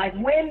woman? Like,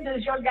 when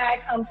does your guy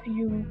come to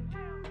you?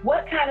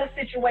 What kind of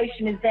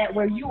situation is that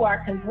where you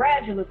are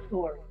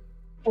congratulatory?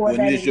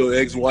 When it's your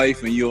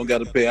ex-wife and you don't got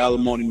to pay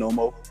alimony no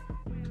more.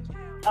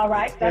 All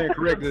right. That's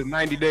correct. It's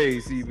 90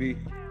 days, CB.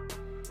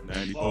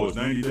 90. Oh, it's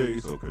 90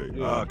 days. Okay.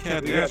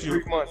 Kathy, you got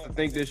 3 months to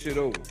think this shit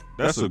over.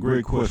 That's a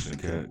great question,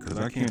 Kat, because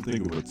I can't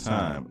think of a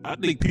time. I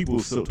think people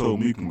still told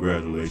me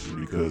congratulations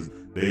because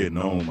they had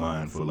known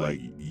mine for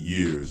like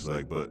years.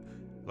 Like, but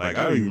like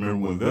I even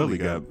remember when Veli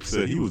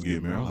said he was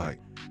getting married. I was like,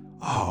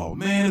 oh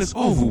man, it's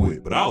over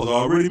with. But I was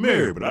already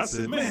married. But I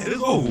said, man,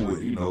 it's over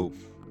with, you know.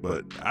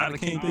 But I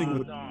can't think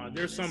of it.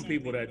 There's some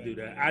people that do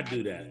that. I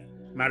do that.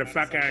 Matter of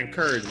fact, I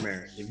encourage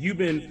marriage. If you've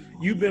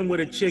been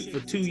with a chick for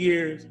 2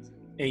 years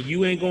and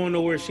you ain't going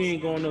nowhere, she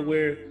ain't going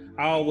nowhere,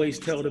 I always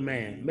tell the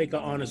man, make an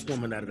honest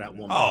woman out of that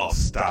woman. Oh,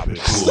 stop it.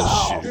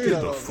 Bullshit.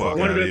 Get the fuck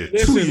out of here.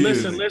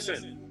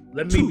 Listen.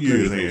 Let me 2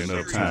 years ain't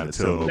enough time to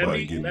tell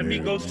nobody get married. Let me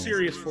go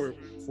serious for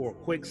a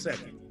quick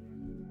second.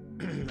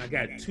 I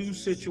got 2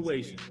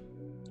 situations.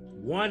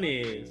 One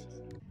is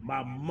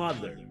my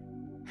mother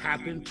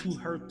happened to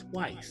her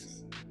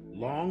twice.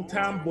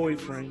 Long-time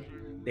boyfriend,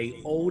 they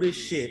old as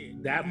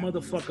shit. That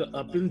motherfucker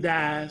up and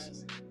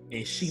dies,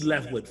 and she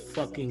left with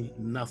fucking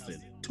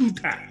nothing. 2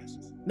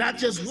 times. Not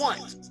just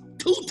once,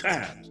 2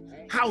 times.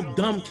 How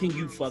dumb can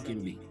you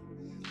fucking be?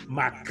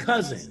 my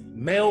cousin,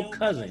 male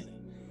cousin,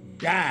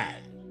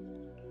 died,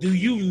 do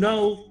you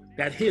know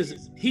that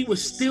he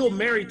was still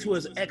married to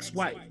his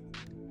ex-wife,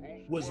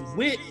 was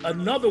with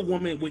another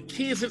woman with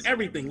kids and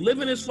everything,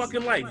 living his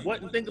fucking life,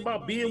 wasn't thinking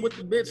about being with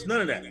the bitch, none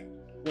of that.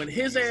 When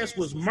his ass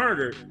was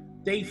murdered,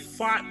 they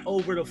fought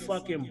over the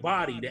fucking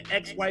body. The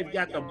ex-wife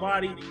got the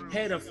body,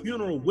 had a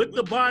funeral with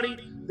the body.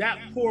 That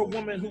poor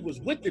woman who was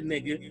with the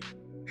nigga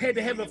had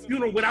to have a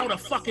funeral without a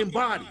fucking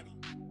body.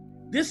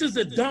 This is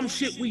the dumb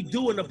shit we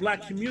do in the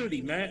black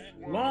community, man.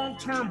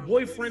 Long-term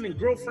boyfriend and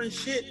girlfriend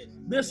shit.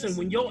 Listen,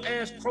 when your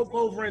ass croak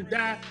over and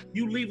die,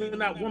 you leaving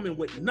that woman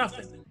with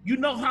nothing. You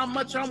know how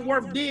much I'm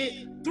worth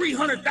dead?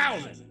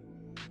 $300,000.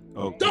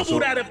 Okay, Double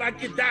that if I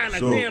get die in a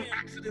damn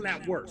accident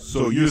at work.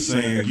 So you're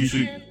saying you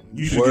should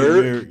get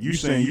married. You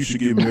saying you should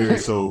get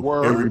married so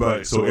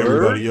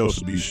everybody else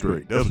will be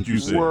straight. That's what you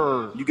said.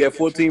 You got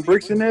 14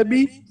 bricks in that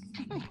B?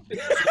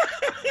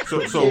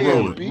 So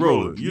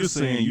Roller, you're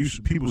saying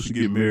people should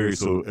get married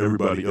so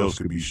everybody else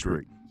could be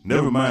straight.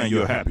 Never mind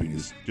your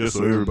happiness, just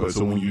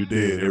so when you're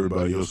dead,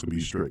 everybody else could be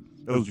straight.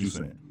 That's what you're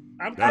saying.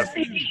 My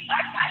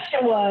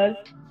question was,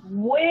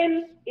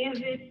 when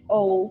is it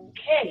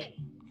okay?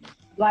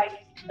 Like,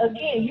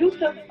 again, you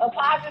took a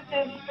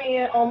positive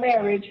spin on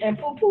marriage and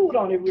poo-pooed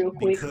on it real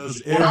quick.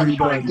 Because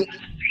everybody...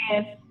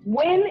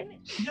 When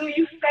do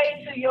you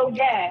say to your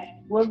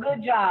guy, well,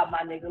 good job, my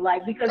nigga?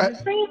 Like, because it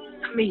seems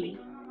to me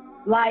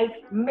like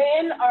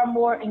men are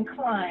more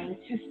inclined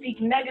to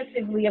speak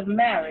negatively of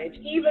marriage,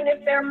 even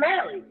if they're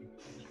married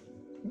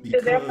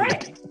to their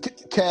friends.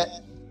 Kat,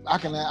 I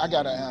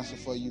got an answer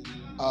for you.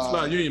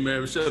 You ain't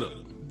married. Shut up.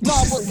 No,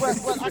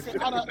 but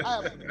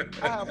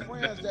I have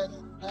friends that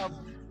have,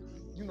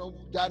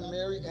 gotten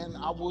married, and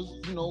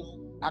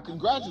I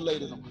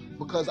congratulated them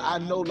because I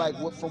know like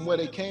from where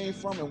they came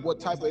from and what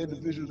type of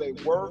individuals they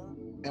were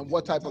and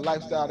what type of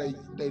lifestyle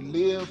they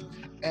live.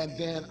 And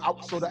then,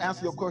 so to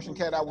answer your question,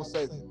 Kat, I would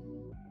say,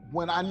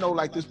 when I know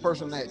like this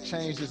person that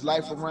changed his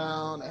life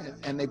around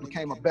and they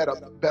became a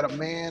better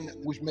man,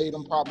 which made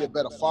him probably a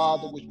better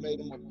father, which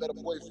made him a better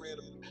boyfriend.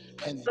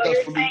 And so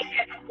you're saying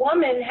that the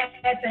woman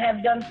had to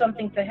have done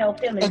something to help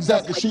him.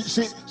 Exactly.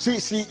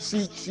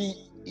 She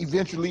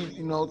eventually,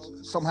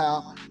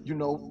 somehow,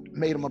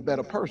 made him a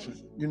better person.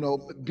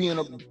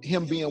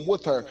 Him being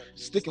with her,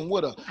 sticking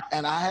with her,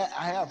 and I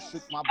have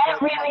sick my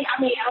butt. Really,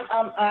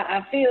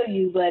 I feel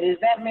you, but is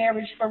that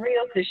marriage for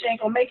real? Because she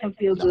ain't gonna make him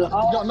feel good.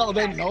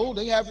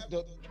 They have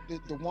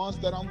the ones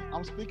that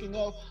I'm speaking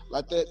of,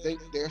 like that.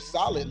 They're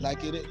solid. Like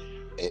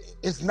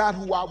it's not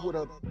who I would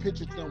have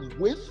pictured them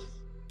with,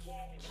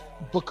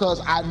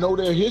 because I know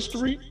their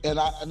history, and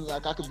I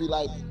could be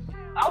like,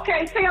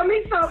 okay, tell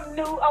me something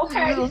new.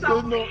 Okay,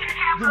 so men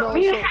have a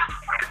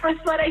preference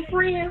for their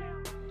friends?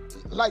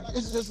 Like,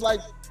 it's just like,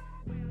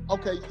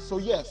 okay, so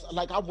yes,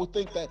 like I would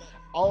think that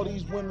all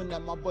these women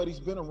that my buddy's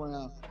been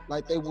around,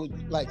 like they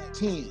would like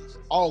 10s,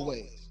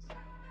 always,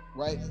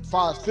 right? As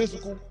far as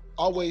physical,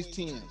 always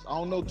 10s. I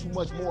don't know too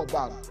much more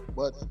about it,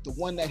 but the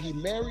one that he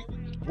married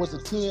was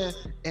a 10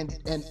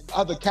 in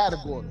other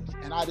categories,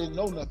 and I didn't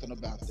know nothing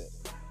about that.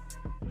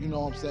 You know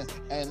what I'm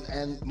saying?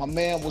 And my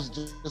man was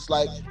just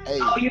like, hey.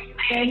 Oh, you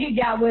saying he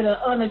got with an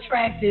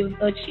unattractive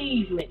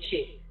achievement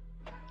chick?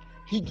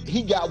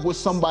 He got with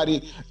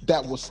somebody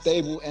that was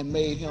stable and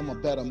made him a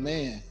better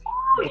man.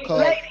 Because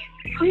ladies,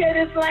 you hear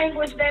this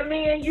language that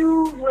men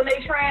use when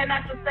they try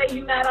not to say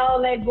you're not all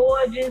that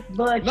gorgeous,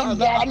 but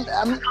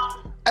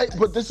hey,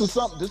 but this is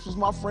something. This was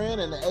my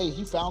friend, and hey,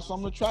 he found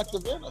something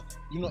attractive in her.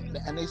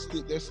 And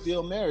they're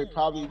still married,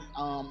 probably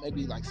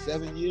maybe like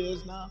 7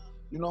 years now.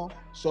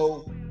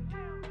 So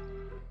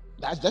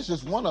that's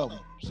just one of them.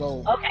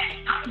 So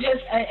okay,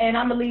 I'm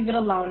gonna leave it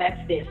alone.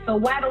 That's this. So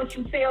why don't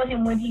you tell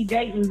him when he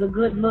dating the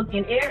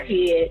good-looking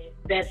airhead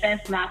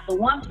that's not the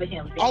one for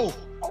him? Then? Oh,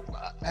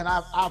 and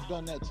I've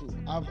done that too.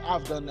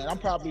 I've done that. I'm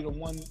probably the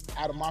one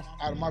out of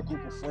my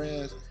group of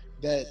friends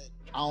that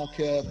I don't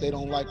care if they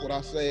don't like what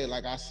I said.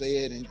 Like I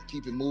said and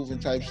keep it moving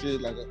type shit.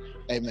 Like,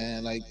 hey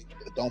man, like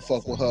don't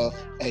fuck with her.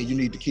 Hey, you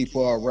need to keep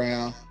her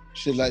around.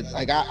 Shit like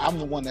I'm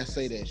the one that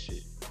say that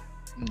shit.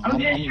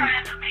 I'm just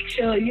trying to make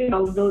sure,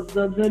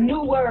 the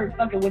new word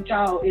fucking with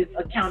y'all is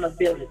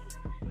accountability.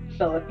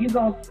 So if you're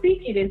going to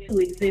speak it into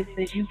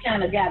existence, you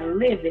kind of got to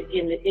live it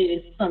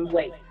in some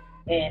way.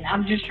 And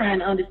I'm just trying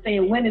to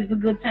understand, when is a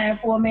good time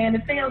for a man to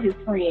tell his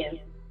friends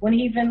when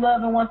he's in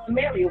love and wants to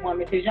marry a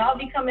woman? Because y'all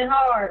be coming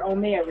hard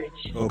on marriage.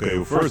 Okay,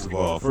 well, first of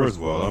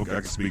all, I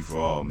can speak for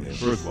all men.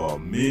 First of all,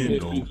 men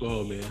don't. Speak for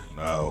all men.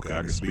 Okay,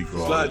 I can speak for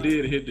all. Slide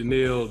did hit the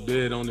nail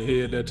dead on the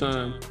head that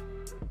time.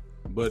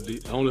 But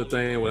the only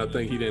thing what I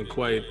think he didn't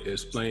quite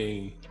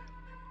explain,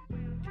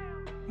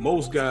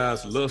 most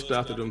guys lust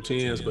after them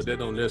 10s, but that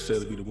don't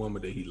necessarily be the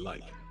woman that he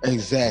like.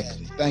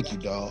 Exactly. Thank you,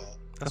 dog.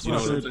 That's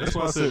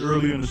what I said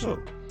earlier in the show.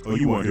 Oh,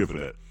 you weren't here for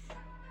that.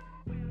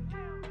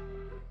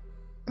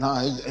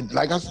 Nah,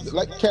 like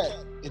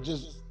Kat, it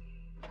just,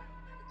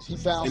 he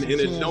found some 10s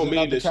it don't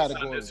mean that she's not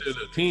categories.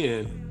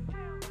 necessarily a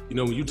 10.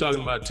 When you're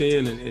talking about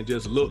 10 and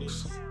just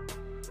looks,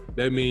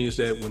 that means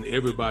that when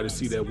everybody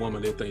see that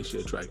woman, they think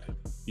she's attractive.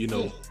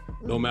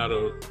 no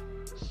matter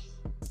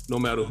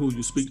who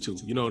you speak to.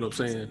 You know what I'm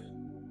saying?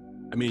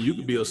 I mean, you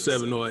could be a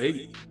 7 or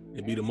 8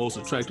 and be the most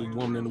attractive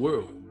woman in the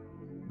world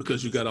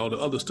because you got all the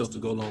other stuff to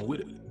go along with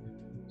it.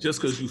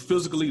 Just because you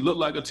physically look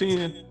like a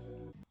 10,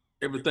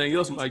 everything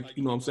else might,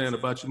 you know what I'm saying,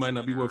 about you might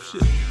not be worth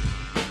shit.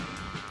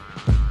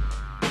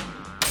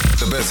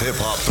 The best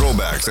hip-hop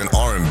throwbacks and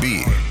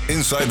R&B.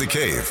 Inside the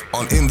Cave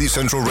on Indie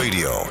Central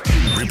Radio.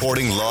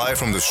 Reporting live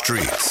from the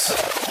streets.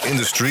 In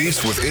the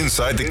streets with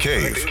Inside the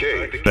Cave.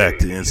 Back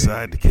to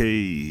Inside the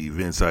Cave,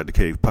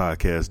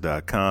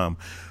 InsideTheCavePodcast.com.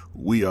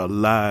 We are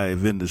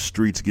live in the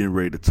streets getting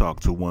ready to talk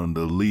to one of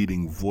the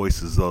leading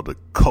voices of the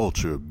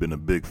culture. Been a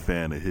big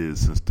fan of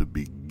his since the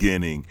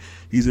beginning.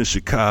 He's in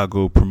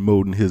Chicago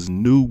promoting his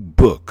new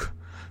book,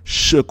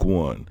 Shook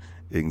One,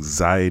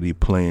 Anxiety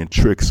Playing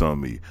Tricks on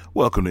Me.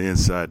 Welcome to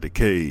Inside the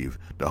Cave,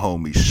 the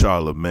homie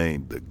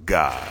Charlamagne Tha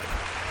God.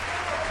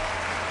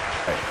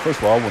 Hey, first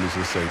of all, I want to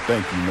just say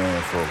thank you,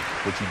 man, for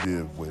what you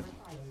did with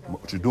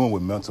what you're doing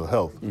with mental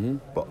health,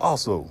 but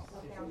also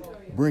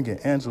bringing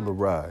Angela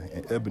Rye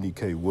and Ebony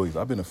K. Williams.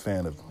 I've been a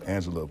fan of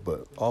Angela,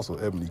 but also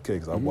Ebony K.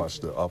 because I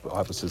watched the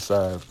opposite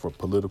side for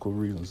political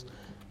reasons,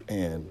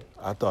 and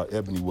I thought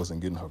Ebony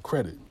wasn't getting her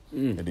credit,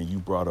 and then you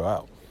brought her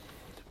out.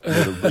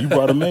 You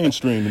brought her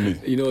mainstream to me.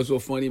 You know, it's so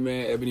funny,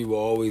 man. Ebony will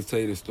always tell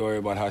you the story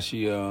about how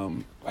she,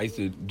 I used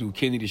to do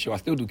Kennedy's show. I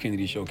still do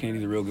Kennedy's show.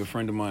 Kennedy's a real good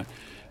friend of mine.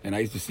 And I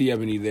used to see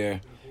Ebony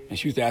there. And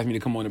she used to ask me to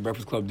come on the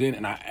Breakfast Club then.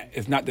 And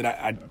it's not that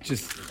I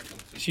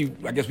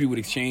guess we would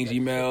exchange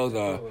emails.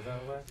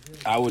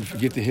 I would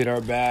forget to hit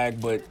her back.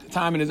 But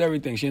timing is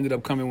everything. She ended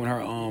up coming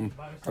when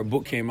her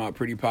book came out,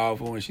 Pretty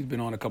Powerful. And she's been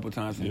on a couple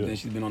times since then.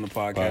 She's been on the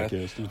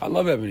podcast. I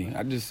love Ebony.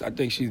 I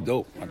think she's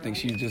dope. I think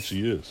she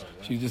is.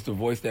 She's just the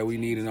voice that we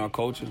need in our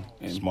culture.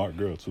 And, smart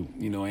girl, too.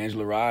 You know,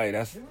 Angela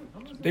Rye,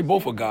 they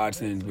both are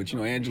godsends. But, you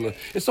know, Angela,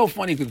 it's so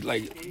funny because,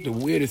 like, the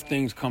weirdest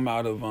things come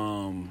out of,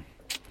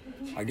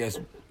 I guess,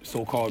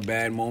 so-called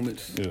bad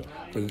moments. Yeah.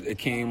 Because it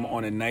came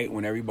on a night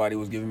when everybody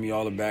was giving me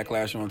all the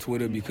backlash on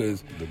Twitter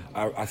because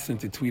I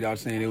sent a tweet out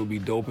saying it would be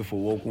dope if a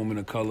woke woman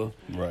of color,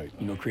 you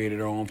know, created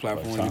her own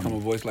platform and become a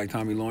voice like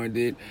Tommy Lauren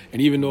did.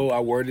 And even though I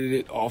worded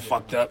it all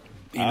fucked up,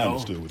 I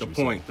understood what the you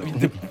point. were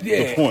saying.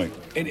 The point.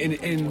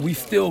 And we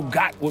still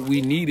got what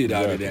we needed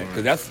out of that.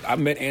 Because I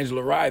met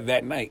Angela Rye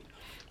that night.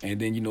 And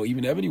then, you know,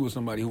 even Ebony was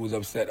somebody who was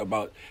upset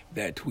about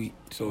that tweet.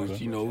 So,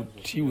 you know,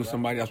 she was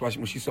somebody, that's why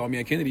when she saw me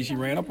at Kennedy, she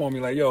ran up on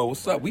me like, yo,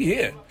 what's up? We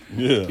here.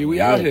 Yeah.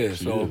 We out here.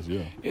 So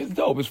it's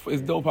dope.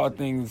 It's dope how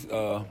things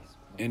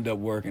end up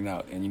working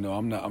out. And, you know,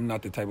 I'm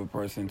not the type of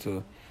person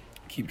to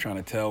keep trying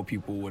to tell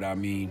people what I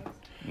mean.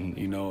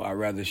 You know, I'd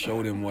rather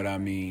show them what I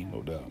mean.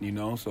 No doubt. You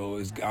know,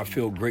 so I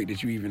feel great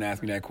that you even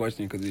asked me that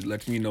question because it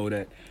lets me know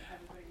that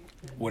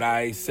what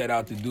I set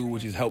out to do,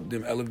 which is help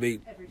them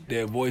elevate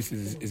their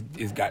voices,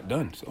 is got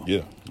done. So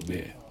yeah.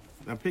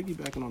 Now,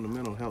 piggybacking on the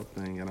mental health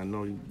thing, and I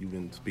know you've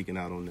been speaking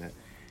out on that.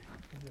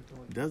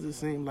 Does it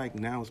seem like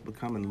now it's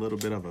becoming a little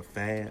bit of a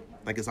fad?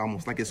 Like it's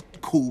almost like it's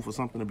cool for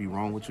something to be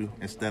wrong with you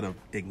instead of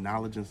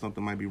acknowledging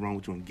something might be wrong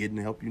with you and getting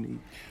the help you need?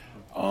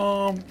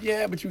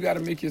 Yeah, but you got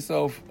to make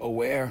yourself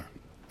aware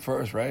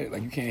first, right?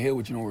 Like you can't hear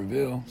what you don't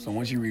reveal. So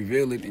once you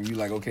reveal it and you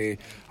like, okay,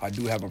 I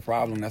do have a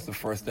problem, that's the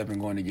first step in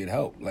going to get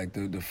help. Like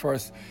the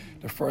first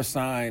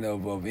sign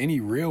of any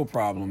real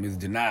problem is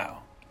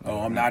denial. Oh,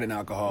 I'm not an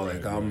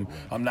alcoholic. I'm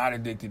not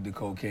addicted to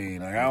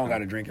cocaine. Like I don't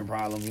got a drinking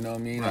problem. You know what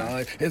I mean?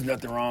 There's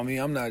nothing wrong with me.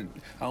 I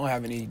don't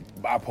have any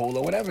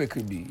bipolar, whatever it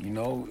could be. You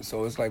know.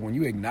 So it's like when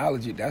you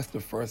acknowledge it, that's the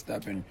first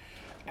step in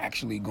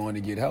actually going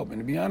to get help. And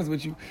to be honest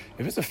with you,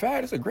 if it's a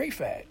fad, it's a great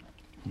fad.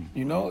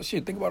 You know,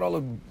 shit, think about all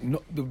of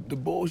the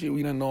bullshit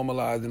we done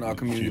normalized in our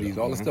communities,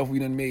 all the stuff we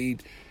done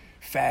made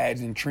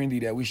fads and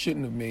trendy that we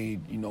shouldn't have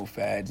made, you know,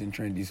 fads and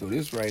trendy. So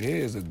this right here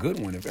is a good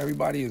one. If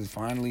everybody is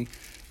finally,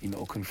 you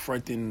know,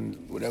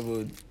 confronting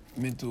whatever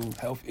mental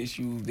health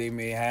issues they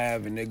may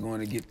have and they're going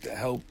to get the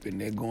help and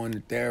they're going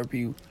to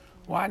therapy,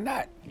 why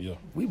not? Yeah.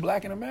 We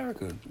black in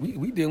America.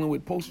 We dealing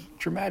with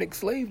post-traumatic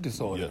slave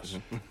disorder. Yes.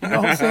 You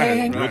know what I'm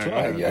saying?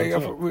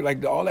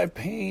 Like all that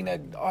pain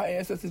that our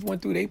ancestors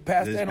went through, they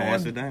passed that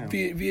on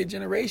via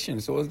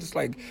generations. So it's just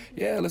like,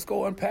 yeah, let's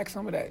go unpack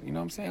some of that. You know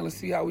what I'm saying? Let's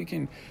see how we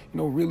can, you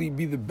know, really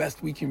be the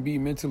best we can be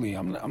mentally.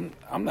 I'm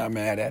not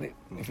mad at it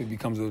if it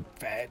becomes a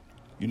fad.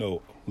 You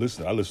know,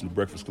 I listen to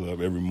Breakfast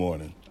Club every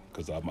morning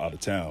because I'm out of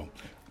town.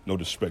 No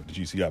disrespect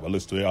to GCI, but I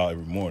listen to y'all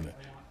every morning.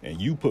 And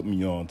you put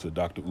me on to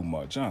Dr.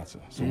 Umar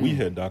Johnson. So we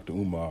had Dr.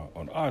 Umar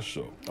on our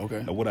show.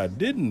 Okay. Now, what I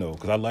didn't know,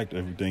 because I liked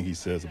everything he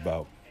says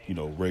about, you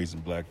know, raising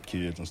black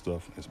kids and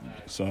stuff, his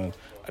sons,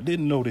 I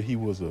didn't know that he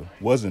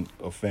wasn't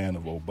a fan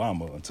of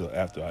Obama until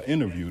after I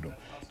interviewed him.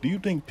 Do you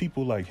think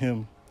people like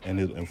him and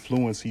his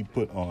influence he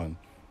put on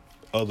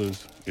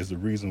others is the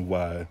reason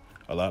why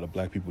a lot of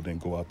black people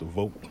didn't go out to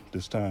vote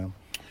this time?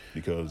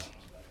 Because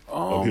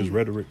of his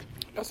rhetoric?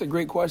 That's a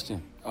great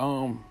question.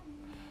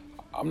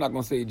 I'm not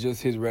going to say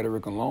just his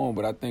rhetoric alone,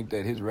 but I think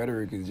that his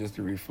rhetoric is just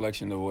a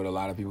reflection of what a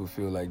lot of people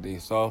feel like they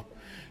saw.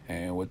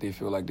 And what they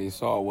feel like they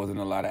saw wasn't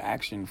a lot of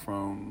action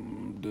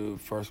from the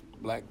first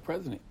black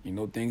president. You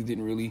know, things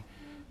didn't really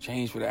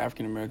change for the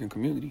African American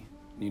community.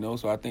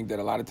 So I think that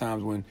a lot of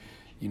times when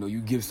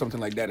you give something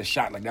like that a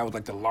shot, like that was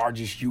like the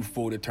largest youth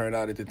vote that turned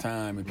out at the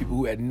time, and people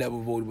who had never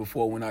voted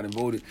before went out and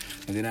voted,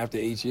 and then after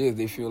 8 years,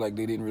 they feel like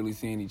they didn't really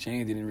see any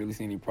change, they didn't really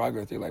see any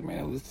progress. They're like,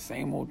 man, it was the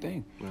same old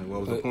thing. Man,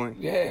 what was the point?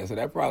 Yeah, so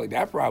that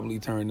probably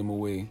turned them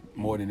away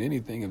more than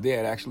anything. If they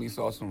had actually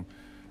saw some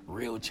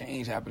real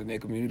change happen in their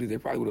community, they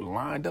probably would have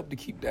lined up to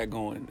keep that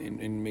going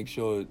and make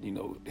sure,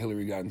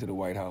 Hillary got into the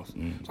White House.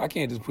 So I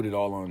can't just put it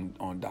all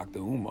on Dr.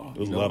 Umar.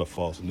 There's a lot of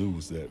false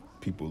news that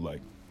people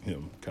like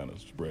him kind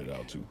of spread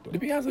out too. But. To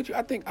be honest with you,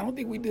 I don't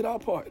think we did our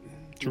part.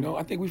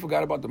 I think we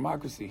forgot about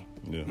democracy.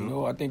 Yeah.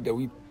 I think that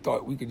we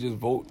thought we could just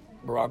vote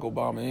Barack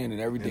Obama in and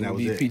everything would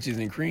be peaches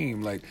and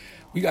cream. Like,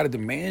 we got to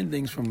demand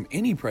things from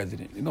any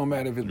president. It don't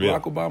matter if it's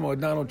Barack Obama or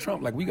Donald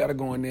Trump. Like, we got to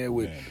go in there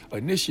with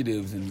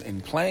initiatives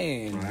and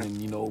plans and,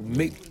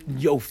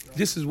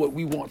 this is what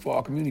we want for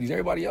our communities.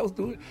 Everybody else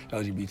do it.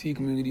 LGBT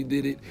community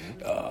did it.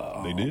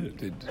 They did.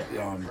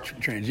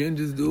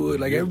 Transgenders do it.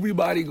 Like,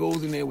 everybody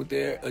goes in there with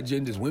their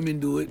agendas.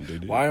 Women do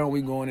it. Why aren't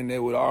we going in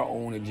there with our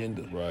own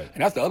agenda? Right.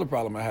 And that's the other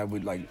problem I have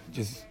with, like,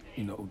 just,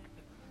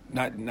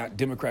 not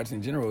Democrats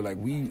in general. Like,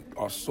 we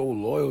are so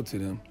loyal to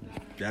them.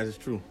 That is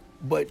true.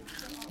 But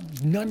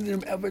none of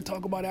them ever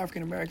talk about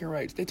African American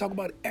rights. They talk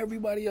about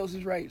everybody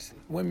else's rights,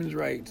 women's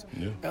rights,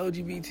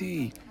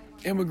 LGBT,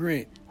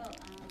 immigrant.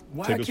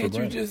 Why can't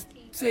you just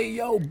say,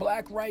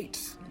 black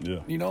rights?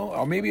 Yeah.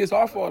 Or maybe it's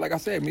our fault. Like I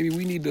said, maybe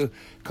we need to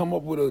come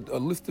up with a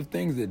list of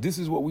things that this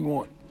is what we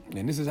want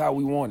and this is how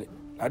we want it.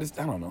 I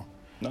don't know.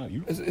 No,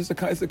 it's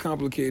a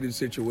complicated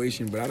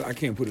situation, but I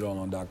can't put it all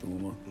on Dr.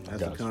 Umar.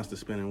 That's a constant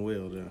spinning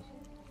wheel there.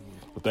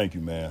 Well, thank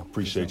you, man.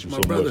 Appreciate you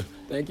so brother. much.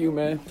 Thank you,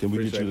 man. Can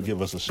we get you to give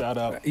us a shout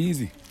out?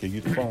 Easy. Can you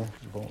get the phone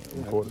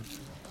recorder?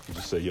 You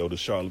just say, the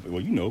Charlamagne.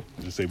 Well, you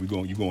just say you're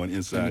going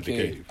inside the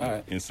cave. All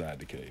right. Inside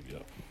the cave,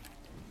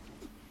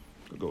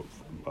 Go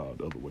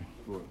the other way.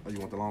 Oh, you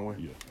want the long way?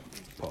 Yeah.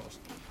 Pause.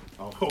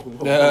 Oh,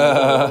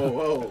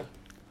 whoa.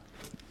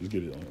 Just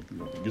get it on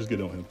him. Just get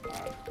it on him.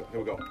 Here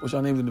we go. What's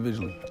your names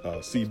individually?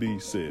 CB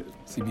Said.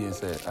 CB and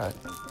Said. All right.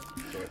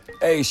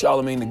 Hey,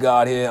 Charlamagne Tha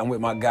God here. I'm with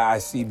my guy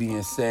CB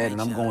and Said, and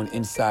I'm going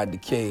inside the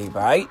cave.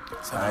 All right.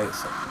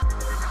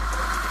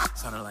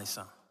 Sounded like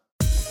something.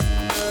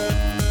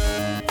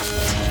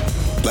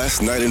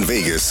 Last Night in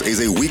Vegas is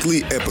a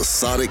weekly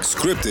episodic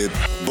scripted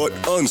but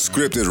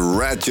unscripted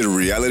ratchet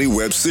reality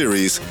web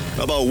series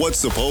about what's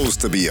supposed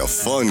to be a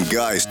fun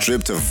guy's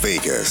trip to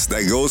Vegas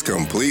that goes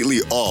completely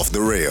off the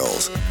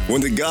rails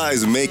when the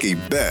guys make a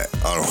bet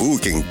on who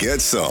can get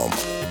some.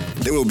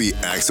 There will be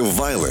acts of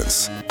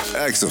violence,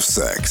 acts of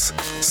sex.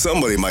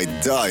 Somebody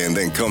might die and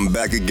then come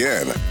back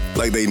again,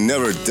 like they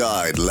never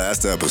died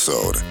last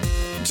episode.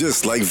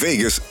 Just like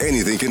Vegas,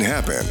 anything can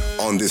happen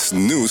on this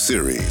new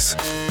series.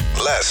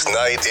 Last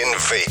Night in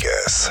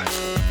Vegas.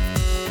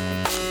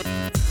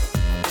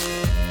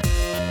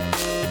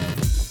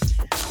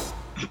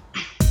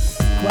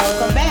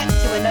 Welcome back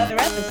to another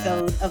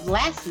episode of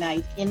Last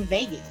Night in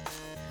Vegas.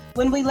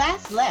 When we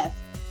last left,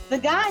 the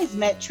guys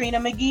met Trina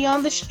McGee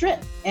on the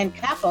Strip, and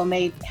Capo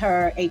made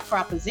her a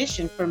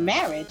proposition for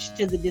marriage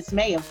to the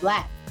dismay of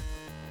Black.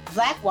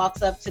 Black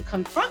walks up to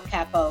confront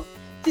Capo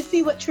to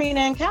see what Trina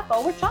and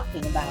Capo were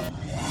talking about.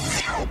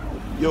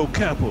 Yo,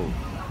 Capo,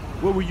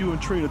 what were you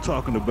and Trina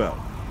talking about?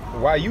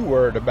 Why you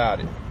worried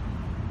about it?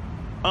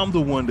 I'm the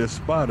one that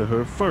spotted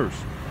her first.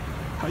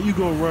 How you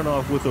gonna run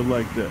off with her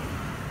like that?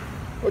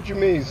 What you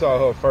mean you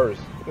saw her first?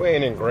 We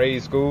ain't in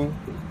grade school.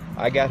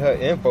 I got her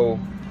info.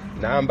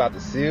 Now I'm about to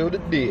seal the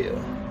deal.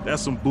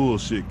 That's some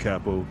bullshit,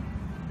 Capo.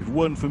 If it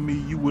wasn't for me,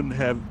 you wouldn't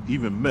have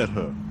even met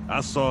her. I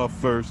saw her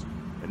first,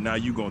 and now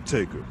you gonna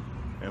take her.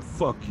 And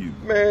fuck you.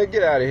 Man,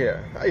 get out of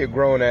here. How you a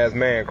grown-ass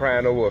man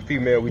crying over a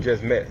female we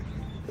just met?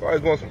 You always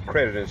want some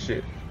credit and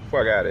shit.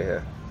 Fuck out of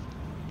here.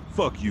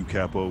 Fuck you,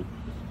 Capo.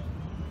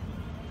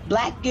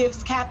 Black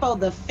gives Capo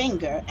the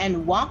finger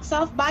and walks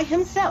off by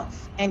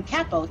himself, and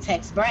Capo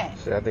texts Brad.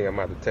 Shit, I think I'm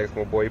about to text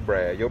my boy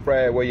Brad. Yo,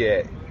 Brad, where you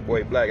at?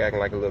 Boy, Black acting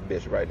like a little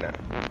bitch right now.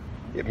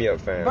 Hit me up,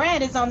 fam.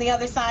 Brad is on the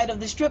other side of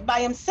the Strip by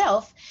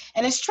himself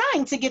and is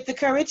trying to get the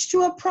courage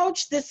to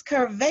approach this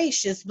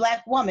curvaceous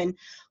Black woman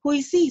who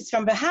he sees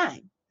from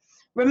behind.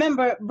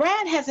 Remember,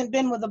 Brad hasn't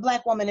been with a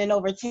Black woman in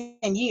over 10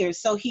 years,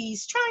 so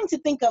he's trying to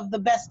think of the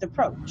best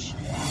approach.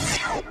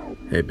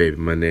 Hey, baby,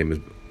 my name is...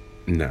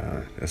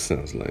 Nah, that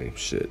sounds lame.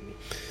 Shit.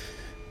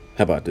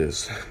 How about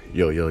this?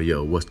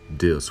 Yo, what's the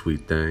deal,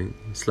 sweet thing?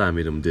 Slide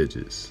me them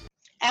digits.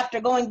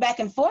 After going back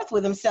and forth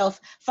with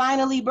himself,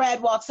 finally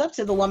Brad walks up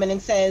to the woman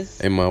and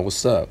says, Hey, Ma,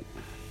 what's up?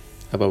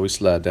 How about we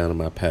slide down to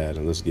my pad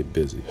and let's get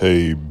busy?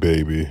 Hey,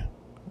 baby.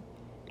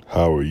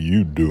 How are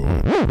you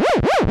doing?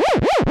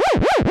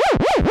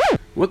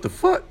 What the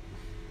fuck?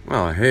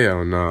 Oh,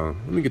 hell no.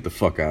 Let me get the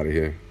fuck out of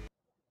here.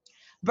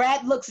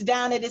 Brad looks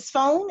down at his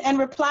phone and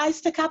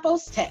replies to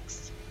Capo's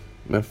text.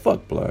 Man,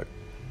 fuck Black.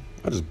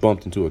 I just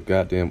bumped into a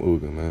goddamn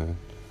Ooga, man.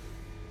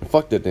 And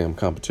fuck that damn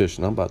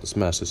competition. I'm about to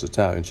smash this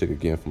Italian chick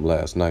again from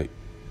last night.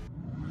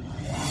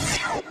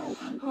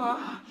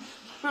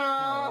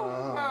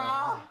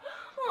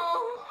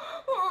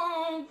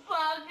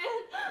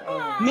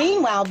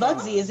 Meanwhile,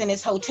 Bugsy is in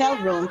his hotel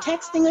room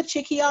texting a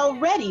chick he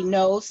already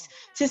knows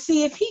to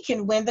see if he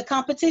can win the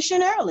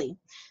competition early.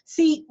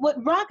 See,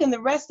 what Brock and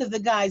the rest of the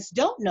guys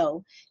don't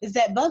know is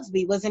that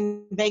Bugsy was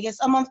in Vegas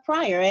a month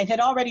prior and had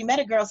already met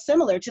a girl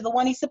similar to the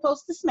one he's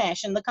supposed to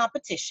smash in the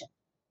competition.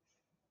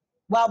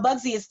 While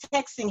Bugsy is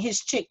texting his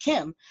chick,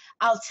 Kim,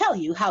 I'll tell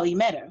you how he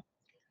met her.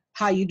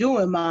 "How you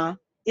doing, Ma?"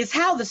 is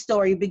how the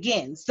story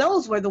begins.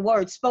 Those were the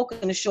words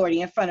spoken to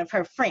Shorty in front of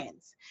her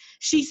friends.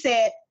 She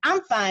said,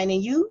 "I'm fine,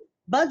 and you?"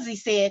 Bugsy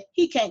said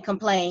he can't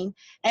complain.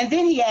 And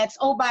then he asked,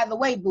 "Oh, by the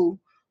way, boo,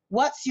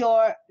 what's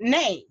your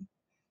name?"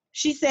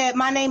 She said,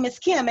 "My name is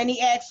Kim." And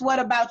he asked, "What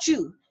about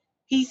you?"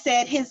 He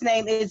said his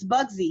name is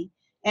Bugsy,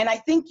 and I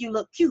think you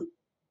look cute.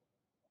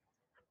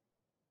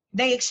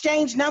 They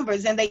exchanged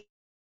numbers and they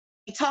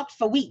talked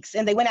for weeks,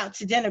 and they went out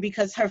to dinner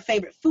because her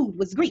favorite food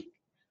was Greek.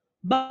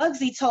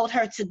 Bugsy told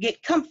her to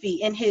get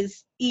comfy in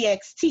his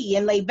EXT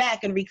and lay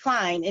back and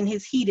recline in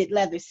his heated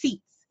leather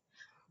seats.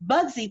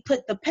 Bugsy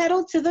put the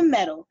pedal to the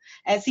metal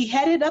as he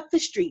headed up the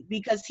street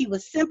because he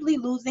was simply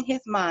losing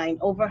his mind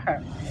over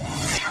her.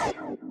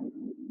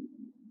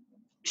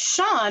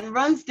 Sean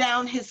runs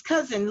down his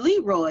cousin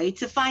Leroy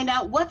to find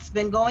out what's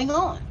been going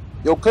on.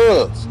 Yo,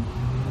 cuz.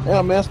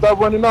 Yeah, man, stop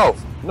running off.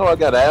 You know I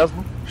got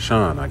asthma.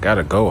 Sean, I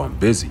gotta go. I'm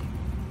busy.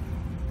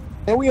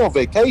 And we on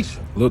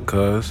vacation. Look,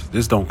 cuz,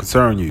 this don't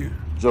concern you.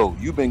 Joe,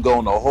 you been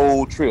going the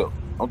whole trip.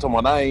 I'm talking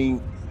about I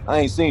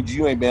ain't seen you.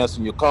 You ain't been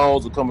answering your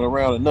calls or coming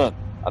around or nothing.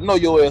 I know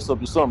your ass up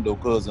to something though,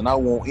 cuz, and I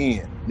won't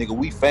end. Nigga,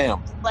 we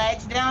family.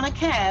 Flags down a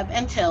cab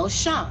and tells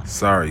Sean.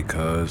 Sorry,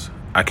 cuz.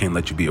 I can't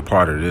let you be a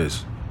part of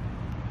this.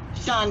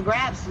 Sean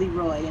grabs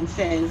Leroy and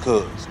says,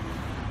 "Cuz,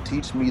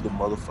 teach me the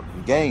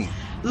motherfucking game."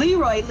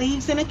 Leroy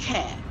leaves in a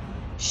cab.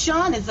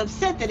 Sean is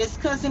upset that his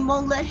cousin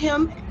won't let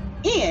him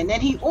in,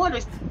 and he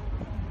orders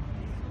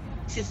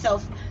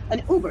himself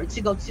an Uber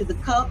to go to the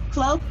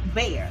Club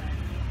Bear.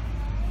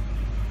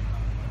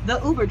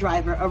 The Uber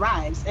driver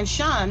arrives, and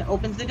Sean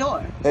opens the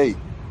door. "Hey,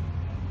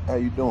 how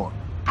you doing?"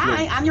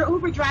 "Hi, I'm your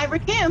Uber driver,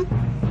 Kim."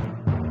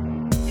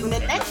 Tune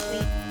in next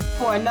week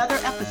for another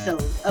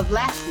episode of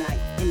Last Night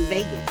in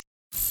Vegas.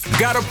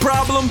 Got a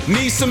problem?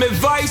 Need some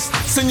advice?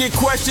 Send your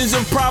questions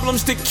and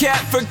problems to Cat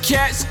for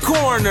Cat's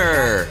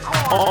Corner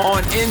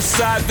on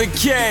Inside the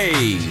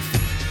Cave.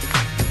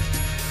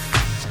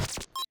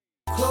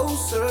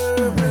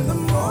 Closer in the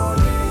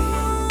morning.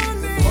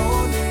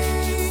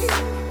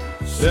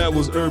 That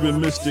was Urban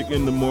Mystic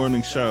in the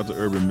morning. Shout out to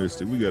Urban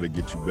Mystic. We got to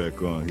get you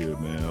back on here,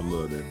 man. I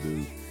love that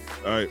dude.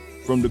 All right,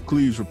 from the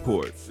Cleves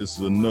Report, this is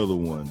another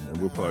one, and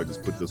we'll probably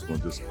just put this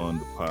one just on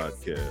the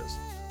podcast.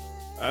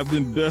 I've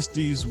been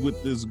besties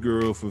with this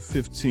girl for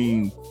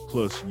 15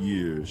 plus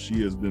years.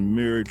 She has been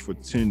married for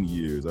 10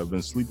 years. I've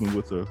been sleeping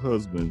with her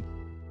husband.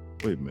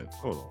 Wait a minute,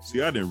 hold on.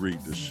 See, I didn't read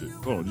this shit.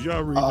 Hold on, did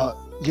y'all read it?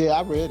 Yeah,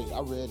 I read it.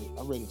 I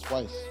read it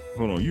twice.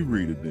 Hold on, you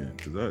read it then,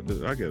 because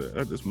I got it.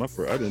 That's my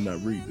first. I did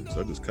not read this.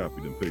 I just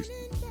copied and pasted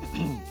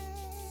it.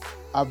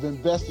 I've been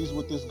besties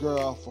with this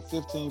girl for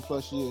 15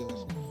 plus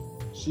years.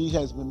 She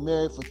has been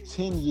married for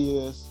 10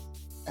 years,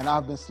 and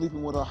I've been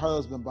sleeping with her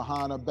husband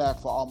behind her back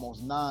for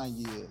almost 9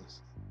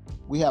 years.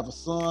 We have a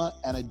son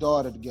and a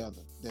daughter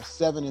together. They're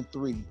 7 and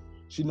 3.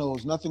 She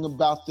knows nothing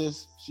about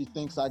this. She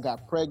thinks I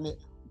got pregnant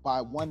by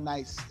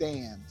one-night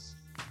stands,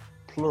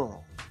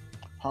 plural.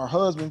 Her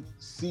husband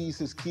sees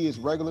his kids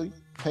regularly,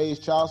 pays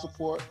child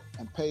support,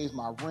 and pays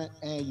my rent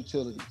and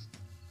utilities.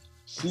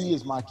 She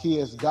is my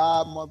kid's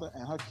godmother,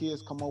 and her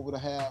kids come over to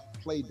have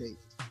play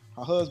dates.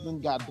 Her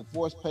husband got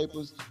divorce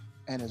papers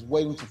and is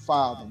waiting to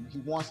file them. He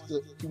wants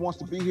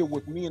to be here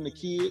with me and the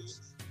kids.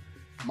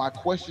 My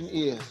question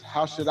is,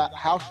 how should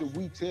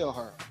we tell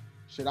her?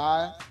 Should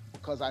I,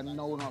 because I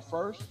know her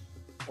first,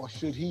 or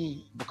should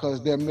he,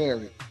 because they're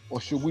married?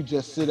 Or should we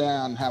just sit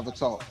down and have a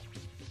talk?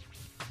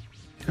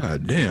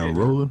 God damn,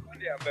 Roland.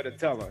 Y'all better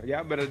tell her.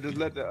 Y'all better just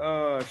let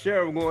the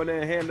sheriff go in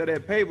there and handle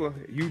that paper.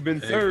 You've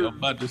been served. I'm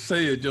about to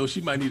say it, Joe.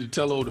 She might need to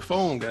tell her over the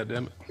phone,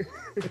 goddammit.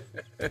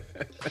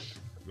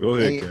 Go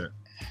ahead, Cat.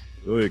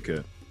 Go ahead,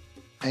 Cat.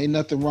 Ain't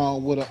nothing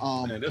wrong with a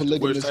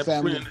polygamous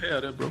family.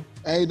 Bro.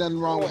 Ain't nothing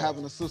wrong with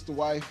having a sister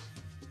wife.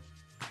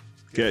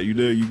 Cat, you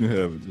there? You can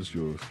have it. It's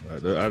yours. I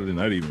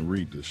didn't even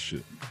read this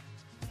shit.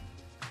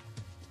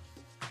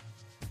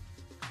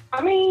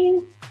 I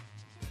mean,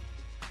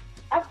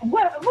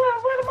 what am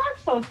I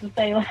supposed to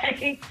say?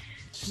 Like,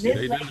 They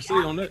didn't say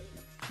on that.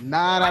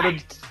 9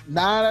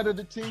 out of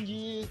the 10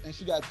 years, and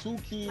she got 2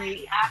 kids.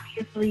 He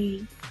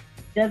obviously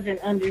doesn't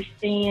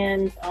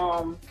understand,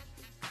 a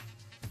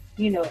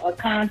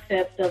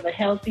concept of a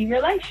healthy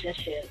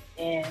relationship.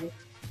 And,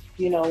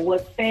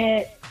 what's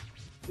sad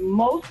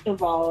most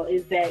of all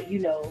is that,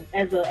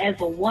 as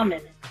a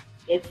woman,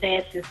 it's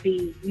sad to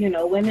see,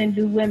 women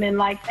do women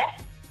like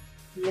that.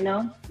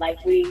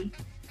 Like we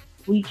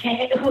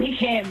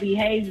can't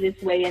behave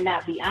this way and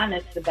not be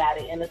honest about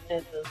it, in a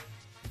sense of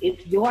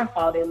it's your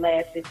fault it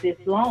lasted this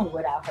long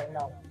without her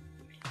knowing.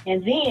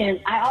 And then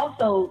I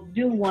also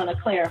do want to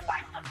clarify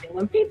something.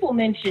 When people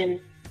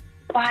mention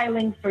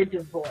filing for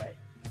divorce,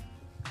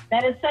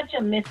 that is such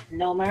a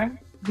misnomer,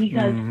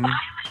 because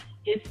filing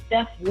is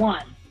step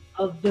one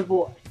of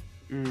divorce.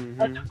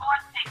 Mm-hmm. A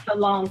divorce takes a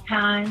long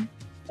time.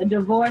 A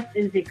divorce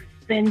is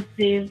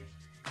expensive.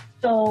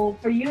 So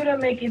for you to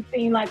make it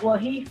seem like, well,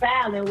 he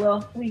filing,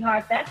 well,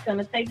 sweetheart, that's going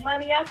to take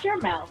money out your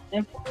mouth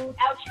and food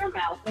out your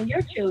mouth and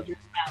your children's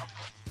mouth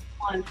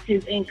once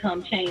his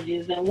income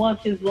changes and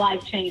once his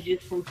life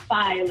changes from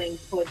filing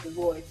for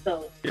divorce.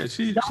 So yeah,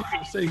 she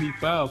didn't say he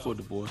filed for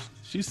divorce.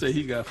 She said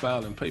he got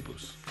filing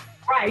papers.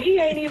 right, he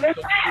ain't even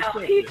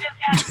filed. He just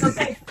got some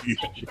papers. He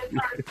even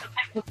turned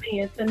some papers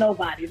in to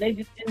nobody. They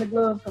just in the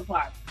glove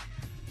compartment.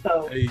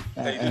 So and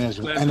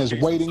it's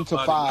waiting to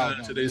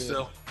file to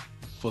themselves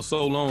for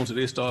so long till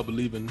they start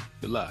believing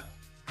the lie.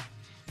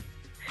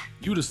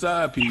 You the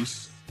side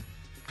piece.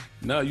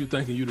 Now you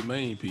thinking you the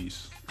main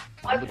piece.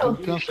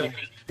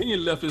 He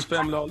ain't left his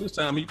family all this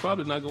time. He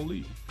probably not gonna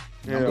leave.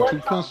 Yeah.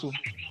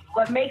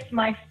 What makes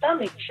my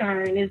stomach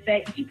churn is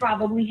that he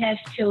probably has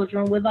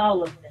children with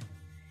all of them,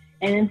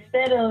 and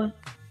instead of,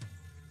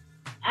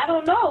 I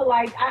don't know,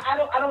 like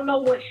I don't know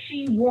what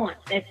she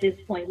wants at this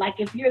point. Like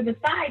if you're the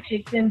side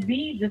chick, then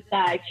be the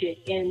side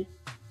chick and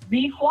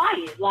be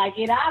quiet. Like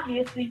it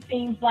obviously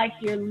seems like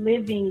you're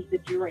living the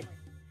dream.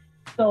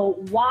 So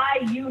why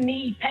you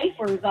need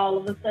papers all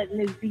of a sudden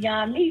is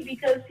beyond me,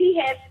 because he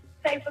had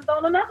papers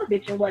on another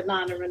bitch and wasn't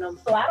honoring them.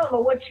 So I don't know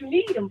what you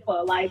need them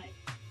for. Like,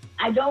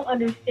 I don't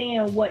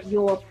understand what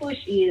your push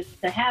is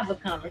to have a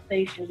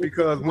conversation with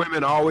Because you.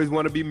 women always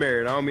want to be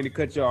married. I don't mean to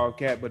cut you off,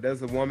 Kat, but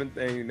that's a woman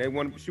thing.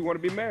 She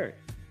want to be married.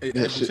 Hey,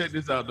 check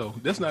this out though.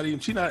 That's not even.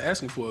 She not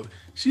asking for it.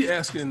 She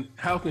asking,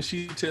 how can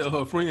she tell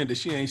her friend that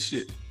she ain't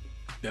shit?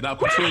 That I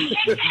portrayed,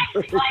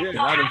 that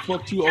I done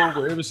fucked you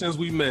over ever since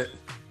we met.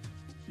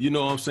 You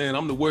know what I'm saying?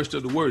 I'm the worst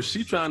of the worst.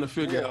 She trying to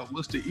figure out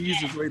what's the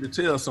easiest way to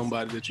tell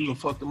somebody that you done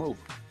fucked them over.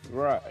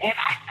 Right. And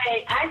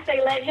I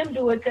say let him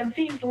do it, because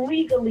he's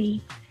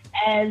legally,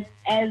 as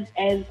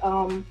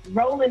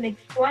Roland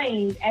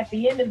explained, at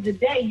the end of the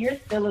day, you're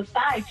still a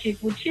side chick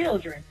with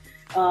children.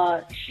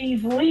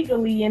 She's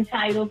legally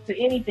entitled to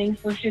anything,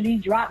 so should he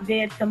drop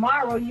dead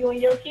tomorrow, you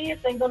and your kids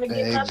ain't gonna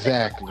get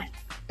nothing.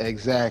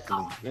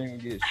 Exactly. They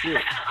ain't get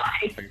shit.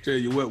 I can tell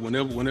you what,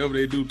 whenever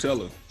they do tell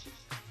her,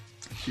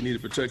 she need to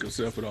protect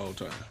herself at all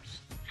times.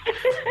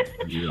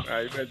 Yeah. All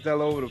right, you better tell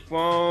her over the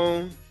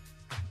phone.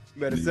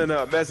 You better send her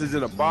a message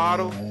in a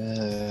bottle.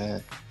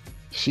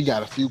 She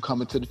got a few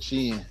coming to the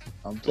chin.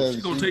 I'm telling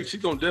you.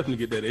 She's gonna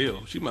definitely get that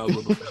L. She might as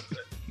well go back to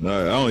that.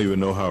 No, I don't even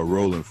know how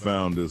Roland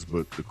found this,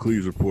 but the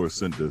Cleves report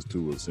sent this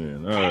to us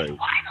in. All right.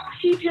 Why don't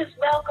she just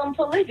welcome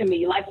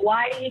polygamy? Like,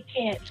 why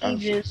can't she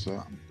just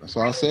that's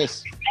all I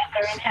says.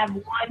 together and have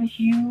one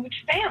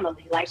huge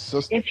family? Like,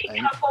 if he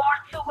can afford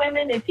 2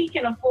 women, if he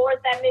can afford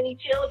that many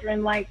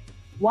children, like,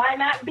 why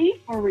not be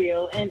for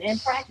real and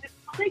practice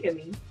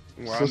polygamy?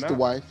 Sister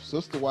wife.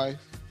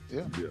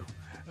 Yeah.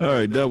 All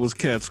right, that was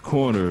Kat's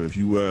Corner. If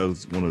you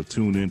guys want to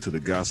tune into the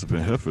Gossip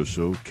and Heifer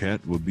show,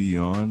 Kat will be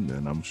on,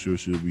 and I'm sure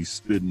she'll be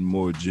spitting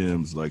more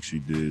gems like she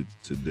did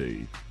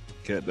today.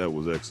 Kat, that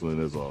was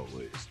excellent as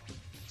always.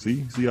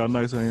 See how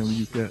nice I am to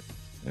you, Kat?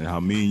 And how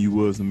mean you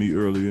was to me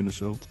earlier in the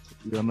show?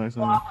 See how nice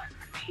I am?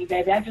 Hey,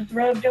 baby, I just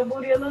rubbed your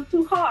booty a little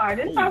too hard.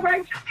 It's all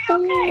right.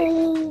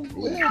 You'll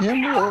be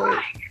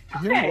okay.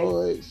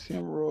 Hemorrhoids.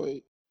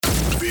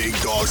 Big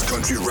Dog's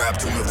Country Rap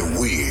Tune of the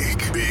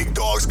Week. Big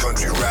Dog's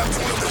Country Rap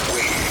Tune of the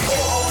Week.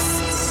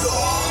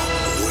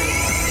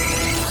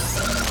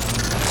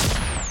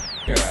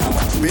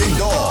 Big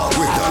Dog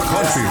with the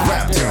Country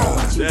Rap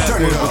Tune.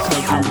 Turn it up.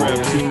 Country Rap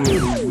Tune of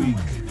the Week.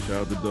 Shout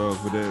out to Dog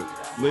for that.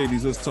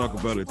 Ladies, let's talk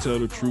about it. Tell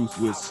the truth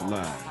with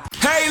Sly.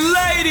 Hey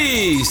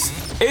ladies,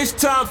 it's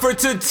time for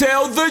To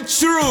Tell the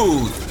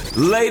Truth.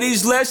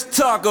 Ladies, let's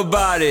talk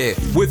about it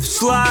with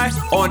Sly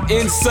on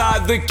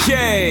Inside the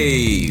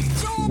Cave.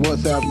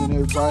 What's happening,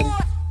 everybody?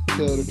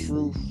 Tell the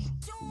truth.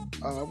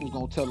 I was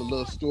gonna tell a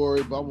little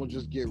story, but I'm gonna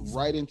just get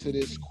right into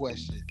this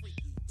question.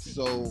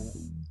 So,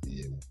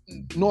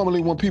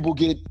 normally when people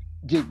get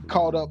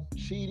caught up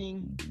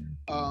cheating,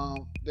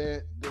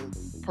 the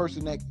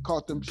person that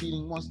caught them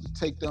cheating wants to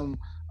take them,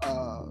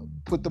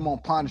 put them on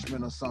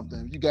punishment or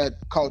something. If you got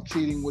caught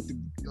cheating with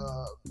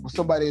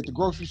somebody at the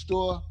grocery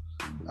store,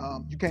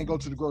 you can't go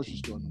to the grocery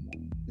store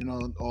no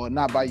more, or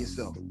not by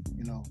yourself,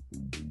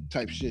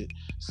 type shit.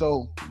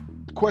 So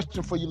the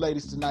question for you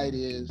ladies tonight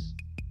is,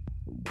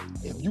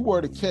 if you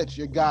were to catch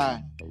your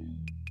guy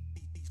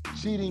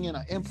cheating in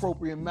an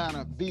inappropriate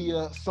manner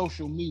via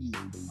social media,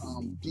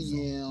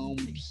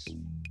 DMs,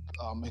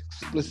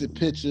 explicit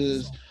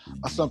pictures,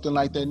 or something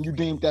like that, and you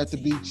deemed that to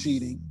be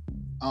cheating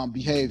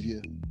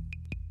behavior,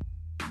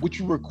 would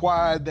you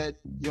require that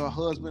your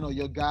husband or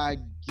your guy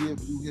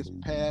give you his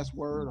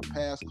password or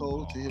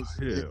passcode to his?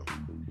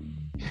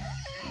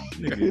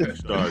 Nigga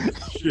started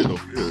shit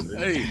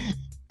over here.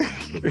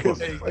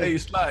 Hey,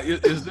 Sly,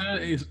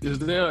 is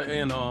there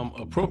an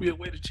appropriate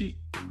way to cheat?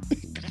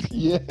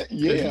 Yeah.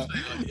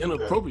 An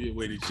inappropriate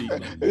way to cheat.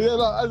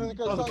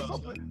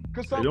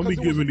 Don't be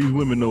giving these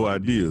women no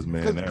ideas,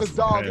 man. Because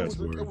dog, it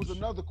was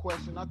another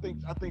question. I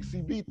think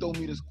CB threw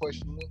me this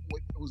question.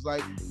 It was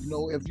like,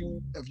 if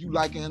you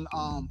liking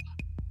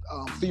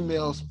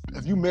females,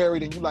 if you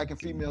married and you liking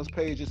females'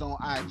 pages on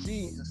IG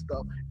and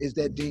stuff, is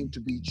that deemed to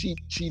be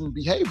cheating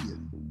behavior?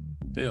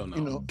 Hell no.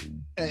 You know,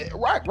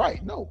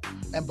 right, no.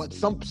 But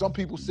some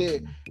people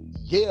said,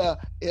 yeah,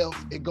 if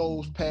it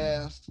goes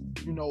past,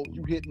 you know,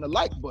 you hitting the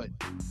like button.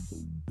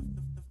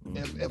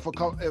 If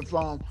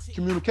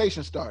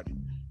communication started,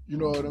 you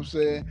know what I'm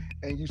saying,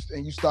 and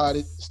you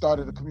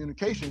started a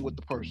communication with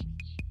the person,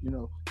 you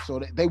know, so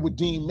that they would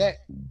deem that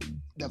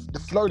the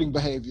flirting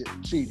behavior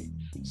cheating.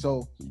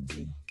 So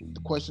the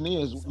question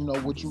is, you know,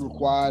 would you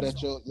require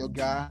that your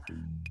guy,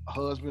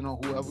 husband or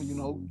whoever, you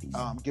know,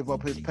 give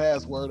up his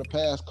password or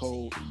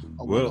passcode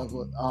or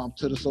whatever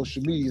to the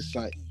social media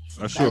site?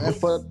 I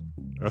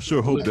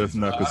sure hope that's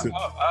not considered.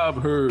 I've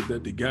heard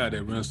that the guy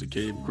that runs the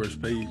Cave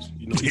Crush page,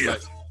 you know, he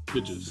likes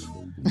pictures.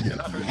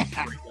 And I heard he's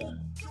a great guy.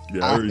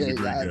 Yeah, I heard he's a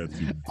great guy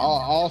too.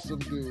 Awesome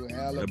dude.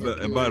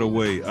 And by the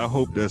way, I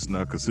hope that's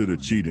not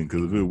considered cheating,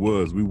 because if it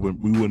was, we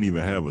wouldn't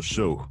even have a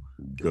show.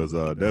 Because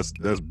that's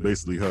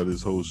basically how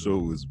this whole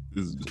show is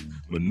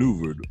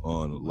maneuvered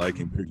on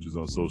liking pictures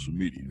on social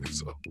media.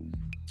 So, we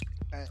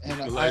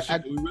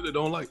really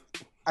don't like.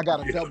 I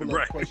got a double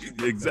up question.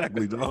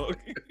 Exactly, dog.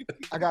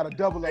 I got a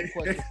double up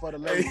question for the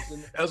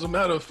ladies. As a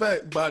matter of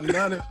fact, about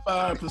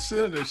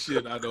 95% of the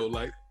shit I don't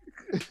like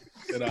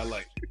that I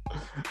like.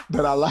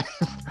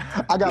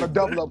 I got a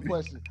double up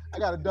question. I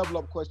got a double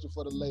up question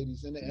for the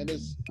ladies, and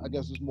it's, I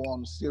guess it's more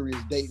on the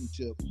serious dating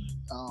tip.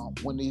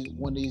 When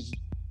these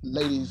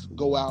ladies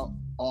go out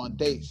on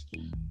dates,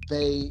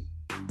 they're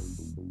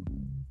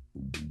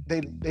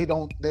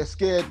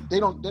scared.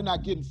 They're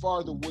not getting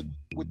farther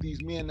with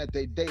these men that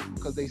they date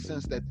because they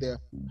sense that they're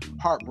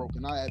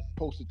heartbroken. I had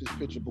posted this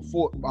picture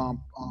before,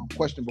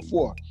 question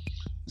before.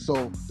 So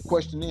the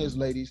question is,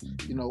 ladies,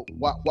 you know,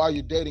 while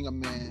you're dating a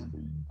man,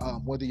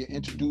 whether you're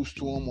introduced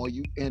to him or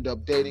you end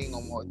up dating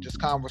him or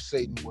just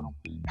conversating with him,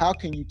 how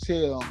can you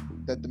tell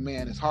that the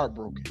man is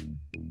heartbroken?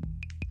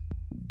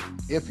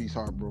 If he's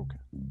heartbroken.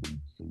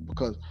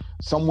 Because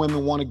some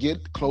women want to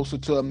get closer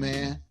to a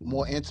man,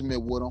 more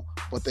intimate with him,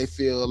 but they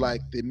feel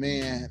like the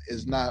man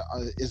is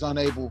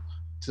unable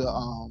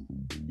to,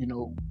 you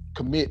know,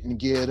 commit and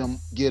get them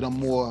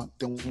more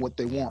than what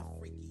they want.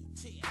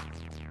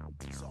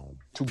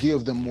 To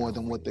give them more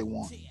than what they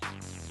want.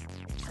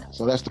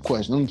 So that's the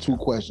question. Them two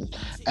questions.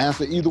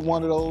 Answer either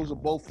one of those or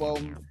both of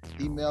them.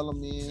 Email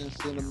them in,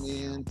 send them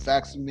in,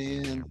 fax them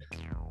in,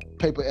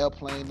 paper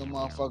airplane them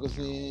motherfuckers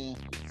in.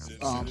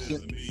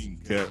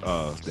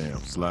 Damn,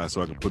 slide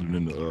so I can put it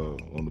in the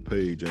on the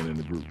page and in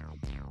the group.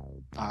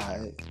 All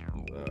right.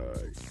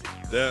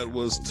 That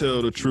was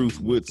Tell the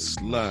Truth with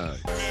Slide.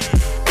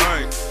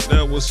 Alright,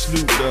 that was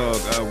Snoop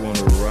Dogg. I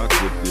Wanna Rock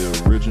with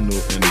the original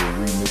and the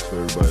remix for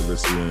everybody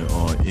listening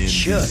on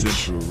NB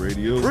Central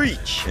Radio.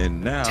 Preach.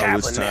 And now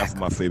it's time for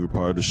my favorite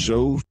part of the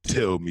show.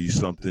 Tell me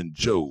something,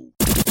 Joe.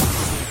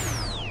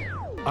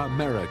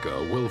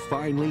 America will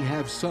finally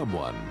have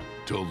someone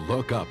to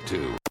look up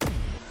to.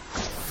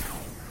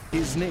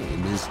 His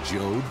name is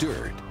Joe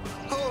Dirt.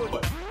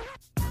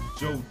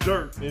 Joe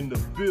Dirt in the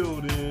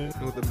building.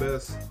 With the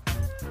best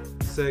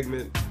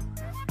segment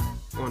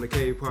on the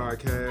Cave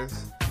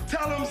Podcast.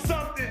 Tell him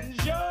something,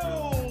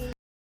 Joe.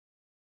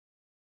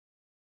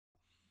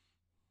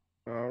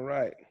 All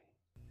right.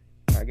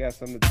 I got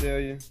something to tell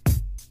you.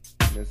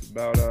 It's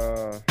about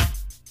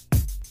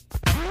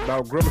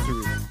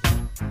groceries.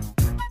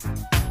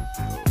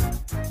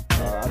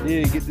 I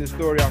did get this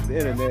story off the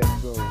internet,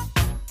 so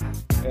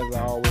as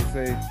I always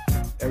say,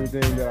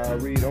 everything that I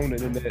read on the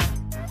internet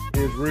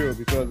is real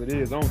because it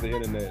is on the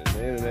internet. And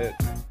the internet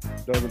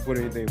doesn't put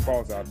anything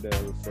false out there.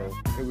 So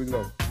here we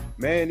go.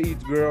 Man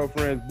eats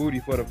girlfriend's booty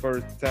for the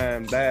first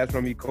time, dies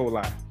from E.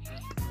 coli.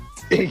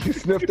 He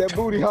sniffed that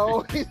booty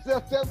hole. He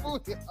sniffed that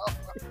booty hole.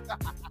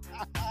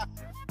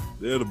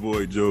 They're the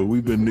boy, Joe.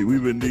 We've been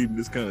needing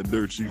this kind of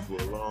dirt sheet for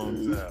a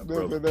long time,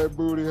 brother. That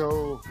booty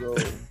hole. So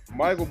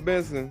Michael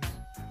Benson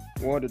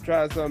wanted to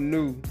try something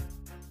new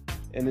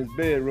in his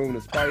bedroom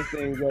to spice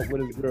things up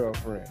with his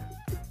girlfriend.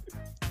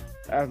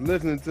 After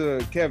listening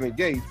to Kevin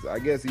Gates, I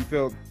guess he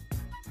felt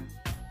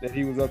that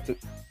he was up to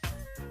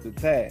the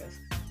task.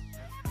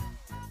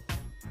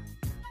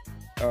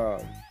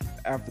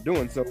 After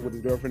doing so with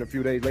his girlfriend a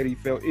few days later, he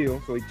felt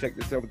ill, so he checked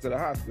himself into the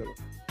hospital.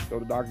 So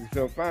the doctors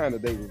felt fine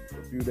the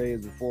a few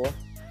days before.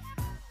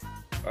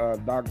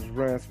 Doctors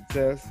ran some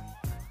tests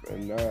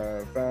and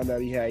found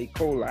out he had E.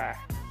 coli.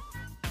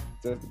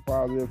 Tested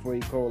positive for E.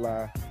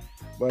 coli.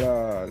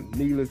 But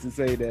needless to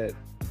say that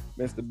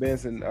Mr.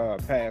 Benson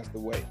passed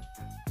away.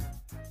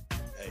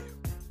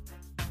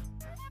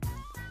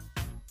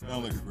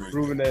 Sound like a great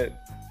proving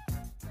that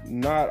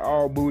not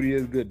all booty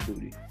is good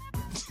booty.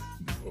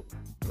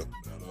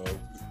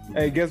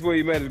 Hey, guess where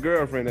he met his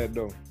girlfriend at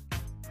though?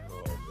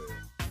 Oh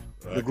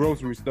man. The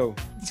grocery store.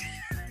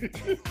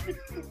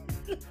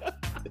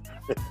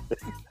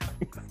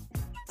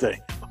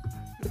 Dang.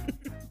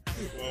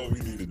 Oh, we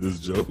needed this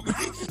joke.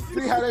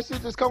 See how that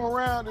shit just come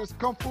around, just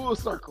come full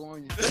circle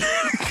on you.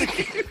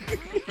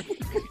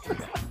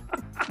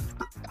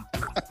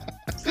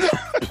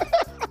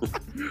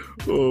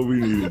 Oh, we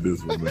needed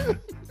this one, man.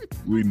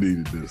 We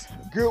needed this.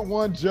 Good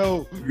one,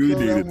 Joe. We Joe,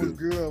 needed that was this.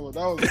 good one.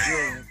 That was a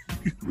good one.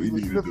 We He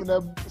was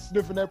needed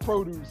sniffing that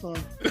produce, huh?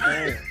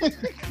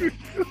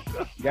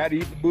 Gotta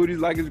eat the booties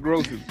like it's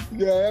groceries.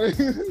 Yeah.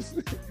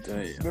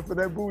 Damn. Sniffing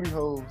that booty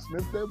hole.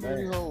 Sniff that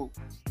booty hole.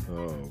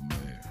 Oh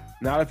man.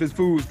 Not if it's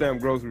food stamp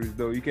groceries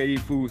though. You can't eat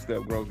food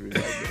stamp groceries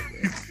like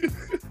that.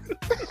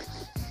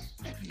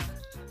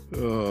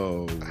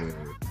 Oh man.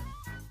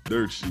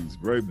 Dirt sheets.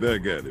 Right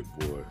back at it,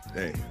 boy.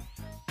 Damn.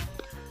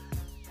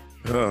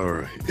 All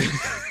right.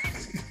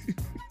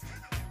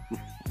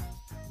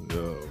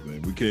 Oh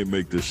man, we can't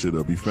make this shit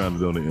up. He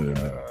found it on the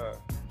internet.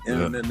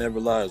 Internet never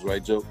lies,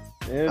 right, Joe?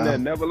 Internet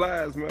never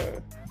lies,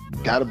 man.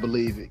 Gotta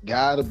believe it.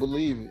 Gotta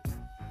believe it.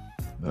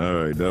 All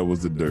right, that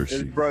was the dirt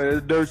sheet.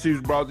 This dirt sheet was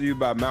brought to you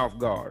by mouth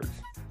guards.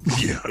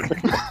 Yeah.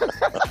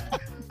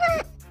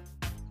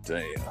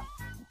 Damn.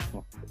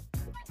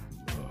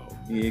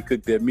 You ain't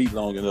cooked that meat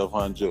long enough,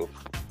 huh, Joe?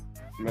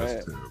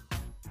 Man.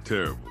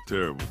 Terrible.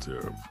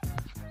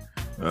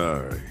 All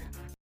right.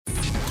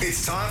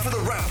 It's time for the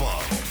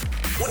wrap-up.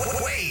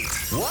 Wait,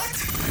 what?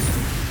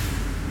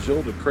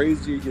 Joe, the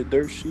crazier your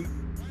dirt sheet,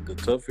 the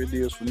tougher it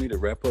is for me to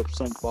wrap up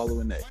something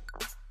following that.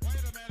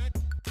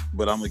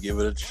 But I'm going to give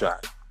it a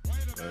shot.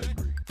 I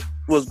agree.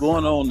 What's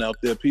going on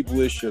out there,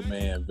 people? It's your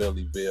man,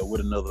 Velly Vale,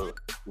 with another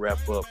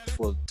wrap-up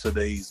for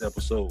today's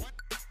episode.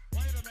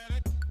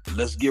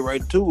 Let's get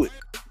right to it.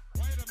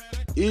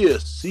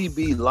 Is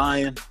CB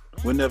lying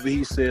whenever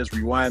he says,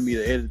 rewind me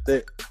to edit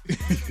that?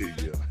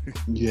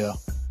 Yeah.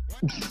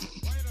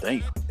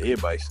 Damn,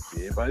 everybody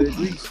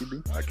agrees,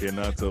 CB. I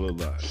cannot tell a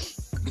lie.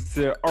 He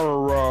said,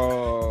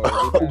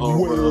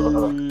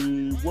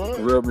 what?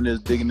 Rubbing his,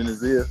 digging in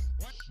his ear.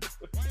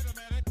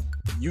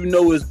 You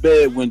know it's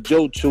bad when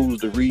Joe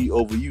chose to read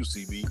over you,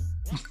 CB.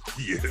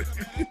 Yeah.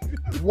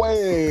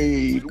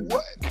 Wait,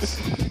 what?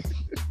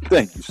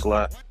 Thank you,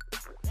 Sly.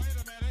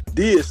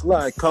 Did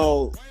Sly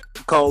call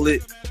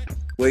it?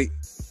 Wait.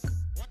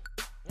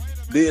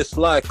 Did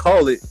Sly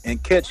call it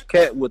and catch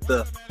Cat with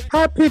the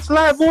high-pitched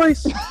live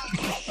voice?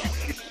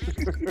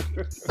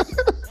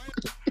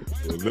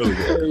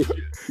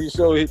 He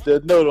sure hit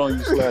that note on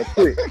you, Sly,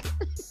 quick.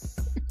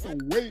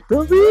 Wait. The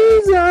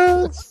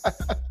reasons.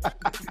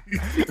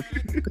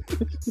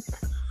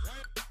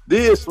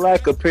 Did Sly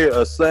compare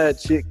a side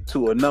chick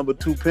to a number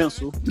 2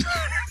 pencil?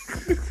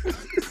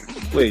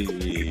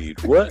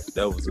 Wait, what?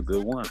 That was a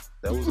good one.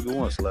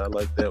 Sly. I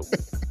like that one.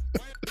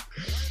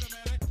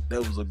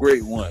 That was a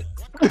great one.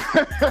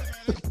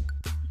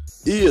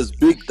 Is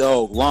Big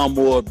Dog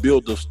Lawnmower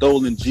built of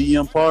stolen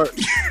GM parts?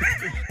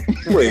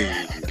 Wait,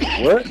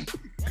 what?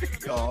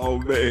 Oh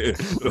man,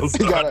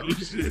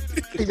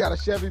 he got a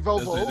Chevy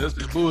Volvo. That's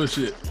the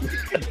bullshit.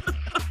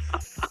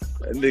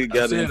 That nigga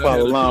got an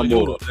Impala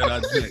lawnmower.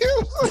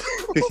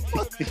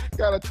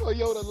 Got a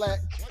Toyota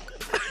lack.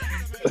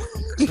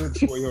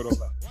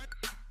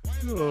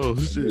 Oh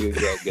shit!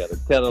 Got a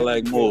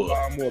Cadillac mower.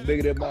 Lawnmower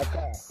bigger than my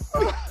car.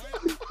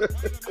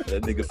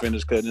 That nigga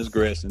finished cutting his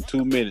grass in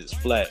 2 minutes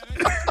flat,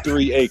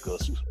 3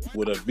 acres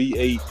with a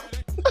V8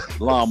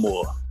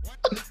 lawnmower.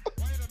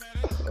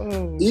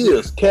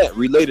 Is Cat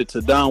related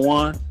to Don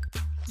Juan?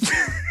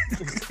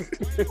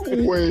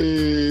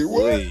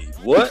 Wait,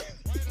 what?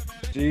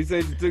 She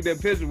said she took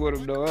that picture with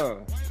him though, huh?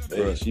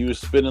 Hey, she was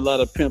spitting a lot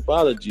of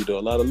pimpology though, a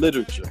lot of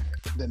literature.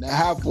 Then that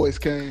high voice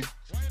came.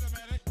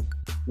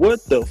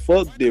 What the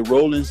fuck did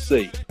Roland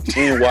say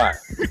and why?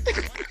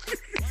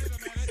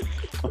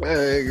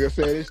 Hey,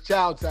 said it's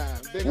chow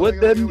time. What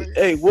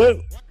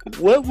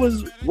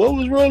was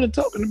Roland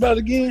talking about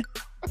again?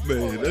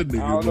 Man, that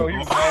nigga. I don't know. He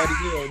was mad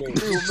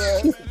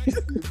as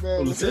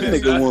hell. That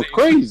nigga went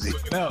crazy.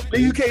 Nigga,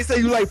 you can't say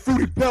you like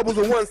Fruity Pebbles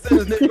in one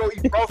sentence, then you go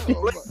eat frosted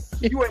flakes.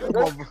 You ain't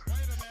broke.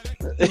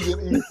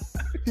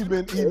 He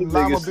been eating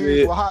lima beans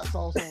with hot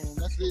sauce on them.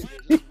 That's it.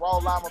 Just raw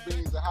lima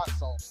beans and hot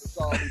sauce. That's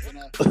all he been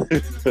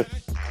having.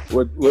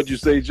 What'd you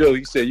say, Joe?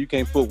 He said you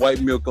can't put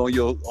white milk on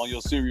your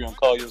cereal and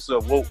call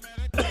yourself woke.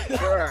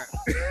 Right.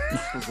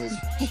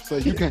 So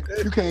you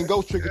can't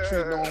go trick or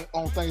treating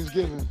on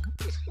Thanksgiving.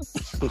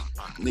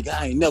 Nigga,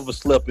 I ain't never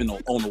slept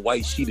on a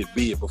white sheeted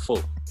bed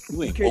before.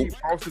 You ain't eat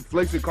frosted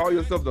flakes and call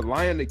yourself the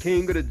lion, the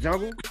king of the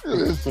jungle.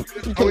 You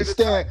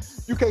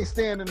can't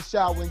stand in the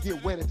shower and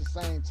get wet at the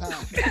same time.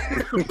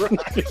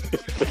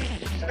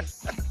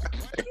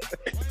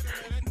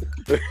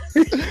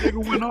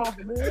 Nigga went off,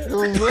 man.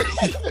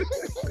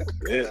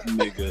 That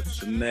nigga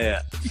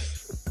snap.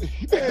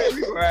 Hey,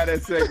 we gonna have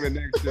that segment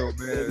next show, man.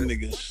 That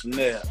nigga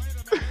snap.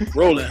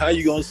 Roland, how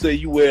you gonna say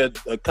you wear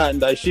a cotton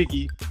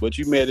dashiki, but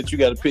you mad that you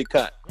gotta pick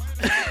cotton?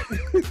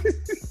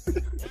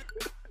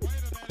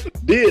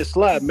 Did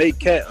Sly make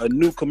Cat a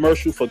new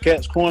commercial for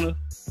Cat's Corner?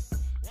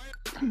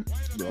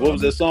 What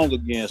was that song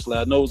again,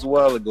 Sly? I know it was a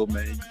while ago,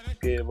 man. You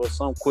gave us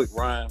some quick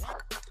rhyme.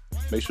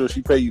 Make sure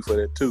she pay you for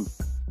that too.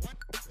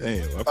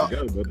 Damn, I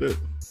forgot about that.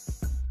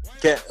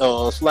 Cat,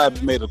 Sly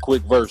made a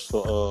quick verse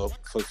for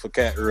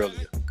Cat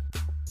earlier.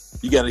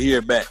 You got to hear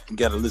it back. You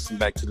got to listen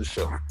back to the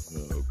show.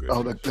 Okay.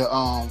 Oh,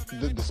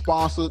 the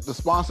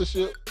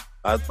sponsorship.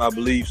 I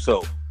believe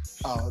so.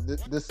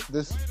 This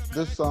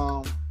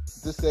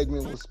This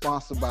segment was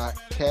sponsored by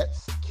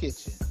Cat's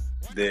Kitchen,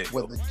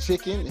 where the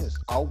chicken is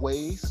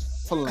always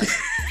filet.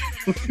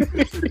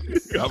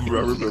 I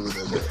remember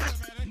that.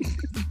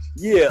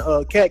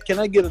 Yeah, Cat, can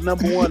I get a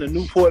number one, a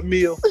Newport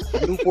meal?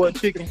 Newport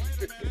chicken?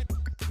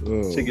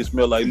 Chicken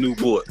smell like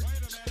Newport.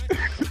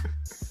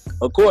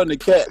 According to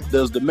Cat,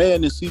 does the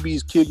man in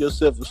CB's Kill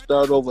Yourself and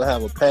Start Over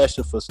have a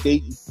passion for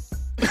skating?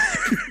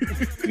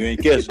 You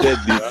ain't catch that,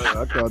 bitch.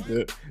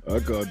 I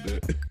caught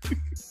that.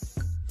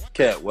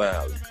 Cat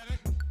wild.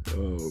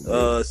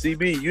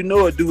 CB, you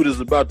know a dude is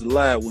about to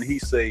lie when he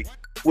say,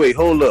 wait,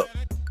 hold up.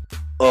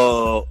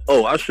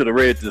 I should have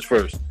read this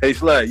first. Hey,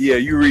 Sly, yeah,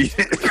 you read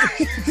it.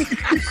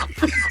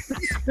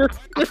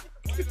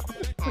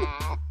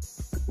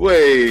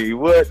 Wait,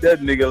 what? That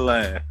nigga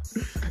lying.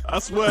 I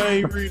swear I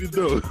ain't read it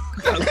though.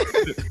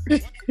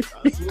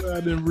 I swear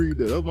I didn't read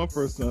that. That was my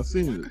first time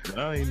seeing it.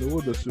 I ain't know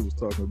what that shit was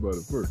talking about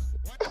at first.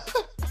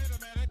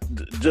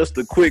 Just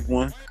a quick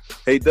one.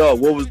 Hey,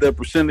 dog, what was that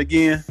percent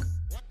again?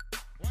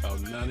 About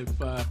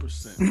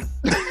 95%.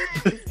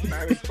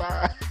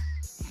 95.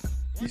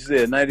 You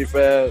said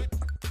 95.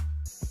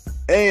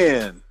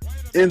 And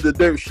in the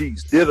dirt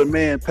sheets, did a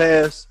man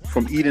pass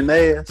from eating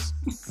ass?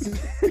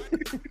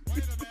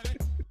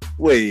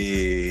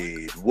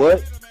 Wait,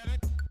 what?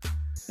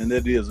 And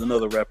that is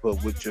another wrap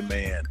up with your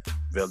man,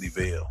 Velly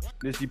Vale.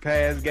 Did she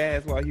pass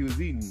gas while he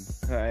was eating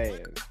her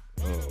ass?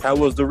 How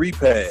was the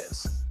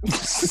repass?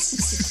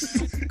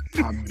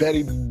 I bet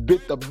he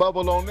bit the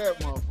bubble on that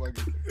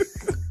motherfucker.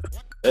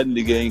 That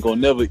nigga ain't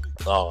gonna never.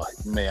 Oh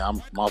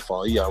man, my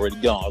fault. He already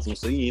gone. I was gonna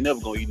say he ain't never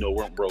gonna eat no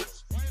rump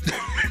roast.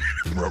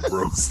 Rump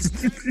roast.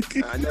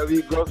 I never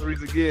eat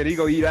groceries again. He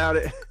gonna eat out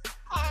it.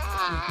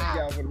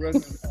 For the rest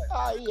of the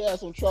night. He had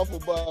some truffle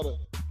butter.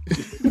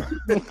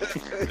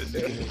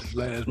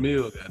 Last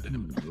meal,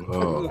 goddamn.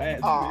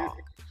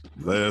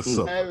 Last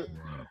supper.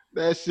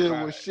 That shit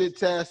was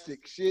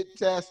shit-tastic.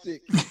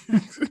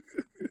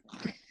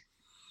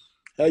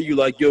 How you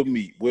like your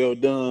meat? Well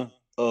done.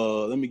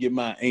 Let me get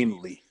mine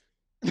anally.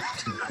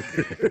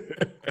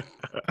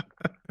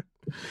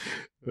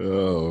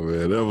 Oh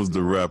man, that was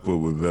the wrap up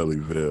with Velly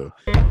Vale.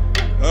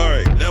 All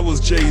right, that was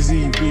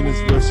Jay-Z, Venus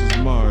versus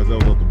Mars.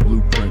 That was off the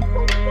Blueprint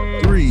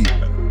 3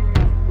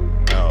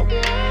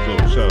 album. So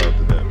shout out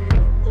to that.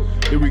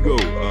 Here we go.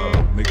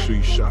 Make sure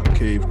you shop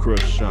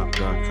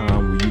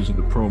cavecrushshop.com. We're using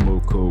the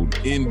promo code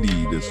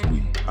INDIE this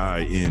week.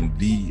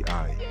 INDIE.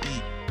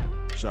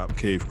 Shop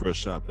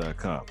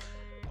cavecrushshop.com.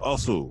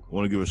 Also,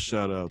 want to give a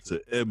shout out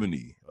to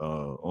Ebony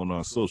on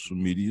our social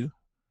media.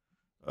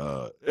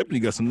 Ebony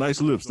got some nice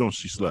lips, don't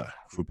she, Sly?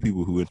 For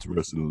people who are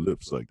interested in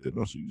lips like that,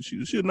 don't she?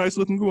 She a nice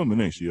looking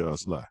woman, ain't she,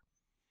 Sly?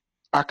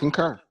 I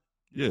concur.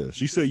 Yeah,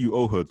 she said you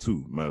owe her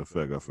too. Matter of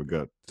fact, I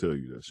forgot to tell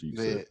you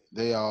that.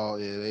 They all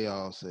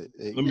said.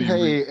 Let me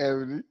hey,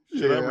 Ebony.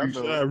 Should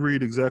I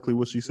read exactly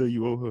what she said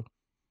you owe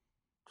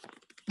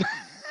her?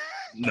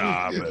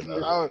 Nah, I better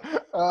not.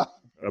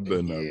 I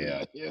better not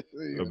read.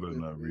 I better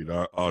not read.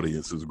 Our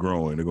audience is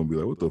growing. They're gonna be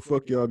like, "What the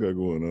fuck y'all got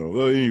going on?"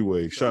 Well,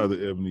 anyway, shout out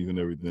to Ebony and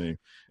everything,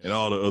 and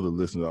all the other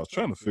listeners. I was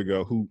trying to figure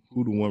out who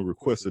the one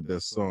requested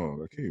that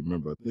song. I can't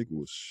remember. I think it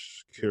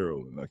was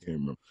Carolyn. I can't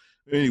remember.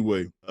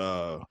 Anyway,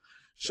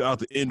 shout out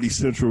to Indie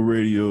Central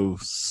Radio,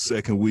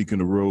 second week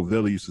in a row.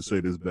 Velly used to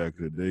say this back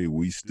in the day.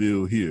 We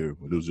still here.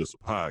 It was just a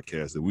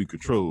podcast that we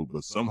controlled,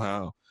 but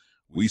somehow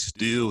we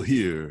still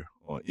here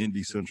on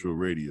Indie Central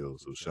Radio.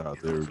 So shout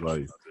out to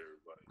everybody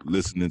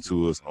listening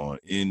to us on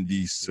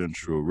Indie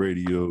Central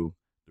Radio.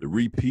 The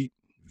repeat,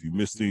 if you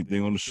missed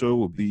anything on the show,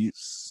 will be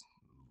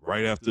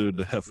right after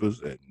the Heifers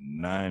at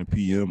 9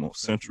 p.m. on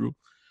Central.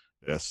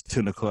 That's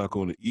 10 o'clock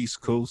on the East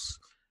Coast,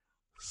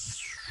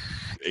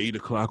 8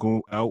 o'clock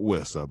on out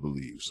west, I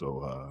believe.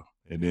 So,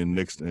 and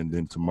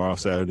then tomorrow,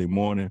 Saturday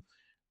morning,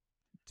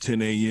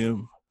 10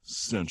 a.m.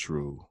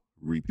 Central,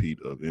 repeat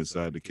of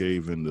Inside the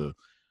Cave, and the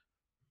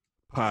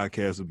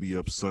podcast will be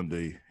up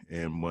Sunday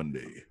and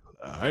Monday.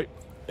 All right.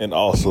 And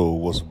also,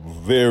 what's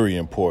very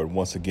important,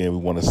 once again, we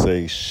want to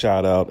say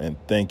shout out and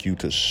thank you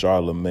to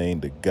Charlamagne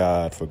Tha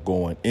God for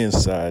going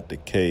inside the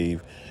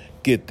cave.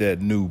 Get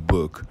that new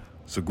book.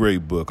 It's a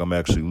great book. I'm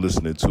actually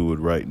listening to it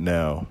right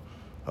now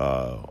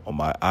on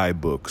my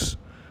iBooks,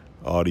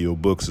 audio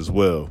books as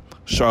well.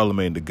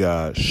 Charlamagne Tha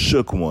God,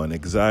 Shook One,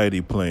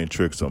 Anxiety Playing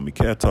Tricks on Me.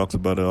 Cat talks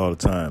about it all the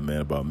time,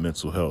 man, about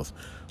mental health.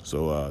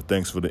 So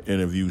thanks for the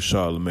interview,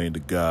 Charlamagne Tha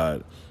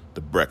God,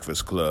 The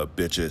Breakfast Club,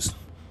 bitches.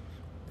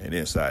 And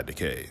Inside the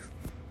Cave.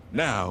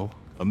 Now,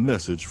 a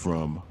message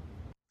from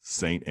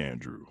St.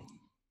 Andrew.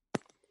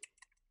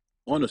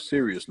 On a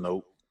serious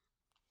note,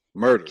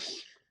 murder,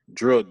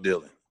 drug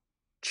dealing,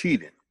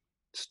 cheating,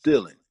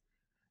 stealing,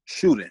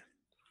 shooting,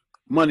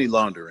 money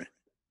laundering,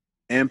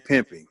 and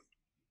pimping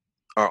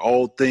are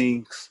all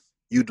things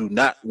you do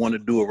not want to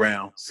do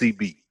around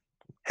CB.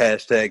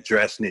 Hashtag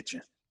dry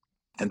snitching.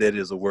 And that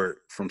is a word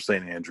from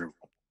St. Andrew.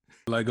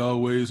 Like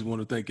always, we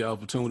want to thank y'all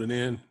for tuning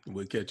in.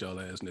 We'll catch y'all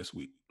ass next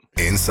week.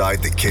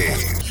 Inside the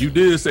Cave. You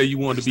did say you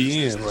wanted to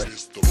be in, right?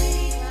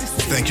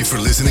 Thank you for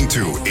listening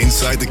to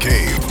Inside the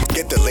Cave.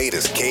 Get the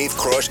latest Cave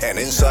Crush and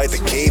Inside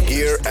the Cave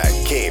gear at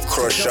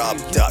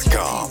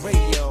cavecrushshop.com.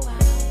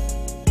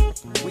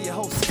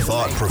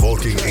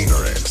 Thought-provoking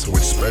ignorance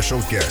with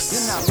special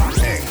guests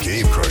and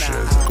Cave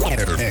Crushers.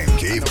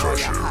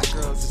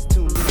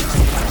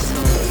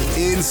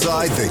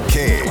 Inside the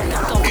Cave.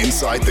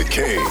 Inside the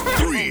Cave.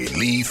 3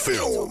 Lee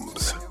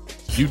Films.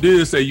 You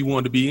did say you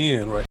wanted to be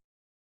in, right?